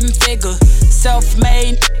 7-figure,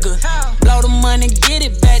 self-made nigga. Blow the money, get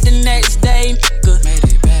it back the next day, nigga. Made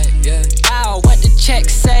it back, yeah. Wow, what the check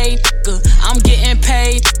say, nigga. I'm getting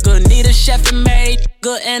paid, nigga. Need a chef and maid,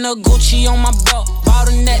 nigga. And a Gucci on my belt. Bought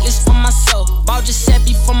a necklace for myself. Bought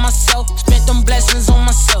Giuseppe for myself. Spent them blessings on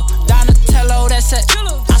myself. Donatello, that's it.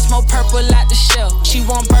 I smoke purple at the shell. She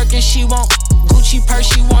want Birkin, she want Gucci purse,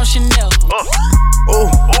 she want Chanel. Ooh,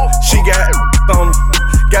 she got on her.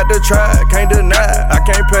 Got the try, can't deny, I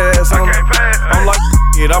can't pass on her. I'm like,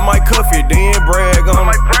 I might cuff it, then brag on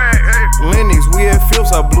her. Lennox, we at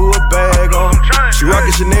Phillips, I blew a bag on her. She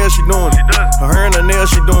rockin' Chanel, she doing it. Her and her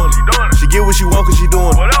nails, she doing it. She get what she want, cause she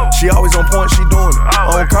doing it. She always on point, she doing it.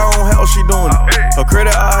 On car, on house, she doing it. Her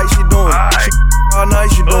credit, alright, she doing it. She all night,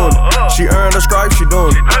 she doing it. She earned her stripes, she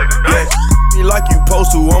doing it. Yeah. Like you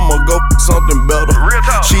supposed to, I'ma go something better.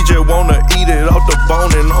 She just wanna eat it off the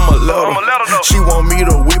bone and I'ma let her. She want me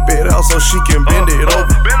to whip it out so she can bend it over.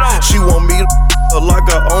 She want me to like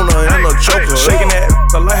a owner and a choker. Shaking that,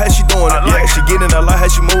 I like how she doing it. Yeah, she getting, I like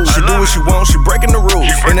how she move. She do what she want, she breaking the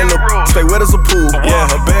rules. And in the stay wet as a pool.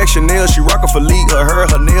 Yeah, her bag Chanel, she rockin' Philippe.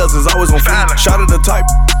 Her nails is always on feet. Shot of the type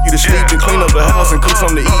you to sleep and clean up the house and cook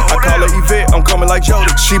something to eat. I call her Yvette, I'm coming like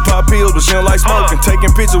Jody. She pop pills, but she don't like smoking.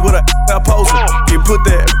 Taking pictures with her I post it. Can put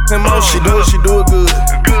that in motion. She do it good.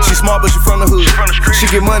 She smart, but she from the hood. She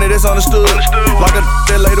get money, that's understood. Like a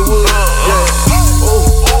that later would. Yeah. Ooh,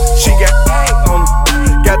 she got on her.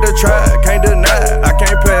 Got the try, can't deny, I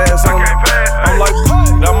can't pass on her. I'm like,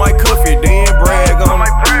 I might cuff it, then brag on her.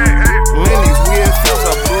 Lennox, we at Phillips,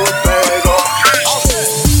 I blew a bag on her.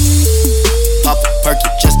 Pop a perky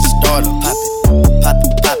just to start up.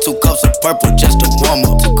 Pop 2 cups of purple just to warm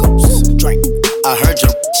up. 2 cups, drink. I heard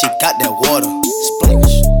got that water.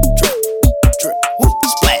 Splash, drip, drip, whoop,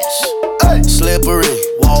 splash. Ay. Slippery,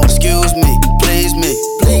 wall, excuse me, please me.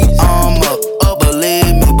 Please. I'm up,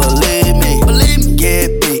 believe me.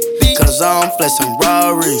 Get beat, cause I'm flexing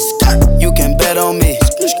Rari. You can bet on me.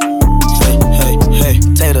 Hey,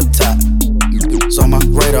 take the top. It's on my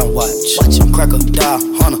radar watch. Crocodile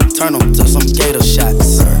hunter, turn them to some gator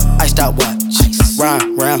shots. I stop watch. Ride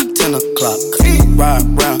round 10 o'clock. Ride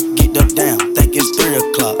round, get up down. Think it's 3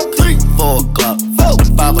 o'clock. 4 o'clock,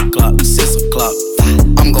 5 o'clock, 6 o'clock.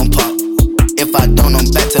 I'm gon' pop. If I don't, I'm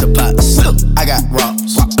back to the pots. I got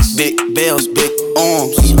rocks, big bells, big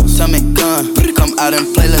arms. Tummy gun, come out and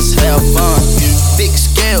play, let's have fun. Big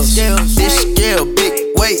scales, fish scale,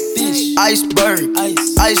 big weight. Iceberg,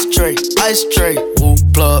 ice tray.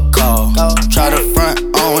 Plug call, try the front,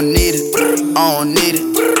 I don't need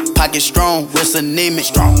it. Pocket strong, wrist anemic.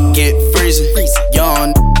 Get freezing,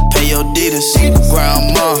 young, pay your deeders.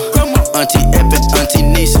 Grandma, Auntie Epic, Auntie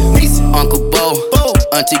Nisa, Uncle Bo,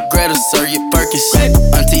 Auntie Greta, serve your Perkins.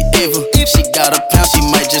 Auntie Eva, she got a pound, she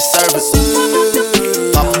might just serve it.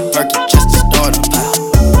 Pop a Perky just to start it.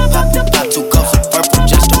 Pop 2 cups of purple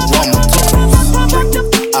just to warm up.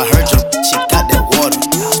 I heard you, she got that water.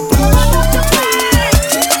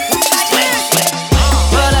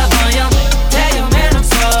 Pull up on you, tell your man I'm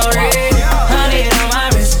sorry. Honey on my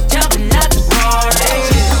wrist, jumping out the party.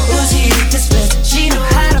 Uzi hit the split, she know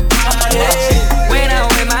how to party. When I'm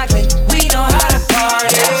with my clique, we know how to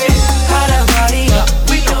party. How to party up,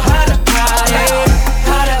 we know how to party.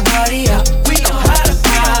 How to party up, we know how to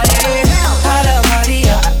party. How to party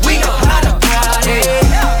up, we know how to party.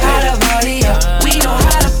 How to party up, we know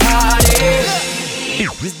how to party.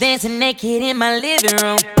 Was dancing naked in my living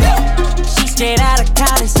room. She straight out of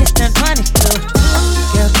college, just turned 22.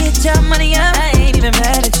 Girl, get your money up, I ain't even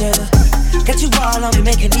mad at you. Got you all on me,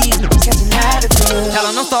 making these niggas catch an attitude. Tell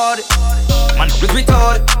 'em I'm started, my niggas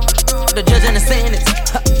retarded. The judge and the sentence,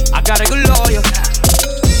 I got a good lawyer.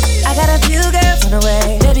 I got a few girls on the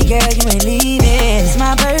way. Baby girl, you ain't leaving. It's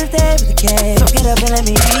my birthday with the cake, so get up and let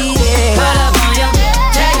me eat it. Pull up on you,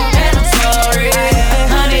 tell your man I'm sorry.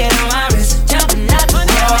 Honey on my wrist, jumping out the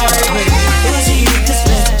party. Uzi hit the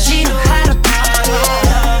split, she know how to party.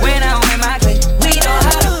 When I'm with my clique, we know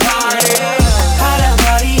how to party. How to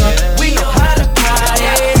party up, we know how to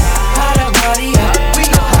party. How to party up, we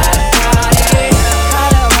know how to party. How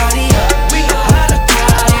to party up, we know how to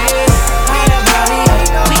party. How to party up,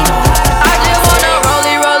 we know how to party. I just wanna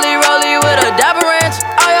rollie with a dapper ranch.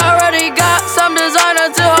 I already got some designer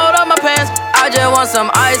to hold on my pants. I just want some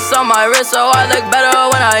ice on my wrist so I look better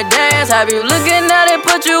when I dance. Have you looking at it,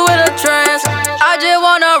 put you in a trance. I just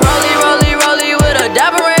wanna rollie with a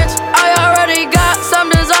dapper ranch. I already got some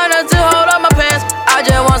designer to hold on my pants. I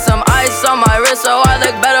just want some ice on my wrist so I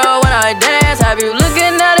look better when I dance. Have you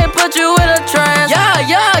looking at it, put you in a trance.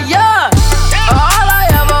 Yeah. All I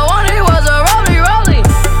ever wanted was a rollie.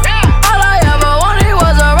 All I ever wanted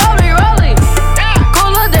was a rollie.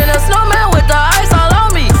 Cooler than a snowman with the ice all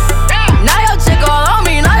on me. Now your chick all on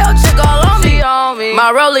me.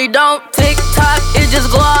 My rollie don't tick tock, it just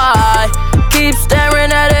glide. Keep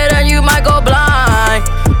staring at it and you might go blind.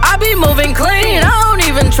 I be moving clean, I don't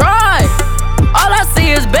even try. All I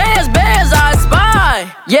see is bands, I spy.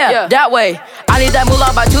 Yeah, that way. I need that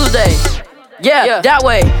moolah by Tuesday. Yeah, that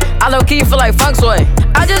way. I low key feel like funk sway.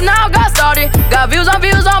 I just now got started. Got views,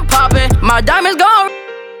 I'm popping. My diamonds gone.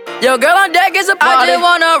 Yo, girl on deck is a party. I just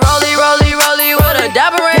wanna rollie with a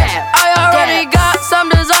dapper ranch. I already got some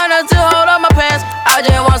designer to hold on my pants. I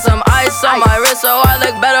just want some ice on my wrist so I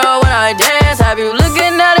look better when I dance. Have you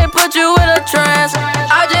looking at it, put you in a trance.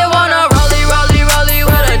 I just wanna rollie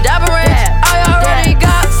with a dapper ranch. I already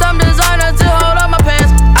got some designer to hold on my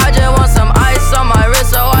pants. I just want some ice on my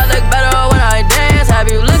wrist so I look better when I dance. Have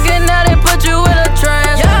you looking at it, put you in a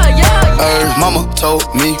trance. Yeah. Mama told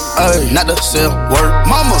me, not to sell word.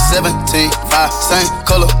 Mama 17, 5, same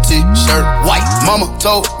color t-shirt, white. Mama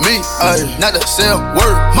told me, not to sell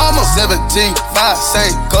word. Mama 17, 5,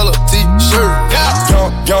 same color t-shirt.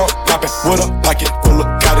 Young, poppin' with a pocket full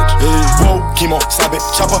of cottage. Whoa, chemo, slap it,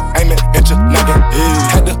 chopper, aim it at your noggin.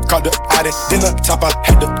 Had to call the addict, then the top, I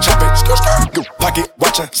had to chop it. Pocket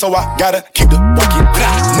watchin', so I gotta keep the rocket.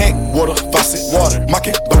 Neck, water, faucet, water,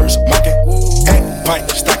 mocking, birds, mocking. And pint,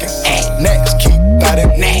 stocking, next, keep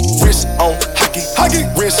biting. Wrist on hockey,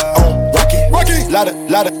 wrist on rocky.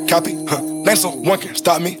 Lotta copy, name someone can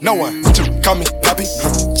stop me, no one to call me poppy.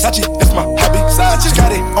 Sachi, that's my hobby. Just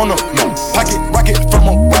got it on the moon, pocket rocket from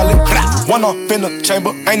a wallet. One off in the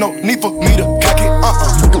chamber, ain't no need for me to cock it.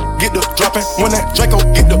 get the dropping. When that Draco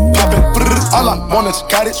get the popping. All I want is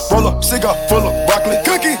cottage, roll up, cigar full of broccoli.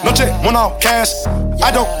 Cookie, no check, one off cash.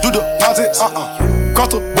 I don't do deposits.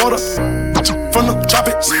 Cross the border, from the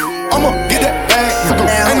tropics. I'ma get that bag.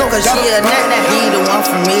 Ain't no cause doubt she a about nut that be the one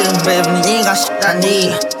for me, baby. You ain't got shit I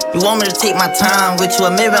need. You want me to take my time with you,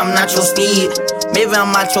 or maybe I'm not your speed. Maybe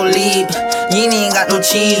I'm not your lead. You ain't got no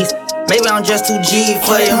cheese. Maybe I'm just too G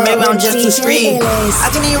for you. Maybe I'm just too street.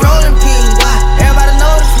 I can even roll in peace. Why? Everybody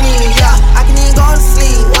notice me. Yeah. I can even go to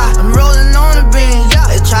sleep. Why? I'm rolling on the beam. Yeah.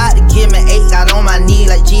 They tried to give me 8, got on my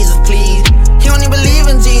knee like Jesus, please. He don't even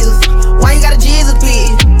believe in Jesus. Why you got a Jesus,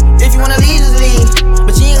 please? If you wanna leave, just leave.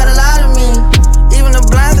 But you ain't gotta lie to me. Even the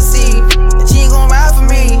blind can see that you ain't gon' ride for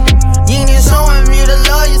me. You ain't even showing me the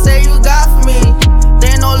love you say you got for me.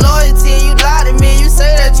 There ain't no loyalty, you lie to me. You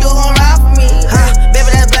say that you gon' ride for me.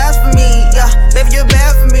 Baby, that's blasphemy. Yeah, baby, you're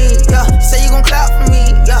bad for me. Yeah, say you gon' clap for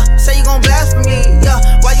me. Yeah, say you gon' blast for me. Yeah,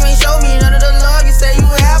 why you ain't show me none of the love you say you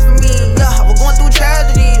have for me? Yeah, we're going through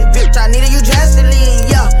tragedy. Bitch, I needed you drastically.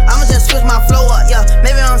 Yeah, I'ma just switch my flow up. Yeah,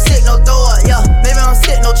 maybe I'm sick, no throw up. Yeah, maybe I'm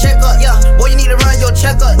sick, no check up. Yeah, boy, you need to run your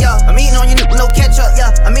checkup. Yeah, I'm eating on you, no catch up.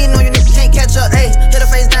 Yeah, I'm eating on you, can't catch up. Ayy, hit her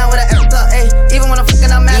face down with an F up. Ayy, even when I'm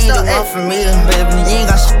fucking, I'm messed up. You ain't the one for me, baby. You ain't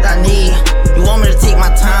got shit I need. You want me to take my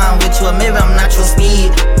time with you, or maybe I'm not your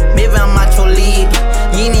speed. Maybe I'm not your lead.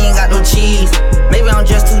 You ain't even got no cheese. Maybe I'm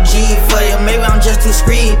just too G for you. Maybe I'm just too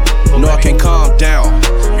screed. No, I can't calm down.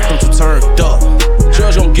 I'm too turned up.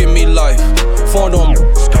 Judge gon' give me life. Phone on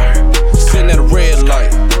sitting at a red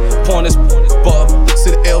light. Pouring this buck.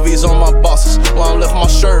 See the LVs on my bosses. While I left my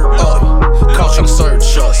shirt up. Call tryna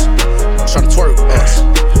search us. Tryna twerk us.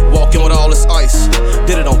 Walking with all this ice.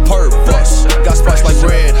 Did it on purpose. Got spots like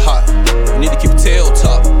red hot. You need to keep a tail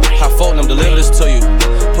top. High phone them, deliver this to you.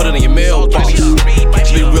 Put it in your mailbox. Be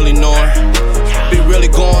really knowing. Be really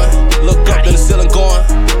going. Look up in the ceiling going.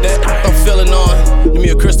 That I'm feeling on. Give me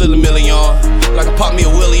a crystal, a million. Like I pop me a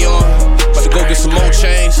Willie on. About to go get some more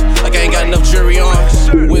change. Like I ain't got enough jury on.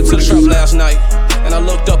 Went to the trap last night. And I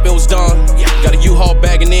looked up, it was done. Got a U-Haul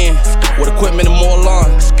bagging in. With equipment and more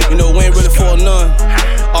lawn. You know, we ain't really for none.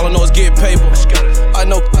 All I know is get paper. I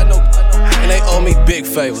know. And they owe me big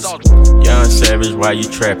favors. Young Savage, why you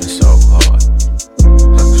trapping so hard?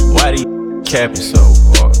 Why do you capping so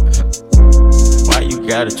hard? Why you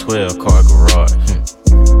got a 12-car garage?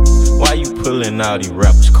 Why you pulling out these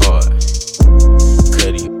rappers' cards?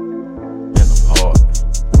 Cuddy and I'm hard.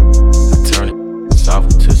 I turn it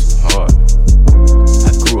soft into some hard. I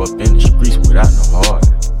grew up in the streets without no heart.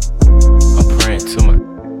 I'm praying to my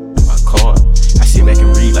card. I sit back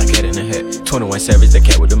and read like Hat in the Hat. 21 Savage, the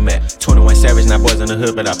cat with the mat. 21 Savage, not boys in the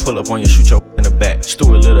hood, but I pull up on you, shoot your in the back.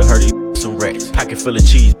 Stuart Little, hurt you some racks. Pocket full of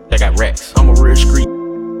cheese, I got racks. I'm a real street.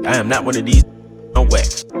 I am not one of these on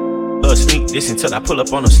wax. Love sneak this until I pull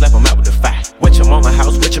up on them, slap them out with the fire. Went your mama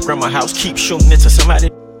house, went your grandma house, keep shooting into somebody.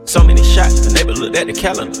 So many shots, the neighbor looked at the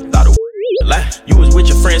calendar, thought it was a lie. You was with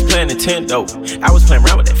your friends playing Nintendo, I was playing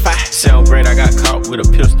around with that fire. 7th grade, I got caught with a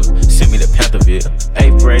pistol, sent me to Pantherville.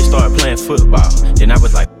 8th grade, started playing football, then I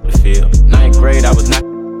was like the field. 9th grade, I was not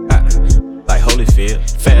like Holyfield.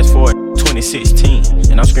 Fast forward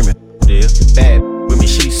 2016, and I'm screaming deal. Bad with me,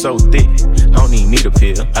 she's so thick, I don't even need a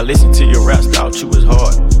pill. I listened to your raps, thought you was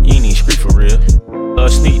hard, you ain't even street for real.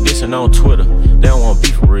 Sneak dissing on Twitter, they don't want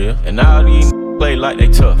beef for real. And all these play like they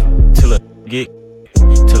tough, till it get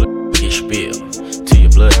spilled, till your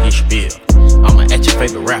blood get spilled. I'ma at your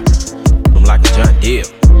favorite rapper, I'm like a John Deere.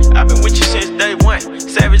 I've been with you since day one,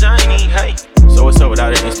 Savage, I ain't even hate. So what's up with all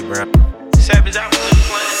that Instagram? Savage, I was just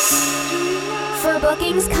playing. For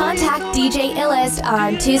bookings, contact DJ Illest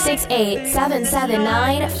on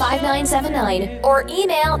 268-779-5979 or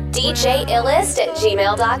email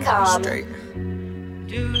djillest@gmail.com.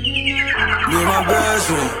 Me and my best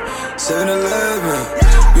friend, 7-Eleven.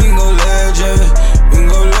 We can go legend, we can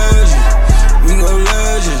go legend, we can go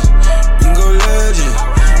legend, we can go legend,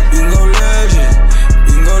 we can go legend,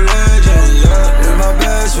 we can go legend, yeah. Me and my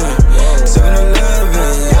best friend,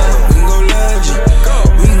 7-Eleven, yeah. We can go legend,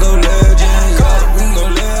 we can go legend, yeah. We can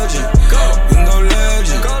go legend, we can go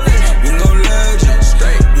legend, we can go legend,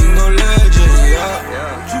 we can go legend,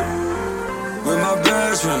 yeah. With my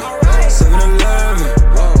best friend, 7-Eleven.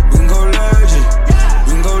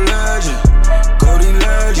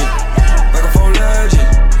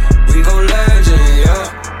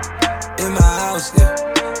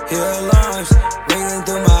 Hear alarms ringing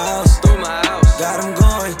through my house. Got them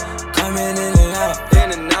going, coming in and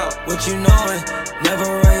out. What you knowin', never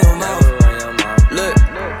run your mouth. Look,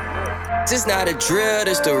 this not a drill,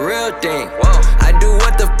 this the real thing. I do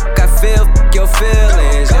what the fuck I feel, fuck your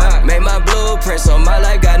feelings. Made my blueprints on my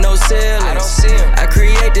life, got no ceilings. I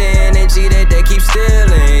create the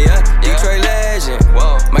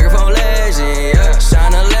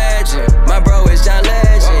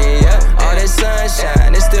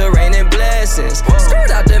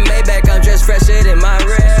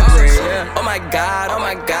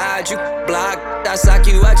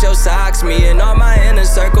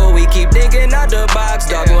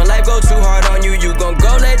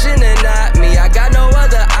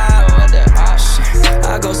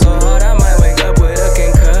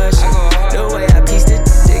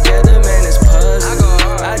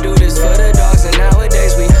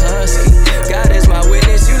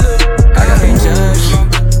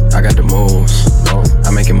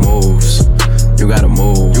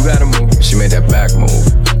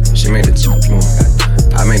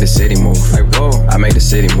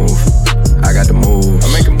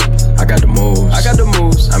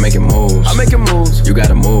You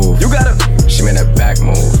gotta move. She made that back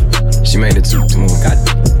move. She made the two move.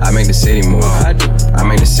 I make the city move. I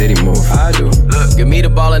make the city move. I do. Look, give me the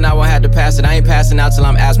ball and I won't have to pass it. I ain't passing out till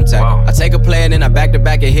I'm asthmatic. I take a play and then I back to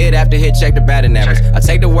back and hit after hit, check the batting average. I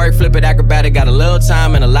take the work, flip it acrobatic. Got a little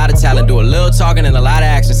time and a lot of talent. Do a little talking and a lot of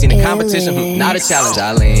action. Seen the competition, not a challenge.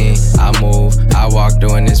 I lean, I move, I walk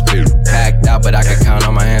through in this beat. Packed out, but I can count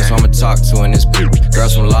on my hands, so I'ma talk to in this beat.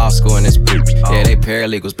 Girls from law school in this beat. Yeah, they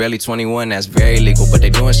paralegals, barely 21, that's very legal. But they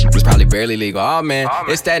doing shit was probably barely legal. Oh man,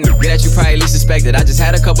 it's that nigga that you probably least suspected. I just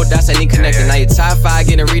had a couple dots I need connected. Now your top 5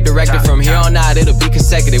 getting redirected. From here on out, it'll be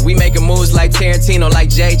consecutive. We making moves like Tarantino, like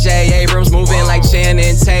J.J. Abrams. Moving like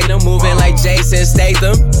Channing Tatum, moving like Jason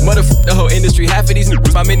Statham. Motherfucker, the whole industry, half of these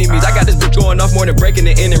niggas my mini-me's. I got this bitch going off more than breaking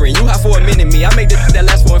and entering. You hot for a minute, me. I make this that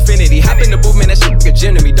lasts for infinity. Hop in the booth, man, that shit a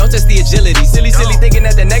gym to me. Don't test the agility. Silly thinking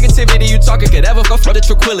that the negativity you talking could ever go for the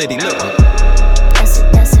tranquility. Look. That's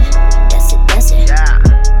it. That's it. That's it. That's it.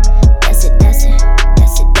 That's it. That's it.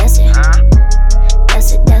 That's it. That's it.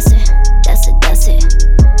 That's it. That's it. That's it. That's it.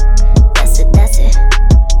 That's it. That's it.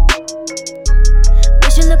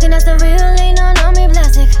 Wish you looking at the real, ain't none on me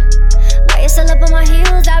plastic. Why you still up on my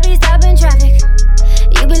heels? I be stopping traffic.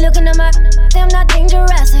 You be looking at my, I'm not dangerous.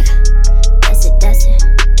 That's it. That's it.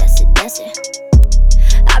 That's it. That's it.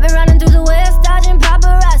 I've been running through the west, dodging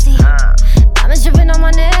paparazzi. Diamonds dripping on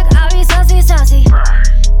my neck, I be saucy.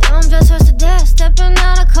 Damn, I'm just rushed to death, stepping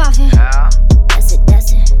out of coffin. That's it,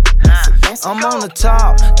 that's it, that's it, that's it. I'm on the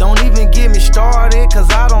top, don't even get me started, cause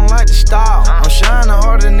I don't like to stop. I'm shining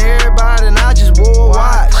harder than everybody, and I just wore a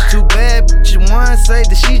watch. Too bad bitches one say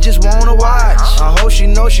that she just wanna watch. I hope she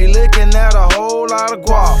know she looking at a whole lot of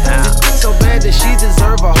guap. This bitch so bad that she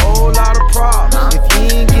deserve a whole lot of props. If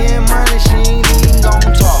you ain't getting money, she ain't even gon'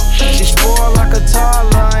 talk. She spoiled like a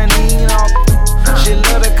toddler and ain't off. She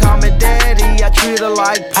love to call me daddy, I treat her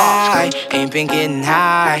like pie. Ain't been getting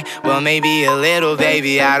high, well maybe a little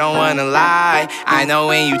baby, I don't wanna lie. I know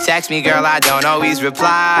when you text me girl, I don't always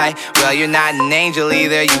reply. Well you're not an angel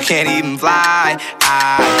either, you can't even fly.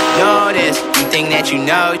 I know this, you think that you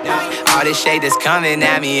know all this shade that's coming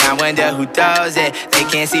at me, I wonder who throws it. They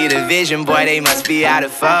can't see the vision, boy, they must be out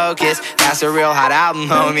of focus. That's a real hot album,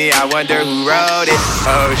 homie, I wonder who wrote it.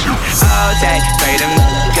 Oh shoot, oh take, pray them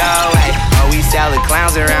go away. Oh we sell the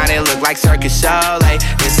clowns around, it look like Circus Soleil.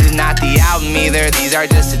 This is not the album either, these are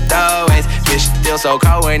just the throwaways. This still so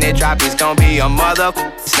cold when it drop, it's gon' be a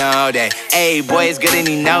motherfucking snow day. Ayy, boy, it's good and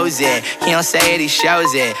he knows it. He don't say it, he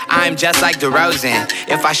shows it. I'm just like DeRozan,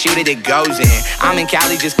 if I shoot it, it goes in. I'm in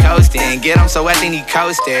Cali just coasting, get him so wet they need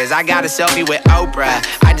coasters. I got a selfie with Oprah,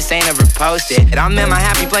 I just ain't ever posted. And I'm in my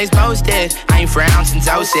happy place posted. I ain't frowned since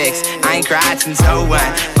 06, I ain't cried since 01.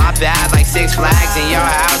 My bad like Six Flags and your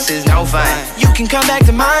house is no fun. You can come back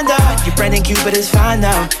to mine though, your Brendan Cupid is fine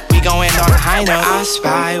though. We gon' end on a high note. I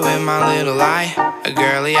spy with my little eye, a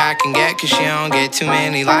girly I can get cause she don't get too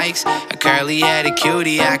many likes. A curly-headed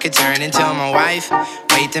cutie I could turn into my wife.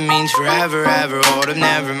 Wait, that means forever, ever, hold up,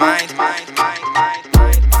 never mind.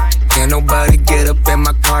 Can't nobody get up in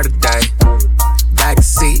my car today.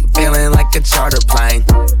 Backseat feeling like a charter plane.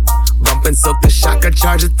 Bumping so the shocker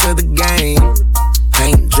charge it to the game.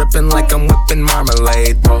 Paint dripping like I'm whipping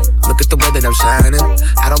marmalade. Look at the way that I'm shining,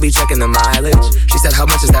 I don't be checking the mileage. She said, how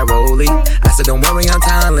much is that rollie? I said, don't worry, I'm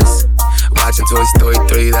timeless. Watching Toy Story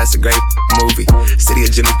 3, that's a great movie. City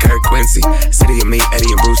of Jimmy Kirk Quincy, city of me, Eddie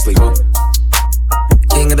and Bruce Lee.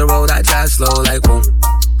 King of the road, I drive slow like whoa.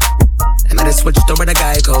 And I just switched over to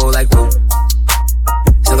Geico like whoa.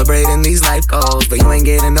 Celebrating these life goals, but you ain't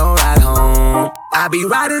getting no ride home. I be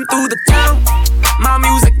riding through the town, my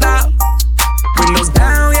music loud. Windows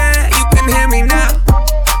down, yeah, you can hear me now.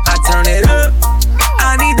 I turn it up,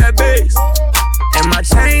 I need that bass. And my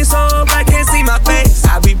chain so I can't see my face.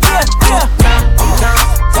 I be riding through the town.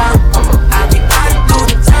 I be riding through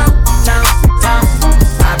the town.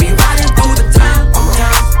 I be riding through the town.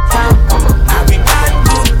 I be riding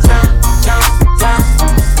through the town.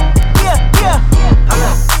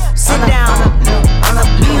 Sit down,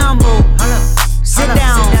 be humble. Sit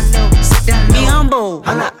down, be humble.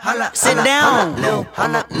 Sit down,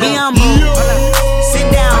 be humble. Sit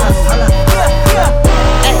down.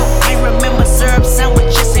 I remember syrup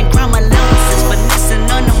sandwiches and crime allowances, finessing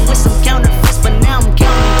on them with some counterfeits, but now I'm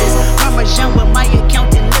counting this. Parmesan with my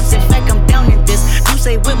accountant lips, in fact I'm down in this. You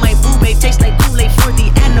say with my boo-babe tastes like Kool-Aid for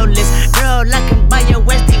the analyst. Girl, I can buy your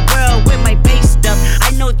Westie world with my base stuff.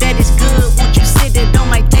 I know that it's good, won't you sit it on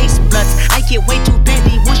my taste buds? I get way too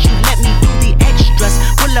petty once you let me do the extras.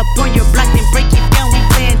 Pull up on your block and break it down, we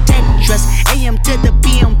playing Tetris. AM to the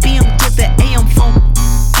PM, PM to the AM phone.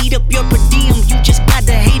 Eat up your per diem, you just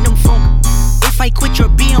gotta hate them phone. If I quit your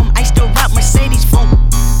BM, I still rock Mercedes phone.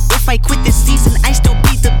 I quit this season, I still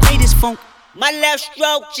be the greatest funk. My left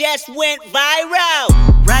stroke just went viral.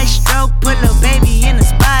 Right stroke put a baby in a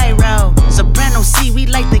spiral. Soprano C, we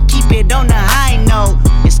like to keep it on the high note.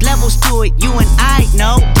 It's levels to it, you and I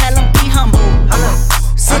know. Tell them be humble.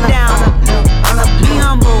 Sit down. Be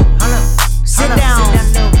humble. Sit down.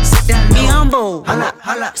 Be humble.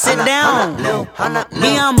 Sit down.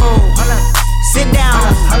 Be humble. Sit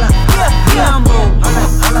down. Be humble.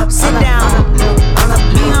 Sit down. Be humble. Sit down.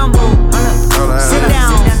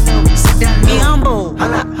 Be humble.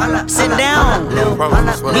 Sit down. Be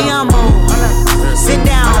humble. Sit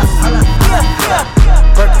down.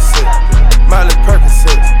 Percocet, Miley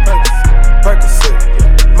Percocet, Percocet,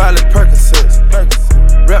 Miley Percocet,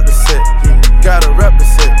 rep the set, gotta rep the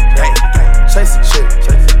set. Chase a chick,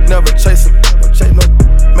 never chase a, no chase no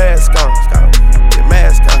mask on, get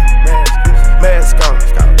mask on, mask on,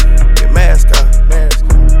 get mask on,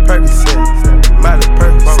 Percocet, Miley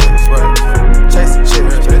Percocet, chase a chick,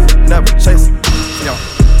 never chase a,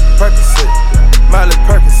 Percocet, Miley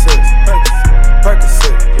Percocet,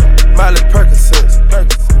 Percocet, Miley Percocet,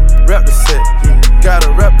 rep the set,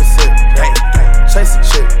 gotta rep the set, chase a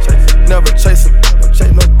chick, never chase a, no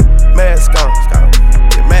chase no mask on,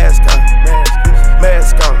 get mask on,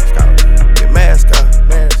 mask on, get mask on,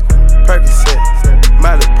 Percocet,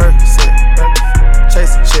 Miley Percocet,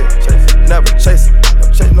 chase a chick, never chase a, no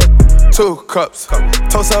chase no. 2 cups,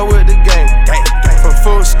 toast up with the game, from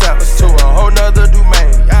food stamps to a whole nother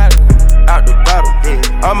domain. Out the bottle,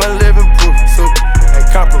 I'm a living proof, ain't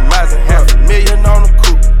compromising, $500,000 on the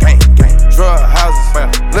coupe, drug houses,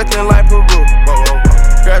 looking like Peru,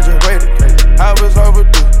 graduated, I was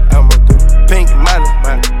overdue, pink Miley,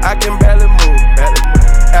 I can barely move,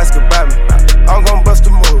 ask about me, I'm gon' bust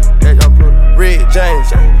a move, Red James,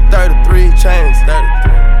 33 chains,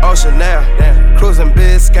 Ocean now, cruising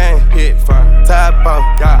Biscayne, top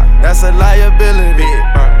off, that's a liability,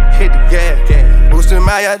 hit the gas, boosting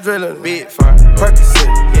my adrenaline, Percocet,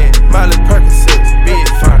 Miley Percocet,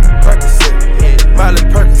 Percocet, Miley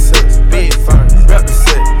Percocet, rep the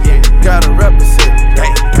set, gotta rep the set,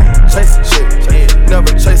 chase a chick,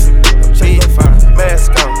 never chase a, no chase no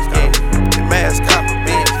mask on, get mask on,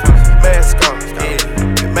 mask on,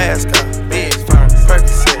 get mask on,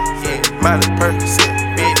 Percocet, Miley Percocet,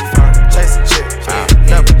 chase a chick,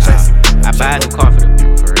 never chase a. I buy a new car for the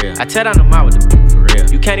people, for real. I tear down the mall with the people, for real.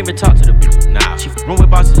 You can't even talk to the people, nah. She room with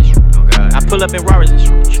bosses and shit. Oh God. I pull up in Rarers and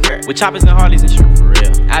shit, with choppers and Harleys and shit, for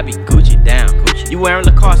real. I be Gucci down, Gucci. You wearing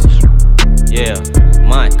Lacoste and shit, yeah.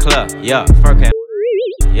 Montclair, yeah. Fur cap,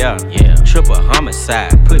 yeah. Triple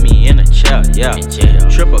homicide, put me in a chair, yeah.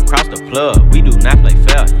 Triple across the plug, we do not play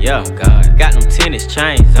fair, yeah. Oh God. Got them tennis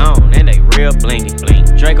chains on and they real blingy, bling.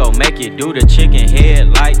 Draco make it do the chicken head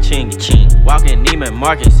like chingy, ching. Walking Neiman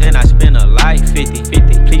Marcus and I spend a life 50.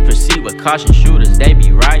 Please proceed with caution, shooters, they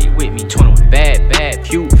be right with me. 21. Bad,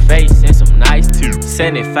 cute face and some nice teeth.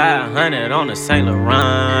 7,500 on a Saint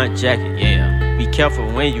Laurent jacket, yeah. Be careful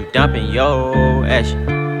when you dumping your action.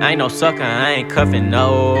 I ain't no sucker, I ain't cuffing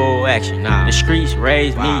no action. Nah. The streets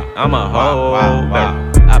raised me, I'm a hoe.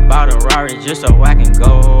 I bought a Rari just so I can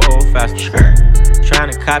go faster.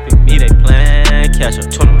 Tryna copy me, they plan catch up.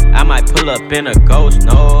 21. I might pull up in a ghost,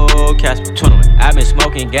 no Casper. 21. I been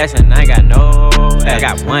smoking gas and I got no action. I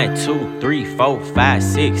got 1, 2, 3, 4, 5,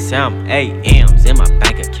 6, 7, 8 M's in my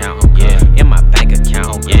bank account, yeah. In my bank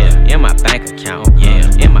account, yeah. In my bank account, yeah.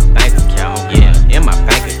 In my bank account, yeah. In my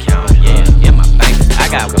bank account, yeah. In my bank, I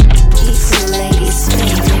got one. P2 Ladies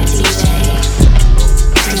favorite DJ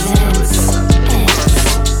presents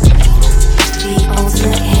the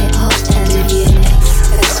ultimate hip hop interview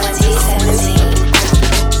mix for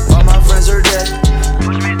 2017. All my friends are dead.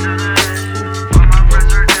 Push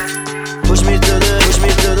me to the edge. Push me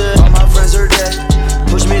to the edge. All my friends are dead.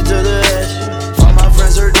 Push me to the edge. All my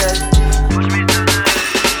friends are dead. Push me to the edge.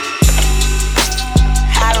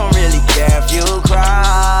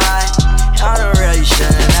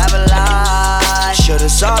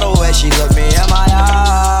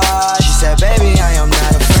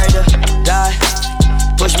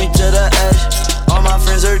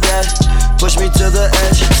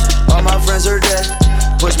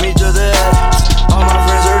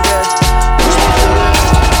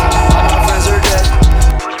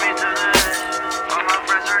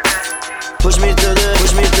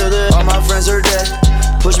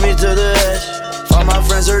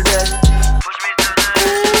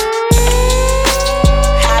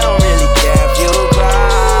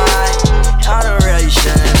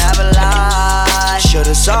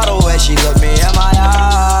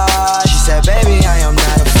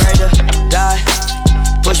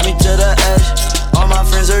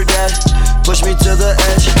 push me to the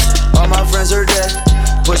edge. All my friends are dead,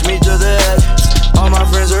 push me to the edge. All my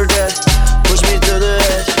friends are dead, push me to the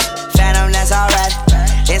edge. Phantom, that's alright.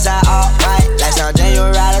 Inside all white, like something you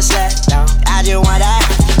ride a sled. I just want that.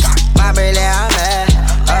 My Briley, I'm mad.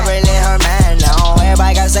 Her Briley, her man. No,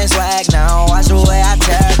 everybody got the same swag now. Watch the way I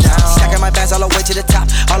tear down. Stacking my bands all the way to the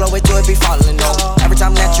top, all the way to it be falling. No, every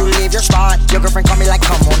time that you leave your spot, your girlfriend call me like,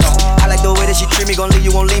 come on, no. I like the way that she treat me, gon' leave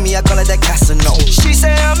you, won't leave me. I call it that Casino. She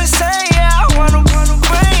say I'm insane, yeah. I wanna bring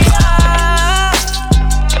ya.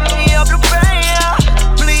 Me up the brain, yeah.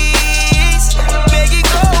 Please, make it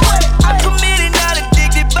go away. I'm committed, not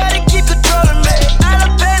addicted, but it keep controlling me. Out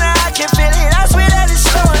of pain, I can feel it. I swear that it's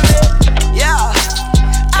slowing me. Yeah,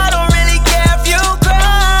 I don't really care if you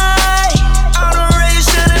cry. I'm the real, you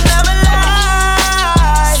should've never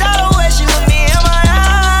lied. Saw the way she looked me in my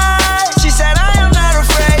eyes. She said I am not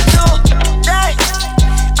afraid to die.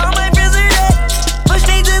 All my friends are dead, push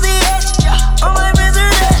me to the edge. All my friends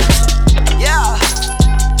are dead, yeah.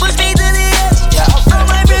 Push me to the edge, yeah. All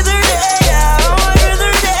my friends are dead, yeah. All my friends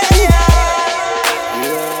are dead, yeah.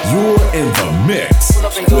 You're in the mix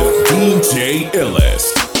with DJ Illis.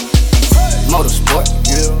 Motorsport,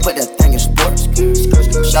 put that thing in sports.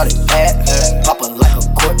 Shot it bad, pop it like a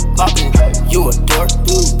court. You a dork,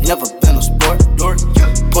 never been a sport.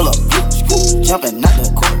 Pull up, jumping out the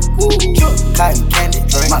court. Cotton candy,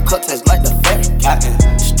 my cup tastes like the fair.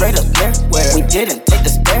 Straight up there, we didn't take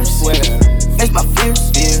the stairs. Face my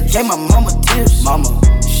fears, gave my mama tears.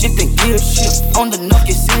 Shifting gears, on the knock,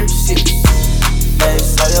 get serious.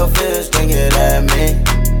 Face all your fears, bring it at me.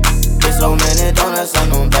 There's so many donuts on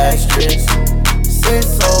them back streets. Sit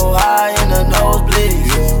so high in the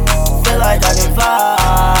nosebleeds. Feel like I can fly,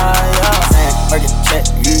 yeah. Burger check,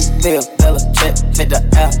 Bill Bella check. Take the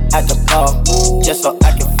L at the ball, just so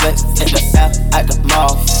I can flex. Take the L at the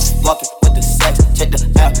mall, walking with the sex. Check the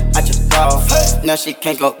L at your bra, now she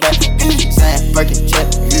can't go back. Saying burger check,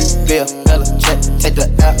 Bill Bella check. Take the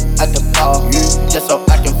L at the ball, just so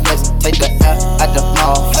I can flex. Take the L at the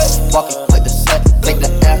mall, walking with the sex. Take the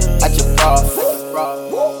L at your bra.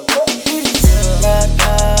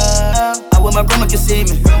 I wish my grandma could see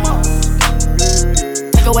me.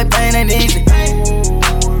 Take away pain ain't easy.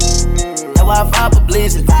 That's why I vibe for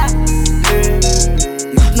blazing.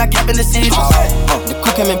 Not capping the season. The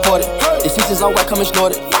crew came imported. The seasons all white come and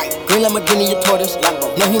snorted. Green Lamborghini, your tortoise.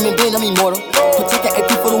 No human being, I'm immortal. Protect the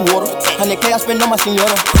AP for the water. 100K I spend on my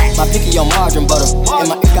senora. My picky on margarine butter. And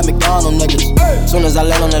my ink got McDonald's niggas. Soon as I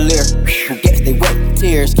land on the Lear, who gets they wet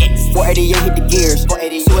tears. 488 hit the gears.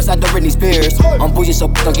 Suicide to Britney Spears. I'm bougie so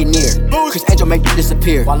don't get near. Chris Angel make you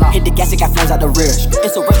disappear. Hit the gas, it got flames out the rear.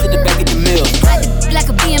 It's a race to the back of the mill. Like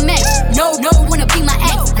a BMX. No, wanna be my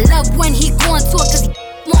ex. I love when he going to it cause he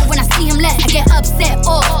more when I see him less. I get upset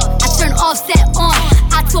off. I turn offset on.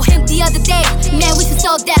 I told him the other day, man, we should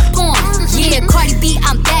solve that porn. Yeah, Cardi B,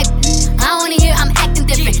 I'm back. I wanna hear I'm acting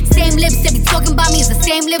different. Same lips that be talking about me is the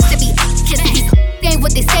same lips that be kissing. These ain't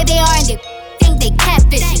what they say they are and they think they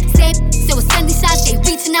catfish. Same, so with Sunday shots, they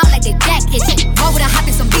reaching out like they back itching. Why would I hop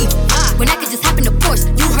in some beef when I could just hop in the Porsche?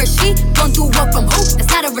 You heard she gon' do work from who? That's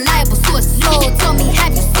not a reliable source. So tell me,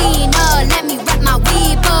 have you seen her? Let me wrap my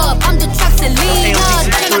weave up. I'm the truck Selena.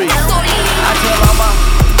 I tell all my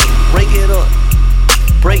break it up,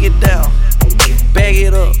 break it down, bag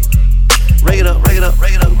it up, rake it up, rake it up,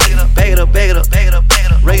 rake it up, rake it up, bag it up, bag it up, bag it up, bag it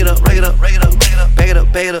up, rake it up, rake it up, rake it up, bag it up, bag it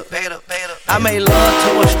up, bag it up, bag it up, bag it up. I made love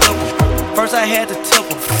to a stripper. First I had to tip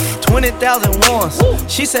her 20,000 once.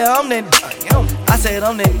 She said I'm that. I said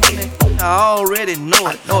I'm that. I already know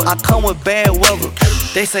it. I come with bad weather.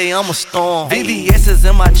 They say I'm a storm. VVS is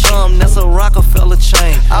in my chum, that's a Rockefeller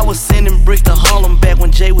chain. I was sending bricks to Harlem back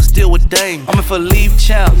when Jay was still with Dame. I'm in for leave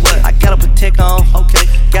child, I gotta protect on. Okay,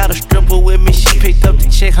 got a stripper with me, she picked up the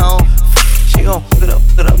check home. She gon' hook it up,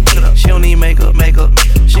 hook it up, hook it up. She don't need makeup.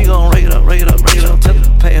 She gon' rake it up, rake it up, rake it up. Tell her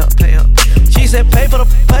to pay up, pay up. She said pay for the,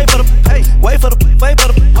 pay. Wait for the,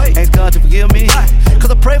 wait. Ask God to forgive me,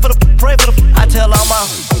 cause I pray for the. I tell all my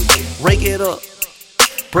rake it up,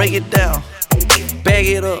 break it down, bag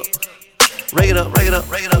it up, rake it up, rake it up,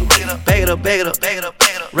 rake it up, rake it up, bag it up, bag it up, bag it up,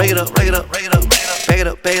 bag it up, rake it up, rake it up, rake it up, bag it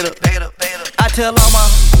up, bag it up, bag it up, bag it up. I tell all my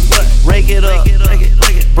rake it up,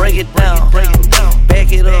 break it down, bag it up,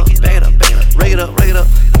 bag it up, bag it up, rake it up, rake it up,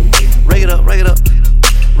 rake it up, rake it up,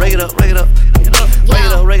 rake it up,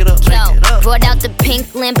 rake it up. Brought out the pink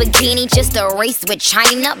Lamborghini just a race with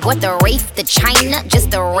China. Bought the race to China,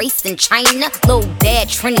 just a race in China. Little bad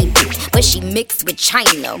Trini bitch, but she mixed with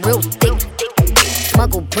China. Real thick,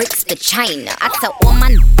 smuggle bricks to China. I tell all my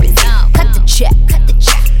niggas, cut the check,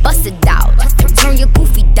 bust it out, turn your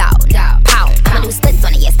goofy down. Pow, I'ma do splits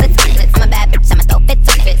on it, yeah, splits on it. I'm a bad bitch, I'ma throw fits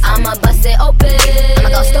on it. I'ma bust it open.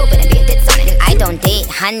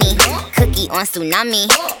 on tsunami.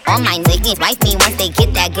 All my niggas wife me once they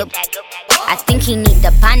get that good. I think he need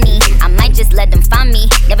the bunny. I might just let them find me.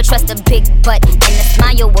 Never trust a big butt and a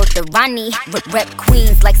smile worth the Ronnie. Rep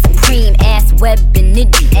queens like Supreme. Ass web and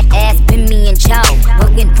nitty. Ass been me and Joe.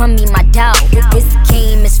 Working from me, my dog. This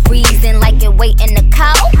game is freezing like it waiting a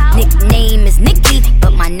cow. Nickname is Nikki,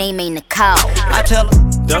 but my name ain't a cow. I tell her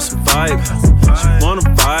that's a vibe. She wanna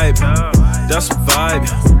vibe. That's a vibe.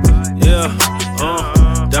 Yeah,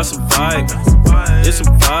 that's a vibe. It's a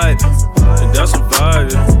vibe. And that's a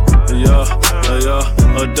vibe. Yeah,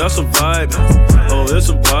 that's a vibe. Oh, it's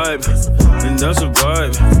a vibe. And that's a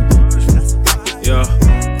vibe. Yeah,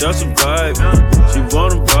 that's a vibe. She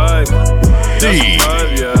wanna vibe. That's a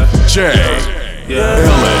vibe, yeah. Yeah.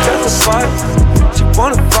 That's a vibe. She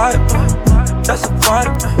wanna vibe. That's a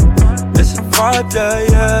vibe. It's a vibe,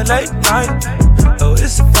 yeah. Late night. Oh,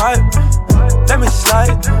 it's a vibe. Let me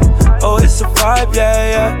slide. Oh, it's a vibe,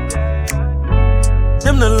 yeah.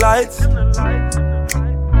 Dim the lights.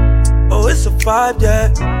 Oh, it's a vibe, yeah.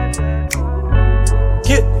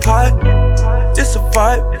 Get high. It's a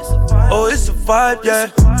vibe. Oh, it's a vibe, yeah.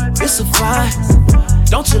 It's a vibe.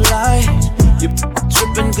 Don't you lie. You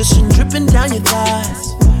drippin', gushing, drippin' down your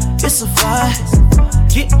thighs. It's a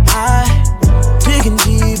vibe. Get high. Digging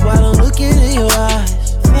deep while I'm looking in your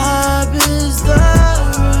eyes. Vibe is the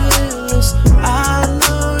realest. I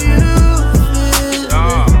know you feel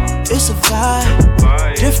it. It's a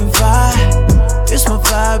vibe. Different vibe. It's my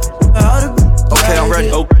vibe. Okay, I'm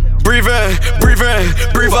ready. Oh. Breathe in,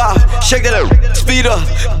 breathe out. Shake that up, speed up,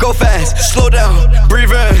 go fast, slow down.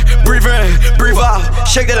 Breathe in, breathe out.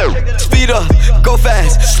 Shake that up, speed up, go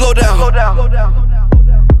fast, slow down.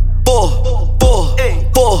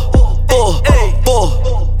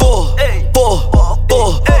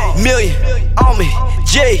 Million on me,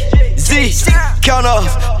 Jay-Z, count up,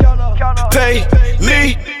 pay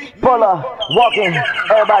me. Pull up, walking,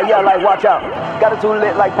 everybody yell like watch out. Got it too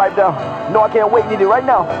lit like pipe down. No, I can't wait, need it right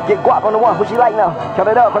now. Get guap on the one, who she like now. Count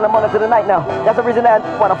it up from the morning to the night now. That's the reason that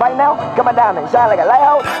I wanna fight now. Come on down and shine like a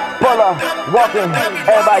lighthouse. Pull up, walking,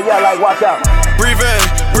 everybody yell like watch out. Breathe in,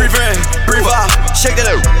 breathe out. Shake it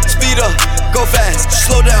up, speed up, go fast,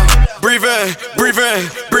 slow down. Breathe in, breathe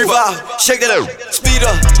out. Shake it up, speed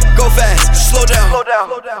up, go fast, slow down.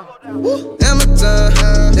 Hammer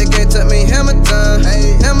time, they can't touch me. Hammer time,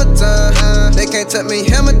 hammer time, they can't touch me.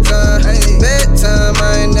 Hammer time, bedtime,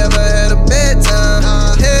 I ain't never had a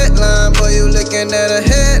bedtime. Headline, boy, you looking at a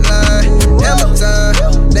headline. Hammer time,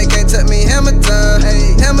 they can't touch me. Hammer time,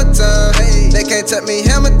 hammer time, they can't touch me.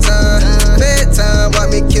 Hammer time, bedtime, watch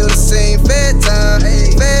me kill the scene. Bedtime,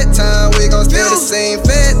 bedtime, we gon' steal the scene.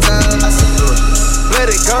 Bedtime. Let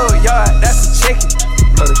it go, y'all, that's a chicken.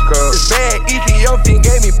 This bad Ethiopian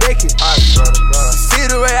gave me bacon. See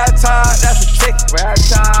the way I talk, that's a chicken.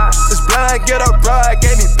 This blind ghetto broad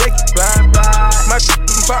gave me bacon. My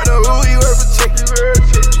partner, who he work for chicken.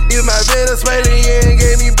 Even my Venezuelan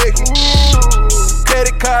gave me bacon.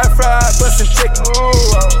 Credit card fraud, bustin' chicken.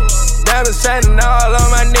 Diamonds shining all on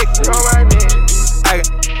my neck. I got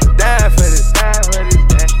dying for this.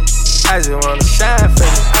 I just wanna shine for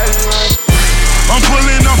this. I'm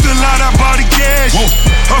pulling off the lot, I bought the gas.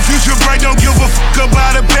 Her future bright, don't give a fuck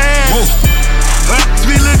about the past. Her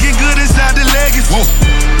be looking good inside the leggings.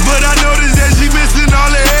 But I noticed that she missing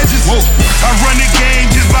all the edges. I run the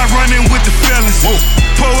game just by running with the fellas.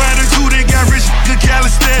 Poor attitude, they got rich, good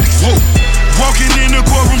calisthenics. Walking in the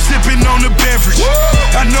courtroom, sipping on the beverage.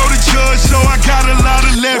 I know the judge, so I got a lot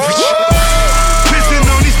of leverage. Pissing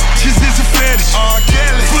on these bitches is a fetish.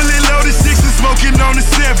 Fully loaded 6 and smoking on the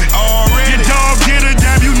 7. Your dog did a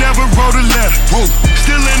dime, you never wrote a letter.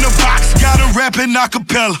 Still in the box, got a rapping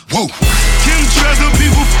acapella. Kim Trezor,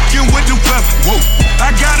 people fucking with the weapon.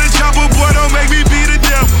 I got a chopper, boy, don't make me be the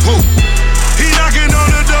devil. He knocking on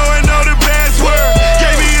the door and know the password.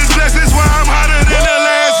 Gave me his blessings while I'm hotter than the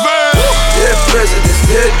last verse. Dead presidents,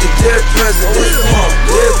 dead presidents.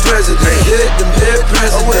 Dead presidents, dead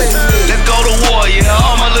presidents. Let's go to war, yeah,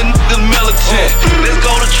 all my little niggas militant. Let's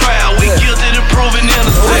go to trial, we guilty to proven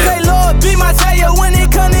innocent. We say, Lord, be my savior when it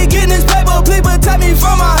come to getting this paper. People take me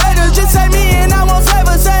from my haters, just say me and I won't save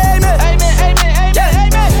her. Say amen. Amen, amen, amen, yeah.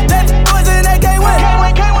 Amen. That boys and they can't win.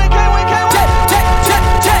 Can't win.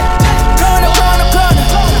 Check. Corner.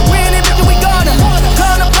 We in it, bitch, we gonna.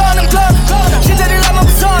 Corner. She said it like my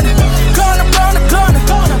persona. Corner.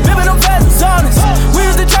 Ripping them fast and saunas. We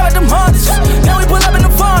used to trap at them hunters. Now we pull up in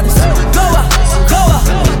the furnace. Go up,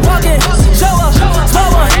 walk in, show up,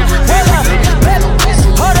 slow up,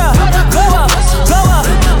 hold up, hold up, go up,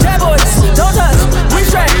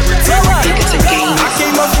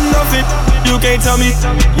 can't tell me.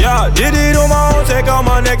 Yeah, did it on my own, check out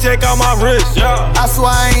my neck, check out my wrist. Yeah, I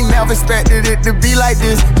swear I ain't never expected it to be like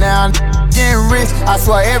this. Now I'm getting rich. I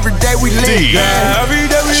swear every day we lit. Yeah, every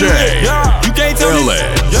day we lit. Yeah, you can't tell me.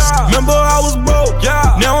 Yeah, remember I was broke.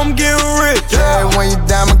 Yeah, now I'm getting rich. Yeah, when you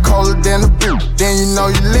diamond colder than a bitch, then you know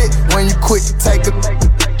you lit. When you quit to take a,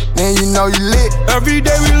 then you know you lit. Every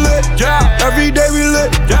day we lit. Yeah, every day we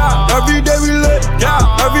lit. Yeah, every day we lit.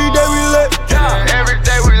 Yeah, every day we lit. Yeah, every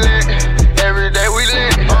day we lit. Every day we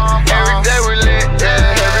lit. Every day we lit.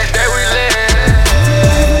 Yeah, every day we lit.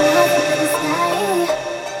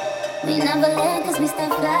 We never let 'cause we stay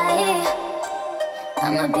fly.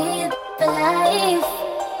 I'ma be a for life.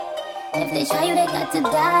 If they try you, they got to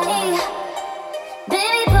die.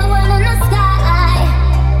 Baby, put one in the sky.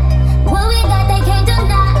 What we got, they can't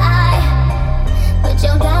deny. Put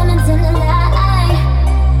your diamonds in the light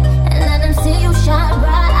and let them see you shine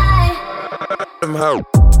bright.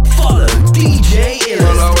 Follow DJ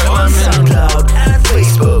Illest on SoundCloud and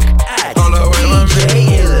Facebook at DJ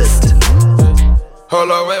Illest.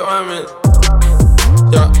 Hold on, wait 1 minute.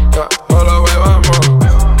 Yeah, hold on, wait 1 more.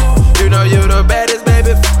 You know you the baddest,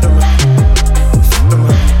 baby.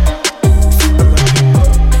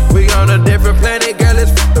 We on a different planet, girl,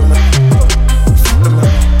 it's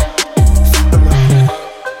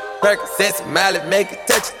Percocets and Miley, make it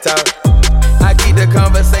touch your tongue. I keep the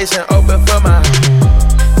conversation open for my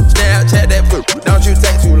Snapchat that foot, don't you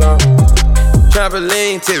take too long.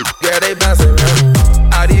 Trampoline too, girl, they bouncing around.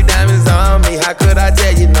 All these diamonds on me, how could I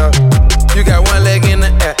tell you no? You got one leg in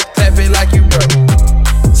the air, clap it like you broke.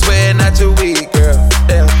 Swear not your weed, girl.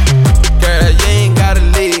 Yeah. Girl, you ain't gotta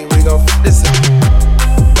leave, we gon' f this up.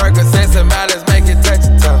 Percocets and Miles, make it touch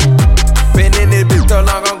your tongue. Been in this bitch so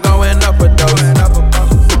long, I'm going up a dose.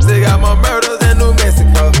 Still got more murders in New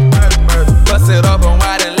Mexico. Bust it up on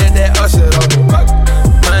wide and let that usher open.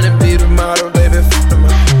 Money be the model, baby.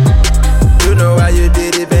 You know how you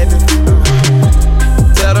did it, baby.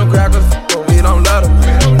 Tell them crackers, but we don't love them.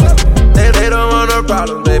 They don't want no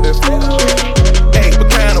problem, baby. Hey, what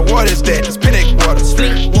kind of water is that? It's Pinnack water.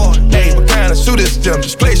 Hey, what kind of shoe is them?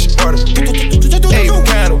 Just place your order. Hey, what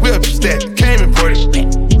kind of whip is that? Came imported.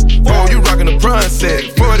 Oh, you rockin' the bronze set,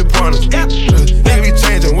 40 pointers. Nigga be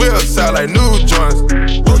changing wheels out like new joints.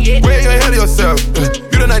 Where you ahead of yourself?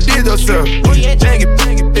 You done not did yourself. Dang it,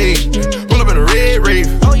 big. Pull up in a red rave.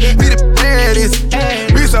 Be the baddest.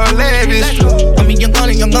 We so lavish. I mean, young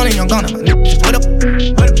gunna. What up?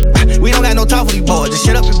 We don't got no talk for these boys. Just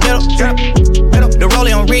shut up and get up. The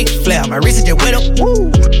rolling on Ric Flair. My wrist is just wet up.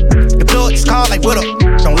 The plug is called like what up.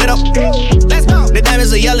 Don't let up. Let's go. The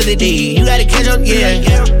diamonds are yellow today. You gotta catch up, yeah.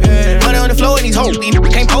 Money on the floor and these hoes.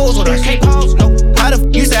 Can't pose with us. No. How the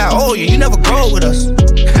f you say I owe you? You never grow with us.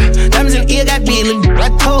 Diamonds in the ear got big. I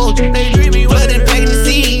told you. They dream me. Blood and pain the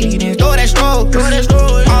seed. And throw that stroke.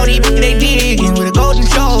 All these bitches they digging with a golden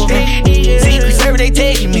show. Secret service they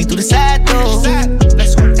taking me through the side door.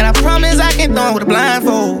 And I promise I can throw it with a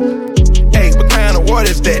blindfold. Hey, what kind of water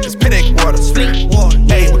is that? It's Pinnack water.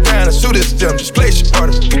 Hey, what kind of shoe is them? Just place your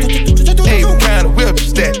order. Hey, what kind of whip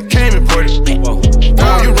is that? Came imported. Oh,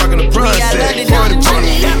 you rockin' the bronze set, 40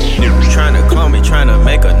 pointers. Tryna call me, tryna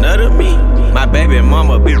make another me. My baby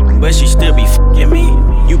mama be, but she still be f***ing me.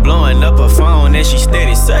 You blowing up her phone and she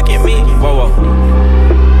steady sucking me. Whoa,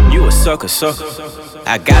 you a sucker.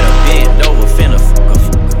 I got a bend over, finna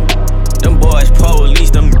f***. Them boys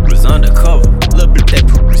police, them was undercover. Look at that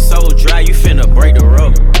so dry, you finna break the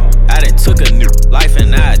rubber. I done took a new life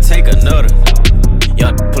and now I take another.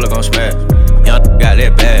 Young pull up gon' smash. Young got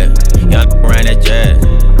that bad. Young ran that jazz.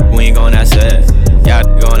 We ain't going outside. Y'all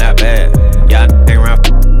going out bad. Y'all hang around.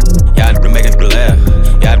 Y'all making the laugh.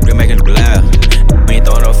 Y'all making the laugh. We ain't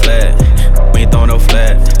throwing no flag. We ain't throwing no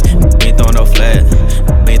flag. We ain't throwing no flag.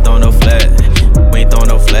 We ain't throwing no flag. We ain't throwing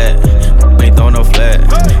no flag. We ain't throwing no flag.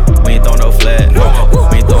 We ain't throwing no flag.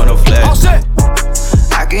 We ain't throwing no flag.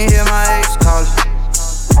 I can hear my ex calling.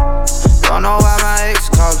 Don't know why my ex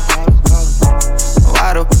calling.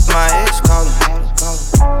 Why the f my ex calling?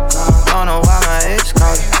 Don't know why my ex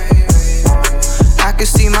calling. I can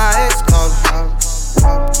see my ex calling.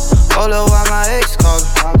 Hold up, why my ex calling?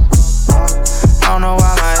 Don't know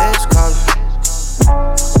why my ex calling.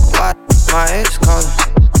 Why my ex calling?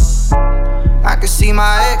 I can see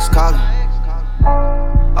my ex calling.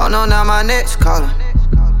 Oh no, now my next calling.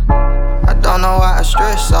 I don't know why I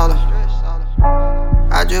stress all them.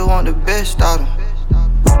 I just want the best out of them.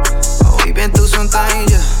 Oh, we been through some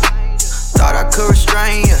things, yeah. Thought I could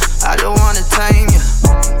restrain ya. I don't wanna tame ya.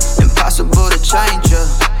 Impossible to change ya.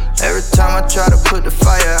 Every time I try to put the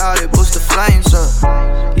fire out, it boosts the flames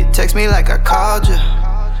up. You text me like I called ya.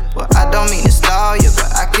 Well, I don't mean to stall ya,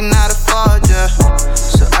 but I cannot afford ya.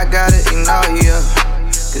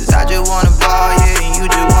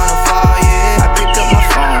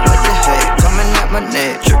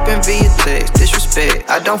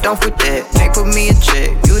 don't forget. Can't put me in check.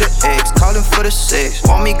 You the ex, calling for the sex.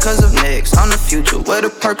 Want me cause of next. I'm the future, where the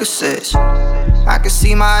Percocets. I can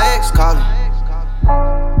see my ex calling.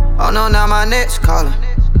 Oh no, now my next calling.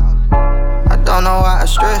 I don't know why I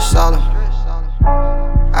stress all them.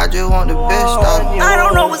 I just want the best out of them. I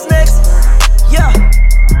don't know what's next. Yeah,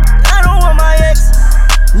 I don't want my ex.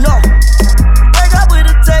 No, wake up with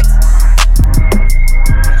a text.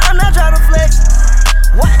 I'm not trying to flex.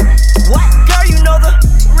 What? Girl, you know the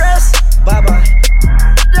rest. Bye bye.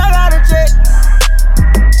 I got a check.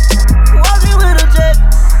 Walk me with a jet.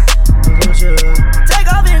 Take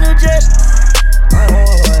off in a jet.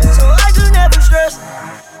 So I could never stress.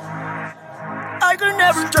 I could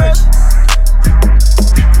never stress.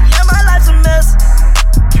 Yeah, my life's a mess,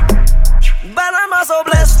 but I'm also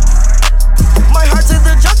blessed. My heart's in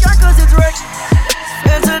the junkyard cause it's wrecked.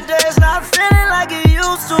 And today's not feeling like it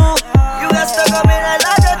used to. You got stuck up in that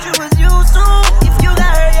life that you was used to. If you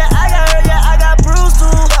got hurt, yeah, I got hurt, yeah, I got bruised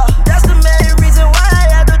too. That's the main reason why I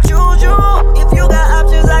had to choose you. If you got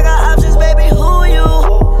options, I got options, baby, who you?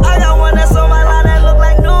 I got one that's on my line that look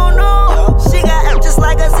like Nunu. She got F just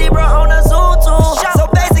like a zebra on a zoo too. So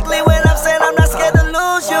basically when I'm saying I'm not scared to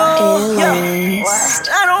lose you. Yeah,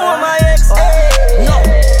 I don't want my ex. No,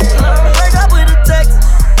 wake up with a text.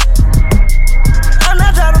 I'm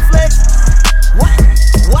not trying to flex.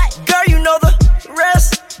 What? Girl, you know the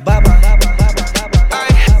rest. Bye bye.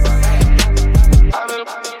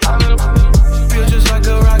 Feel just like a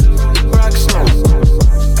rock star.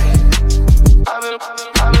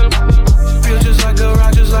 Feel just like a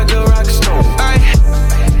rock star.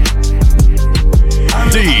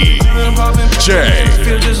 DJ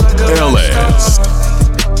Ellis.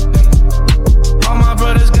 All my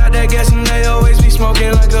brothers got that gas and they always be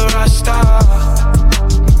smoking like a rock star.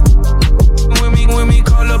 When we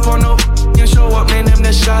call up on no and show up, man, them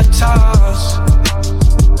the shot toss.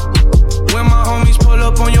 When my homies pull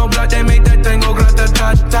up on your block, they make that thing go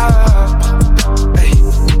grata-ta-ta. Hey,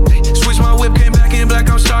 switch my whip, came back in black,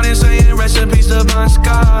 I'm starting saying recipes to Bon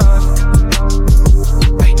Scott.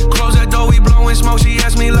 Hey, close that door, we blowing smoke, she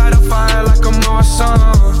asked me light a fire like I'm on sun.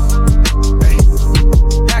 Hey,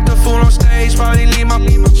 act a fool on stage, probably leave my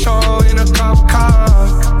show in a cop car.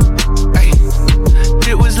 Hey,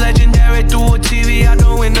 it was legendary through a TV out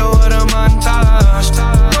the window of the montage.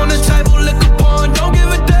 On the table, liquor porn, don't give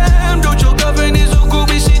a damn. Don't your girlfriend is a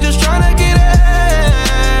groupie, she just tryna get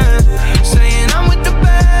in. Saying I'm with the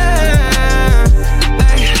band.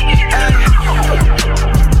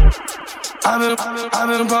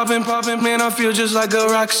 I've been poppin', man, I feel just like a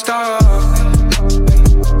rock star.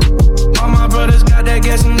 All my brothers got that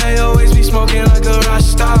gas and they always be smoking like a rock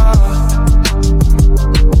star.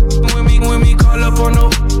 When we call up on no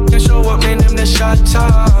and show up, man, them the shot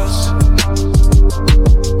toss.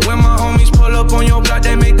 When my homies pull up on your block,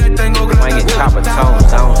 they make that thing go grata. Swinging chopper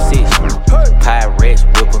tones on 6. Pyrex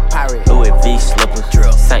whipper, Louis V slippers,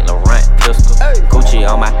 Saint Laurent pistol, Gucci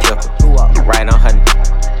on my pickle, right on her.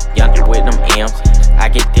 Young with them M's, I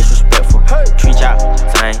get disrespectful. Treat y'all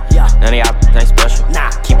same, none of y'all ain't special.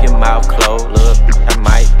 Keep your mouth closed, look, I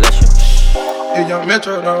might bless you. If young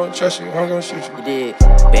Metro don't trust you, I'm gon' shoot you. You did.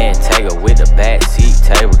 Bentayga with the backseat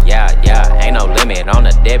table, yeah. Ain't no limit on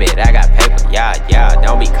the debit, I got paper, yeah.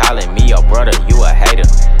 Don't be calling me your brother, you a hater.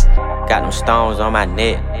 Got them stones on my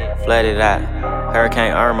neck, flooded out.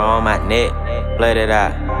 Hurricane Irma on my neck, flooded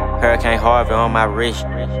out. Hurricane Harvey on my wrist,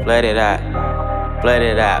 flooded out.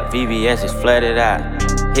 VVS is flooded out.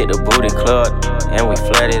 Hit the booty club, and we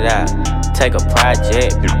flooded out. Take a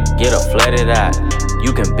project, get a flooded out.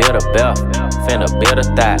 You can build a belt, finna build a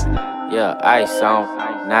thigh. Yeah, ice on,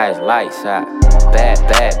 now it's lights out. Bad,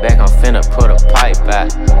 back, I'm finna put a pipe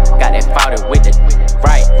out. Got that 40 with the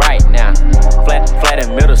right now. Flat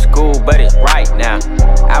in middle school, but it's right now.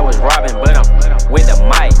 I was robbing, but I'm with the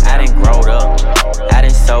mic. I done growed up, I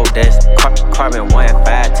done sold this. Carbon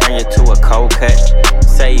 1.5, turn you to a cold cut.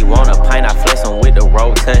 Say you want a pint, I flex on with the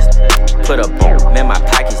road test. Put a boom in my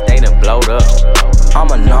pockets, they done blowed up. I'm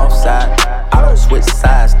a north side, I don't switch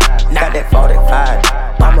sides. Got that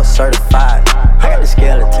 45, I'm a certified. I got the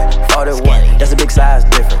skeleton, 41, that's a big size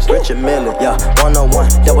difference. Rich and Miller, yeah,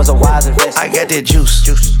 101, that was a wise investment. I got that juice,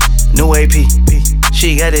 new AP.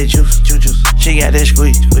 She got that juice, she got that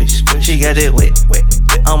squeeze. She got that wet.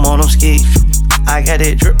 I'm on them skis. I got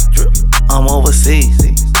that drip. I'm overseas.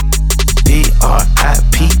 DRIPPING.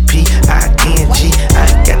 I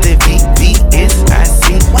got the VVSICE.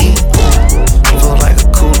 Flow like a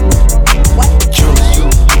cool juice.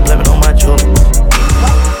 Blame it on my jewelry.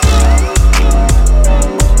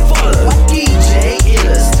 Follow DJ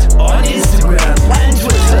Illest on Instagram and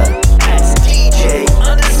Twitter at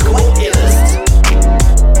DJ_Illest.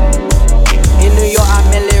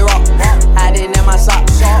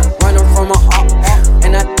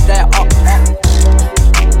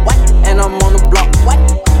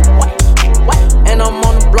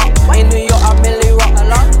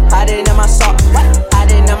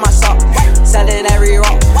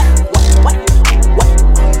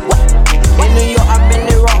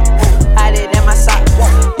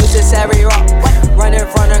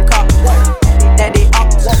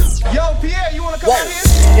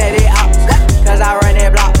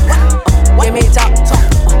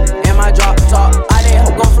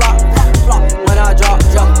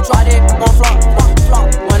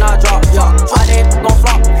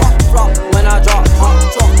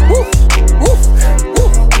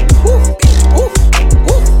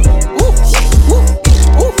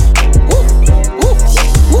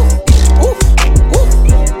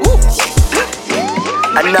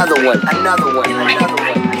 another one.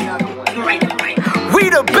 We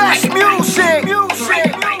the best music.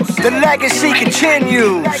 The legacy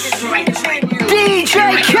continues.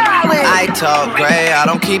 DJ Khaled. I talk gray, I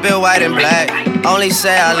don't keep it white and black. Only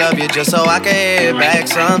say I love you just so I can hear it back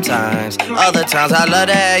sometimes. Other times I love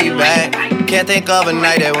to have you back. Can't think of a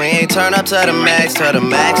night that we ain't turn up to the max, no.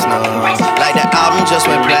 Like the album just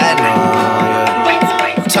went platinum, yeah.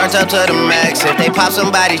 Turned up to the max. If they pop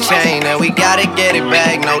somebody's chain, then we gotta get it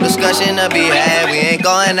back. No discussion to be had. We ain't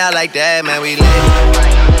going out like that, man. We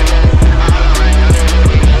lit.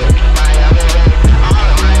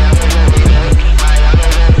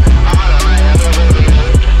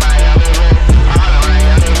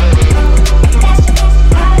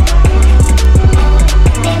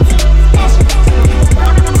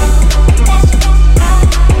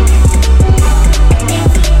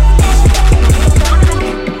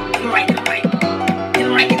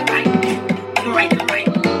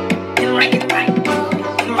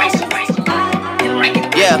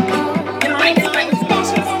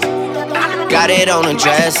 Got it on the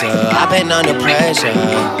dresser, I've been under pressure.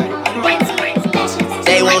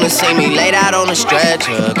 They wanna see me laid out on the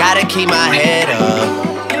stretcher. Gotta keep my head up.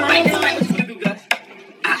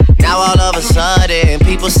 Now all of a sudden,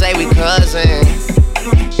 people say we cousins.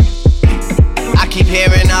 I keep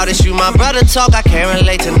hearing all this, you my brother talk, I can't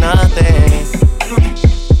relate to nothing.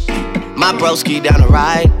 My broski down the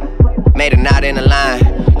right, made a knot in the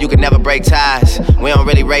line. You can never break ties. We don't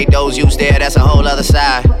really rate those you there, that's a whole other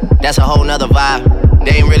side. That's a whole nother vibe.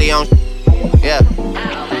 They ain't really on, yeah.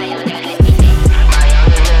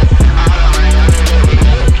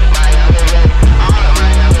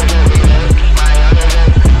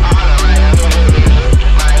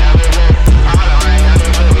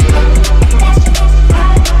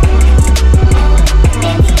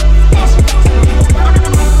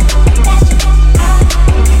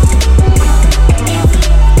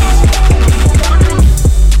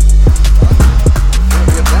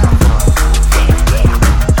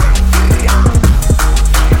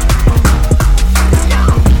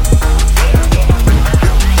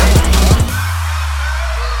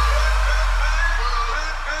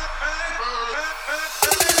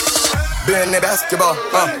 Basketball,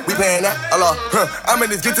 we paying that a lot. I'm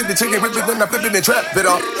in this, get to the chicken, rip it, then I flip it and trap it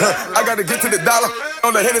off. I gotta get to the dollar,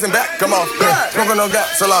 on the hitters and back, come on. Smoking on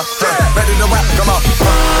gas, a lot. Ready to whack, come on.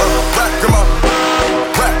 Whack, come on.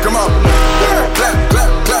 Whack, come on. Clap, clap,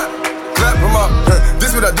 clap, clap, come on.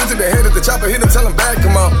 This what I do to the head of the chopper, hit him, tell him back,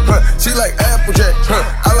 come on. She like Applejack,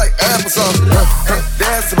 I like applesauce.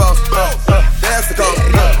 That's the boss, that's the cause.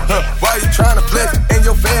 Why you tryna flex in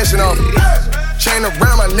your fashion off? Chain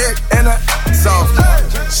around my neck and her ass off.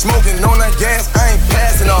 Smoking on that gas, I ain't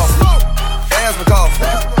passing off. Asthma cough,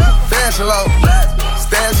 fashion low.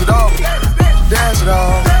 Stash it off, dash it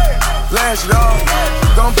off. Lash it off,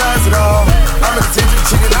 don't pass it off. I'm in the teacher,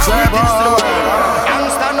 chicken, the trap off.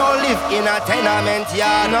 Youngster no live in a tenement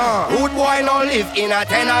yard. No. Rude boy no live in a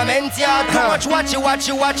tenement yard. Too much watch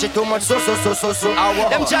it, too much so.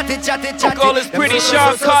 Them chatty. All this pretty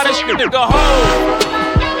Sean Carter shit to go home.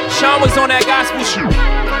 Sean was on that gospel shit.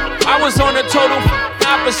 I was on the total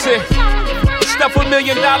opposite. Stuff $1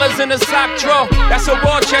 million in a sock drawer. That's a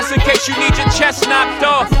war chest in case you need your chest knocked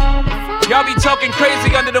off. Y'all be talking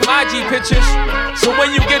crazy under them IG pictures. So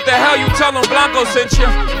when you get the hell, you tell them Blanco sent you.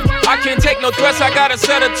 I can't take no threats, I got a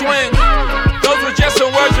set of twins. Those were just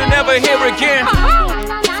some words you'll never hear again.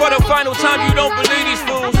 For the final time, you don't believe these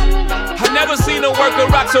fools. I never seen a worker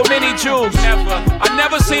rock so many jewels. I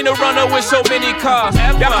never seen a runner with so many cars.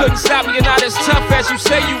 Y'all couldn't stop me, you're not as tough as you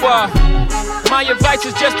say you are. My advice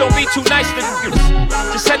is just don't be too nice to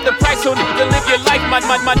niggas. Just set the price so nigga live your life, my.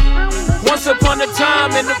 Once upon a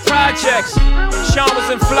time in the projects, Sean was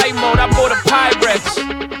in flight mode, I bought a Pyrex.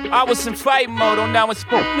 I was in fight mode, on now it's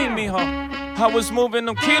me, huh? I was moving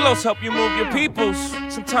them kilos, help you move your peoples.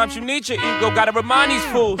 Sometimes you need your ego, gotta remind these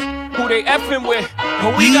fools who they effing with.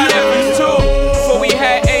 But we got effing too. Before we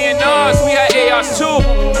had A&Rs, we had ARs too.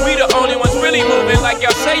 We the only ones really moving like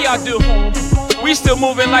y'all say y'all do. We still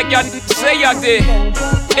moving like y'all say y'all did.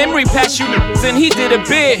 Emery passed you and he did a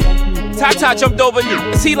bid. Tata jumped over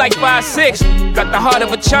niggas, he like 5'6". Got the heart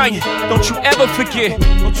of a giant, don't you ever forget.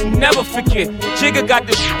 Don't you never forget. Jigga got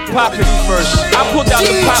this poppin' first. I pulled out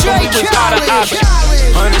the pop when we was out of options.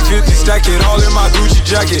 150 stack it all in my Gucci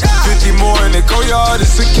jacket. 50 more in the go-yard,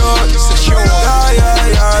 it's secure. Yeah.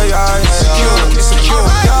 Secure.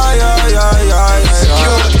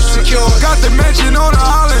 Secure. Got the mansion on the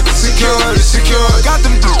island. Secure. Got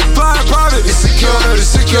them flying private. It's secure.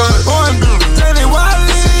 Boy, then they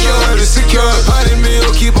wildin'. Secure. 100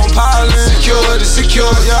 mil, keep on piling. Secure.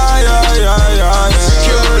 Yeah.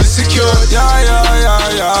 Secure.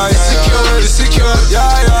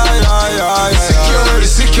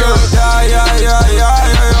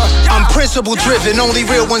 principle driven, only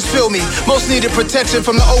real ones feel me. Most needed protection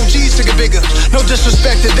from the OGs to get bigger. No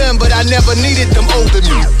disrespect to them, but I never needed them older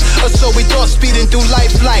me. Or so we thought, speeding through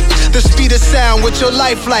life like the speed of sound with your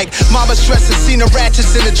life like. Mama stressing, seen the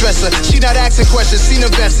ratchets in the dresser. She not asking questions, seen the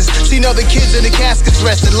vests, seen other kids in the caskets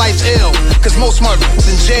resting. Life's ill, cause most murderers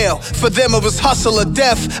in jail. For them it was hustle or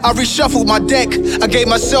death. I reshuffled my deck, I gave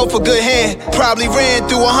myself a good hand. Probably ran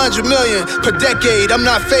through 100 million per decade. I'm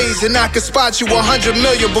not phased and I could spot you 100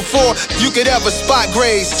 million before you could ever spot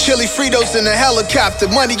Grays. Chili Fritos in a helicopter.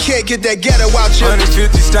 Money can't get that ghetto out you.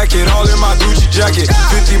 150 stack it all in my Gucci jacket.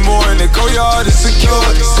 50 more in the courtyard, it's secure.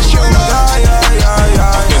 It's secure.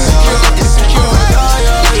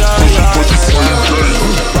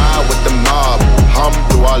 Ride with the mob,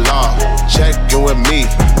 Alhamdulillah. Check you and me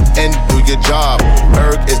and do your job.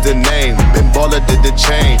 Berg is the name, Ben Baller did the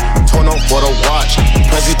chain. Tono for the watch,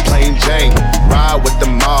 Prezi plain Jane. Ride with the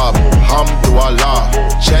mob, Alhamdulillah.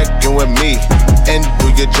 Check you and me and do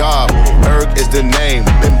your job. Berg is the name,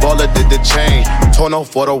 Ben Baller did the chain. Tono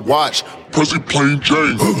for the watch, Prezi plain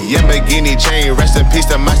Jane. Yamagini chain, rest in peace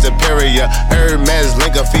to my superior. Hermes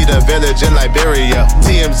Linker feed a village in Liberia.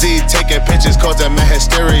 TMZ taking pictures causing my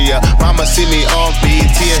hysteria. Mama see me on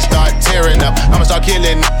BT and start tearing up. I'ma start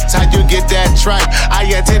killing how you get that tripe. I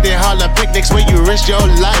attended Harlem picnics where you risk your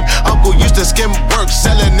life. Uncle used to skim work,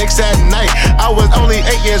 selling nicks at night. I was only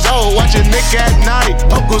 8 years old, watching Nick at night.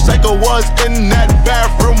 Uncle Psycho was in that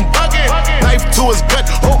bathroom bucket. Knife to his gut,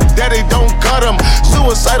 hope daddy don't cut him.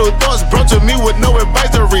 Suicidal thoughts brought to me with no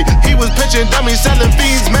advisory. He was pitching dummies, selling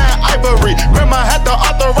fiends, mad ivory. Grandma had the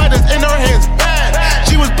arthritis in her hands, bad.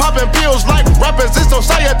 She was popping pills like rappers in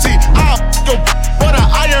society. Yo, what a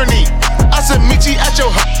irony. I said meet you at your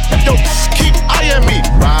yo, keep eyeing me.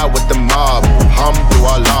 Ride with the mob,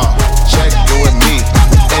 Alhamdulillah. Check you and me,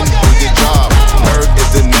 and do your job. Berg is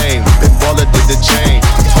the name, Ben Baller did the chain.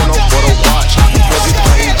 Tono for the watch, Prezi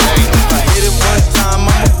plain Jane. If I hit it one time,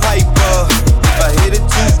 I'm a piper. If I hit it 2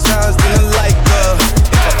 times, then I like her.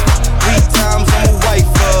 If I 3 times, I'm a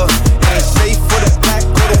wifer. It ain't safe for the black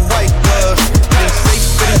or the white girl. It ain't safe,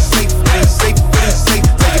 it ain't safe, it ain't safe, it ain't safe.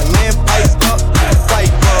 Tell your man pipe up, pipe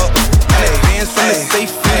up. And advance from the safe,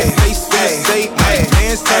 in the face, in the state. My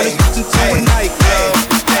advance turn it into a nightclub.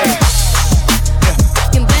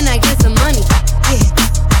 And then I get some money, yeah.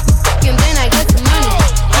 And then I get some money,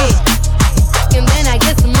 yeah. And then I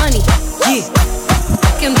get some money, yeah.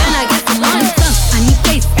 And then I get some money. I need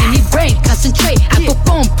face, I need brain, concentrate. I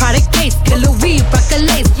perform product case, killer weed, rock a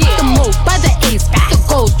lace. The move by the ace, the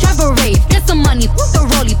gold, drive a rave. Get some money, put the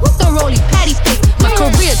rollie, patty face. My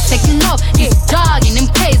career taking off, these jogging in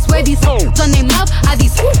place. Where these hoes on their mouth, are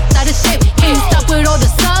these out of shape? Can't stop with all the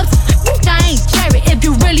subs, I ain't cherry. If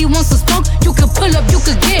you really want some smoke, you can pull up, you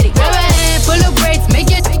can get it. Grab a hand full of braids,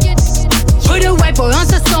 make it. Put a white boy on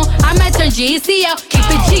the song, I might turn GECL. Keep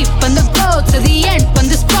it G from the go to the end, from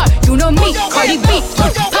the start. You know me, Cardi B,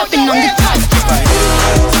 popping on the top. If I hit it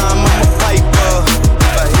 1 time, I'm a piper.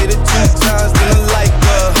 If I hit it 2 times, then I like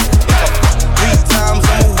her. If I 3 times,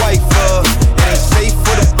 I'm a wifer. It ain't safe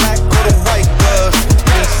for the black or the white girl.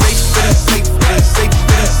 It ain't safe, it ain't safe, it ain't safe,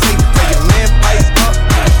 it ain't safe. Tell your man pipe up,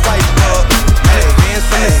 pipe up. And advance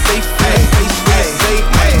from the safe, in the face, in the state.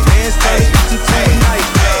 My advance turn it into a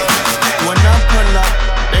nightclub. When I pull up,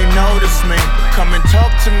 they notice me. Come and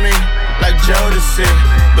talk to me like Jodeci.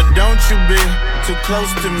 But don't you be too close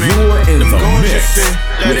to me. Them goons you see,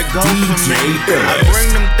 let it go for me. I bring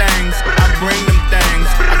them things, I bring them things.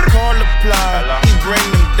 I call the plug, he bring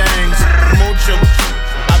them things. Mucho,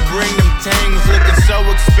 I bring them things. Looking so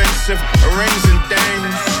expensive, rings and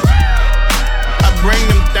things. I bring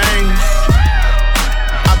them things.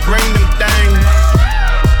 I bring them things.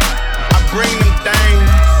 I bring them things.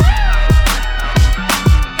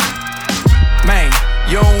 Man,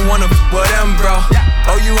 you don't wanna with them, bro.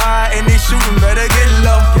 Oh, you high and they shooting, better get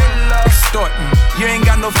low. Extorting, you ain't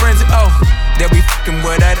got no friends, oh. They'll be fucking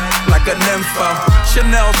with that like a nympho.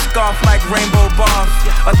 Chanel scarf like rainbow bar.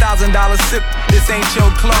 $1,000 sip, this ain't your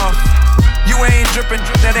cloth. You ain't dripping,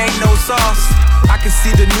 that ain't no sauce. I can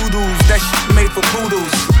see the noodles, that shit made for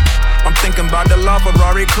poodles. I'm thinking about the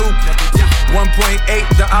LaFerrari coupe. 1.8,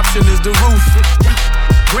 the option is the roof.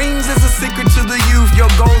 Greens is a secret to the youth. Your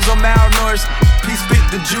goals are malnourished. Please spit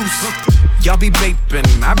the juice. Y'all be vaping,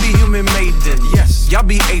 I be human maiden. Yes, y'all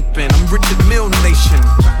be aping. I'm Richard Mill Nation.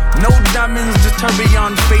 No diamonds, just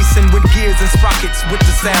tourbillon facing with gears and sprockets with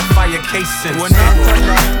the sapphire casing. When I pull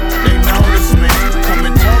up, they notice me. Come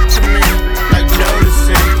and talk to me like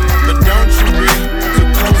Jodeci. But don't you be too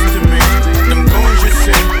close to me. Them goons you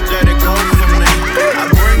see, let it go for me. I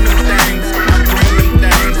bring them things, I bring them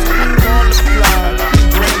things. I call the plug, he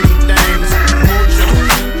bring them things. Mucho,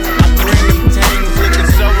 I bring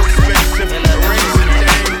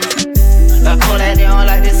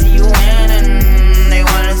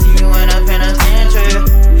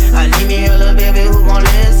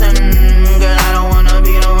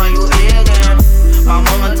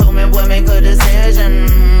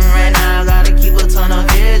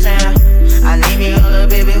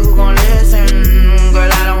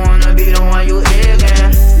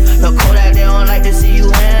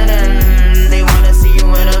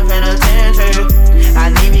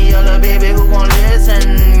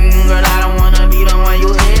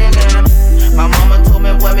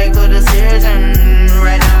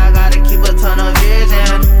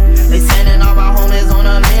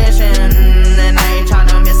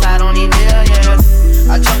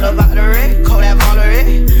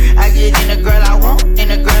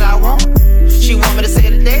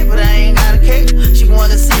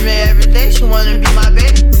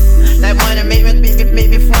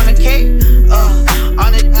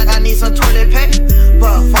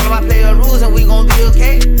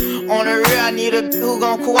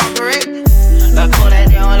gon' cooperate? Like, pull that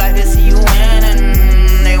down, like to see you winning.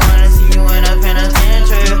 They wanna see you in a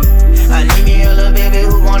penitentiary. I need me a little baby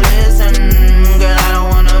who gon' listen. Girl, I don't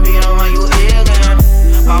wanna be the one you ignorant.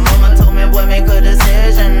 My mama told me, boy, make a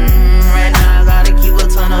decision. Right now I gotta keep a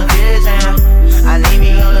ton of vision. I need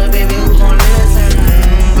me a little baby who gon' listen.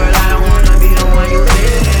 Girl, I don't wanna be the one you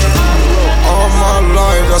ignorant. All my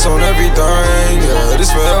life, that's on everything, yeah. This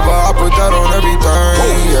forever, I put that on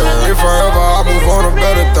everything, yeah. If forever, I move on to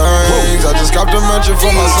better things. I just got the mention for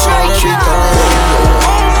my son on everything, yeah.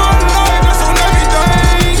 All my life, that's on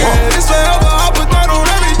everything, yeah. This forever, I put that on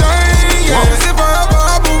everything, yeah. If forever,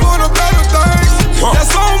 I move on to better things. That's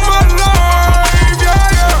on my life,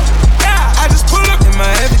 yeah. I just pull up in my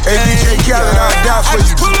everything. Hey, DJ Khaled, I die for you. I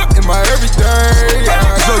just pull up in my everything,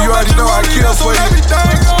 yeah. So you already know I kill for you.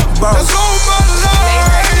 That's on my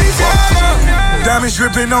life, yeah. Diamonds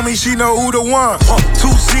dripping on me, she know who the one.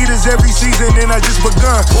 2-seaters every season, and I just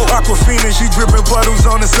begun. Aquafina, she dripping puddles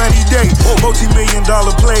on a sunny day.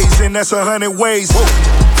 Multi-million-dollar plays, and that's 100 ways.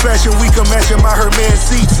 Fashion week, I'm matching my Hermes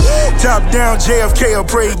seats. Top down, JFK, I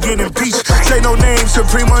pray get impeached. Say no names,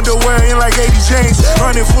 Supreme underwear in like 80 chains.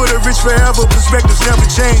 Running for the rich forever, perspectives never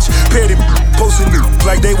change. Petty posting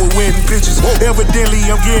like they were winning pictures. Evidently,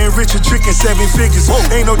 I'm getting richer, tricking 7 figures.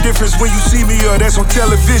 Ain't no difference when you see me or that's on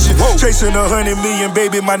television. Chasing 100 million,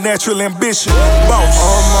 baby, my natural ambition. Boss.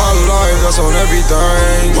 All my life, that's on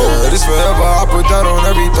everything, yeah. This forever, I put that on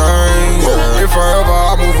everything, yeah. If forever,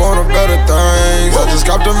 I move on to better things. I just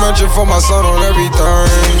got the mention for my son on everything,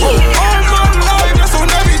 yeah. All my life, that's on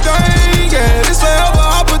everything, yeah. This forever,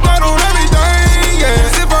 I put that on everything, yeah.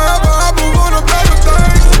 If forever, I move on to better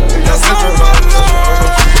things. That's on my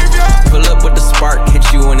life, yeah. Pull up with the spark, hit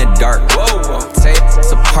you in the dark. Take us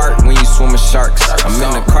apart when you swim with sharks. I'm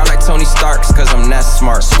in the car like Tony Stark's, cause I'm that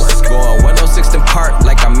smart. Going 106 and park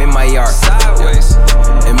like I'm in my yard. Sideways.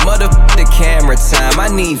 And the camera time. I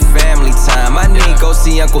need family time. I need go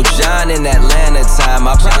see Uncle John in Atlanta time.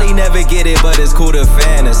 I probably never get it, but it's cool to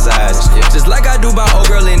fantasize. Just like I do by old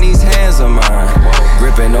girl in these hands of mine.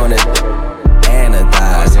 Gripping on it and the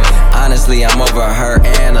thighs. Honestly, I'm over her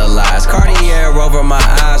analyze. Cartier over my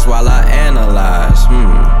eyes while I analyze.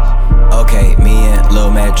 Okay, me and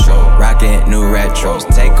Lil Metro, rockin' new retros.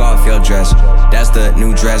 Take off your dress, that's the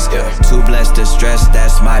new dress. Too blessed to stress,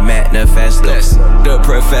 that's my manifesto. The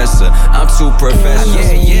professor, I'm too professional.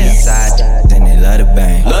 East side, then they love the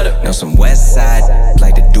bang. Know some west side,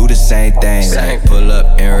 like to do the same thing. Like pull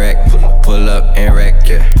up and wreck, pull up and wreck,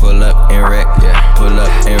 yeah. Pull up and wreck, yeah. Pull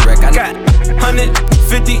up and wreck. I got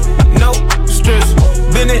 150, no stress.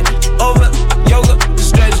 Bend it over, yoga,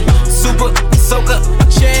 stretch. Super soaker,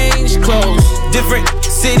 change clothes. Different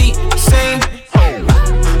city, same.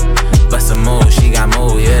 But some move, she got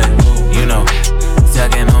move, yeah. You know,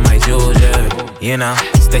 tugging on my jewels, yeah. You know,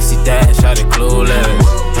 Stacy Dash, shot it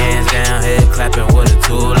clueless. Hands down, head clapping with a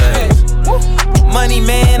two legs. Money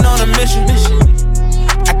man on a mission.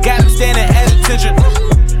 I got him standing at attention.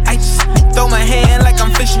 I just throw my hand like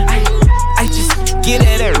I'm fishing. I just get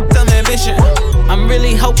at it, some ambition. I'm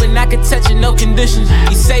really hoping I can touch it, no conditions.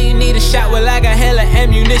 You say you need a shot, well I got hella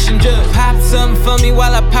ammunition. Just pop something for me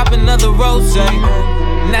while I pop another rose.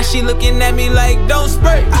 Now she looking at me like don't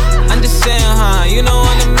spray. I'm just saying, huh? You know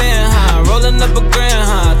I'm the man, huh? Rolling up a grand,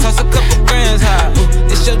 huh? Toss a couple grands, huh?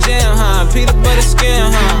 It's your jam, huh? Peanut butter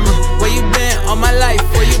skin, huh? Where you been all my life?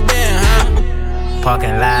 Where you been, huh?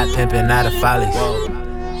 Parking lot, pimping out of follies.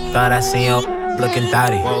 Thought I seen your looking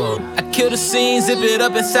thotty. I kill the scene, zip it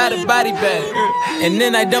up inside a body bag, and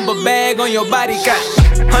then I dump a bag on your body. Got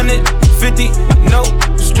 150, no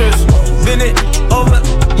stress. Bend it over,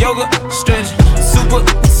 yoga, stretch. Super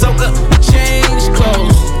soaker, change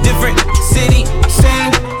clothes. Different city,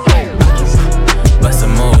 same. But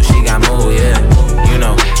some move, she got move, yeah. You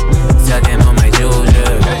know, tugging on my jewels,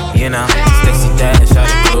 yeah. You know, Stacy Dash, shot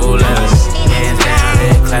it clueless. Hands down,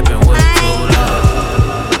 head clapping with a two love.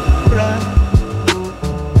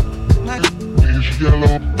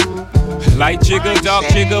 Light jigger, dark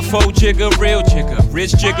jigger, faux jigger, real jigger.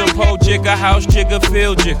 Rich jigger, po jigger, house jigger,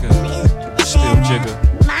 field jigger. Still jigger.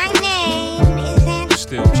 My name isn't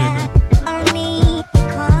Still jigger. only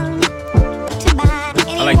come to buy.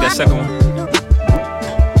 I like that second one.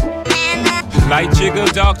 Light jigger,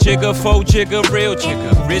 dark jigger, faux jigger, real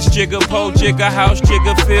jigger. Rich jigger, po jigger, house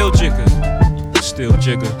jigger, field jigger. Still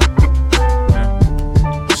jigger.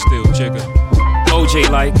 Still jigger. OJ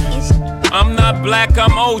like, I'm not black,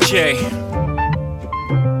 I'm OJ.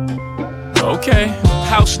 Okay,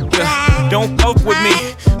 house nigga, don't fuck with me.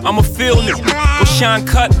 I'm a field nigga, go shine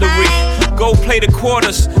cutlery. Go play the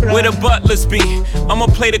quarters where the butlers be. I'ma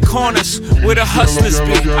play the corners where the hustlers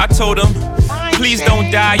be. I told them, Please don't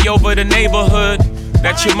die over the neighborhood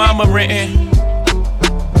that your mama renting.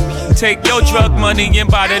 Take your drug money and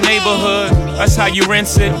buy the neighborhood. That's how you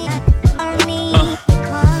rinse it.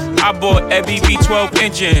 I bought every V12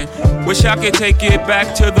 engine. Wish I could take it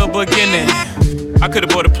back to the beginning. I could've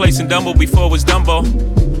bought a place in Dumbo before it was Dumbo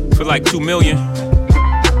for like $2 million.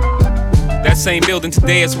 That same building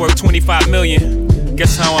today is worth $25 million.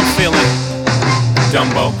 Guess how I'm feeling?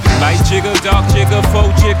 Dumbo. Light jigger, dark jigger, faux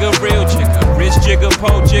jigger, real jigger, rich jigger,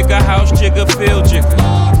 pole jigger, house jigger, field jigger,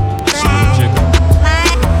 super jigger.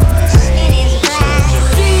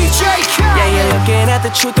 Yeah, you're looking at the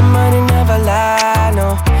truth, the money never lie,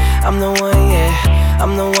 no. I'm the one, yeah.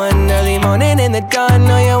 I'm the one early morning in the dawn,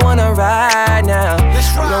 know you wanna ride now.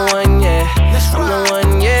 I'm the one, yeah. I'm the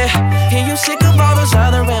one, yeah. Hear you sick of all those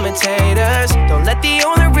other imitators. Don't let the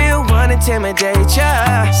only real one intimidate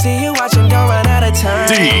ya. See you watching, don't run out of time.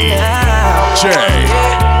 DJ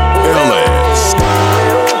Ellis.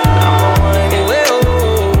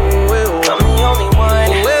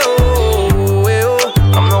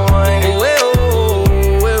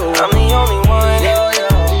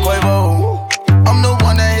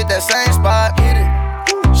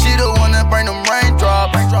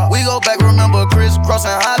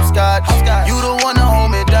 Crossing hopscotch. You the one to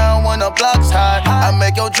hold me down when the block's hot. I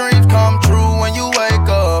make your dreams come true when you wake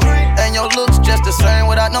up. And your looks just the same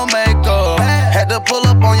without no makeup. Had to pull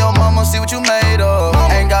up on your mama, see what you made of.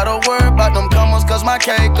 Ain't gotta worry about them comers, cause my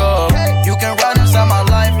cake up. You can ride inside my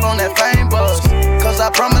life on that fame bus. Cause I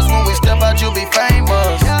promise when we step out, you'll be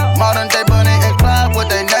famous. Modern day Bonnie and Clyde, what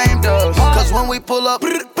they named us. Cause when we pull up,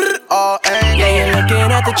 all angles. Yeah, you're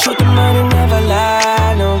looking at the truth, the money never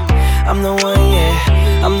lie, no. I'm the one, yeah.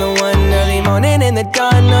 I'm the one early morning in the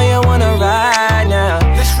dawn, know you wanna ride now.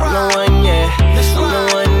 I'm the one, yeah. I'm the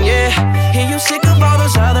one, yeah. Hear you sick of all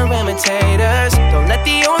those other imitators. Don't let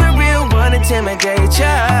the only real one intimidate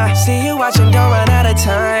ya. See you watching, don't run out of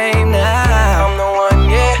time now. I'm the one,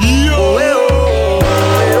 yeah. I'm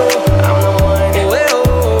the one.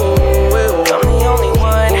 I'm the only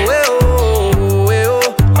one.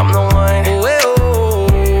 I'm the one.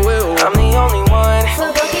 I'm the only one.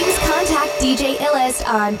 For bookings, contact DJ Illest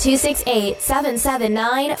on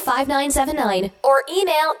 268-779-5979 or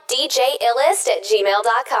email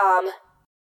djillist@gmail.com.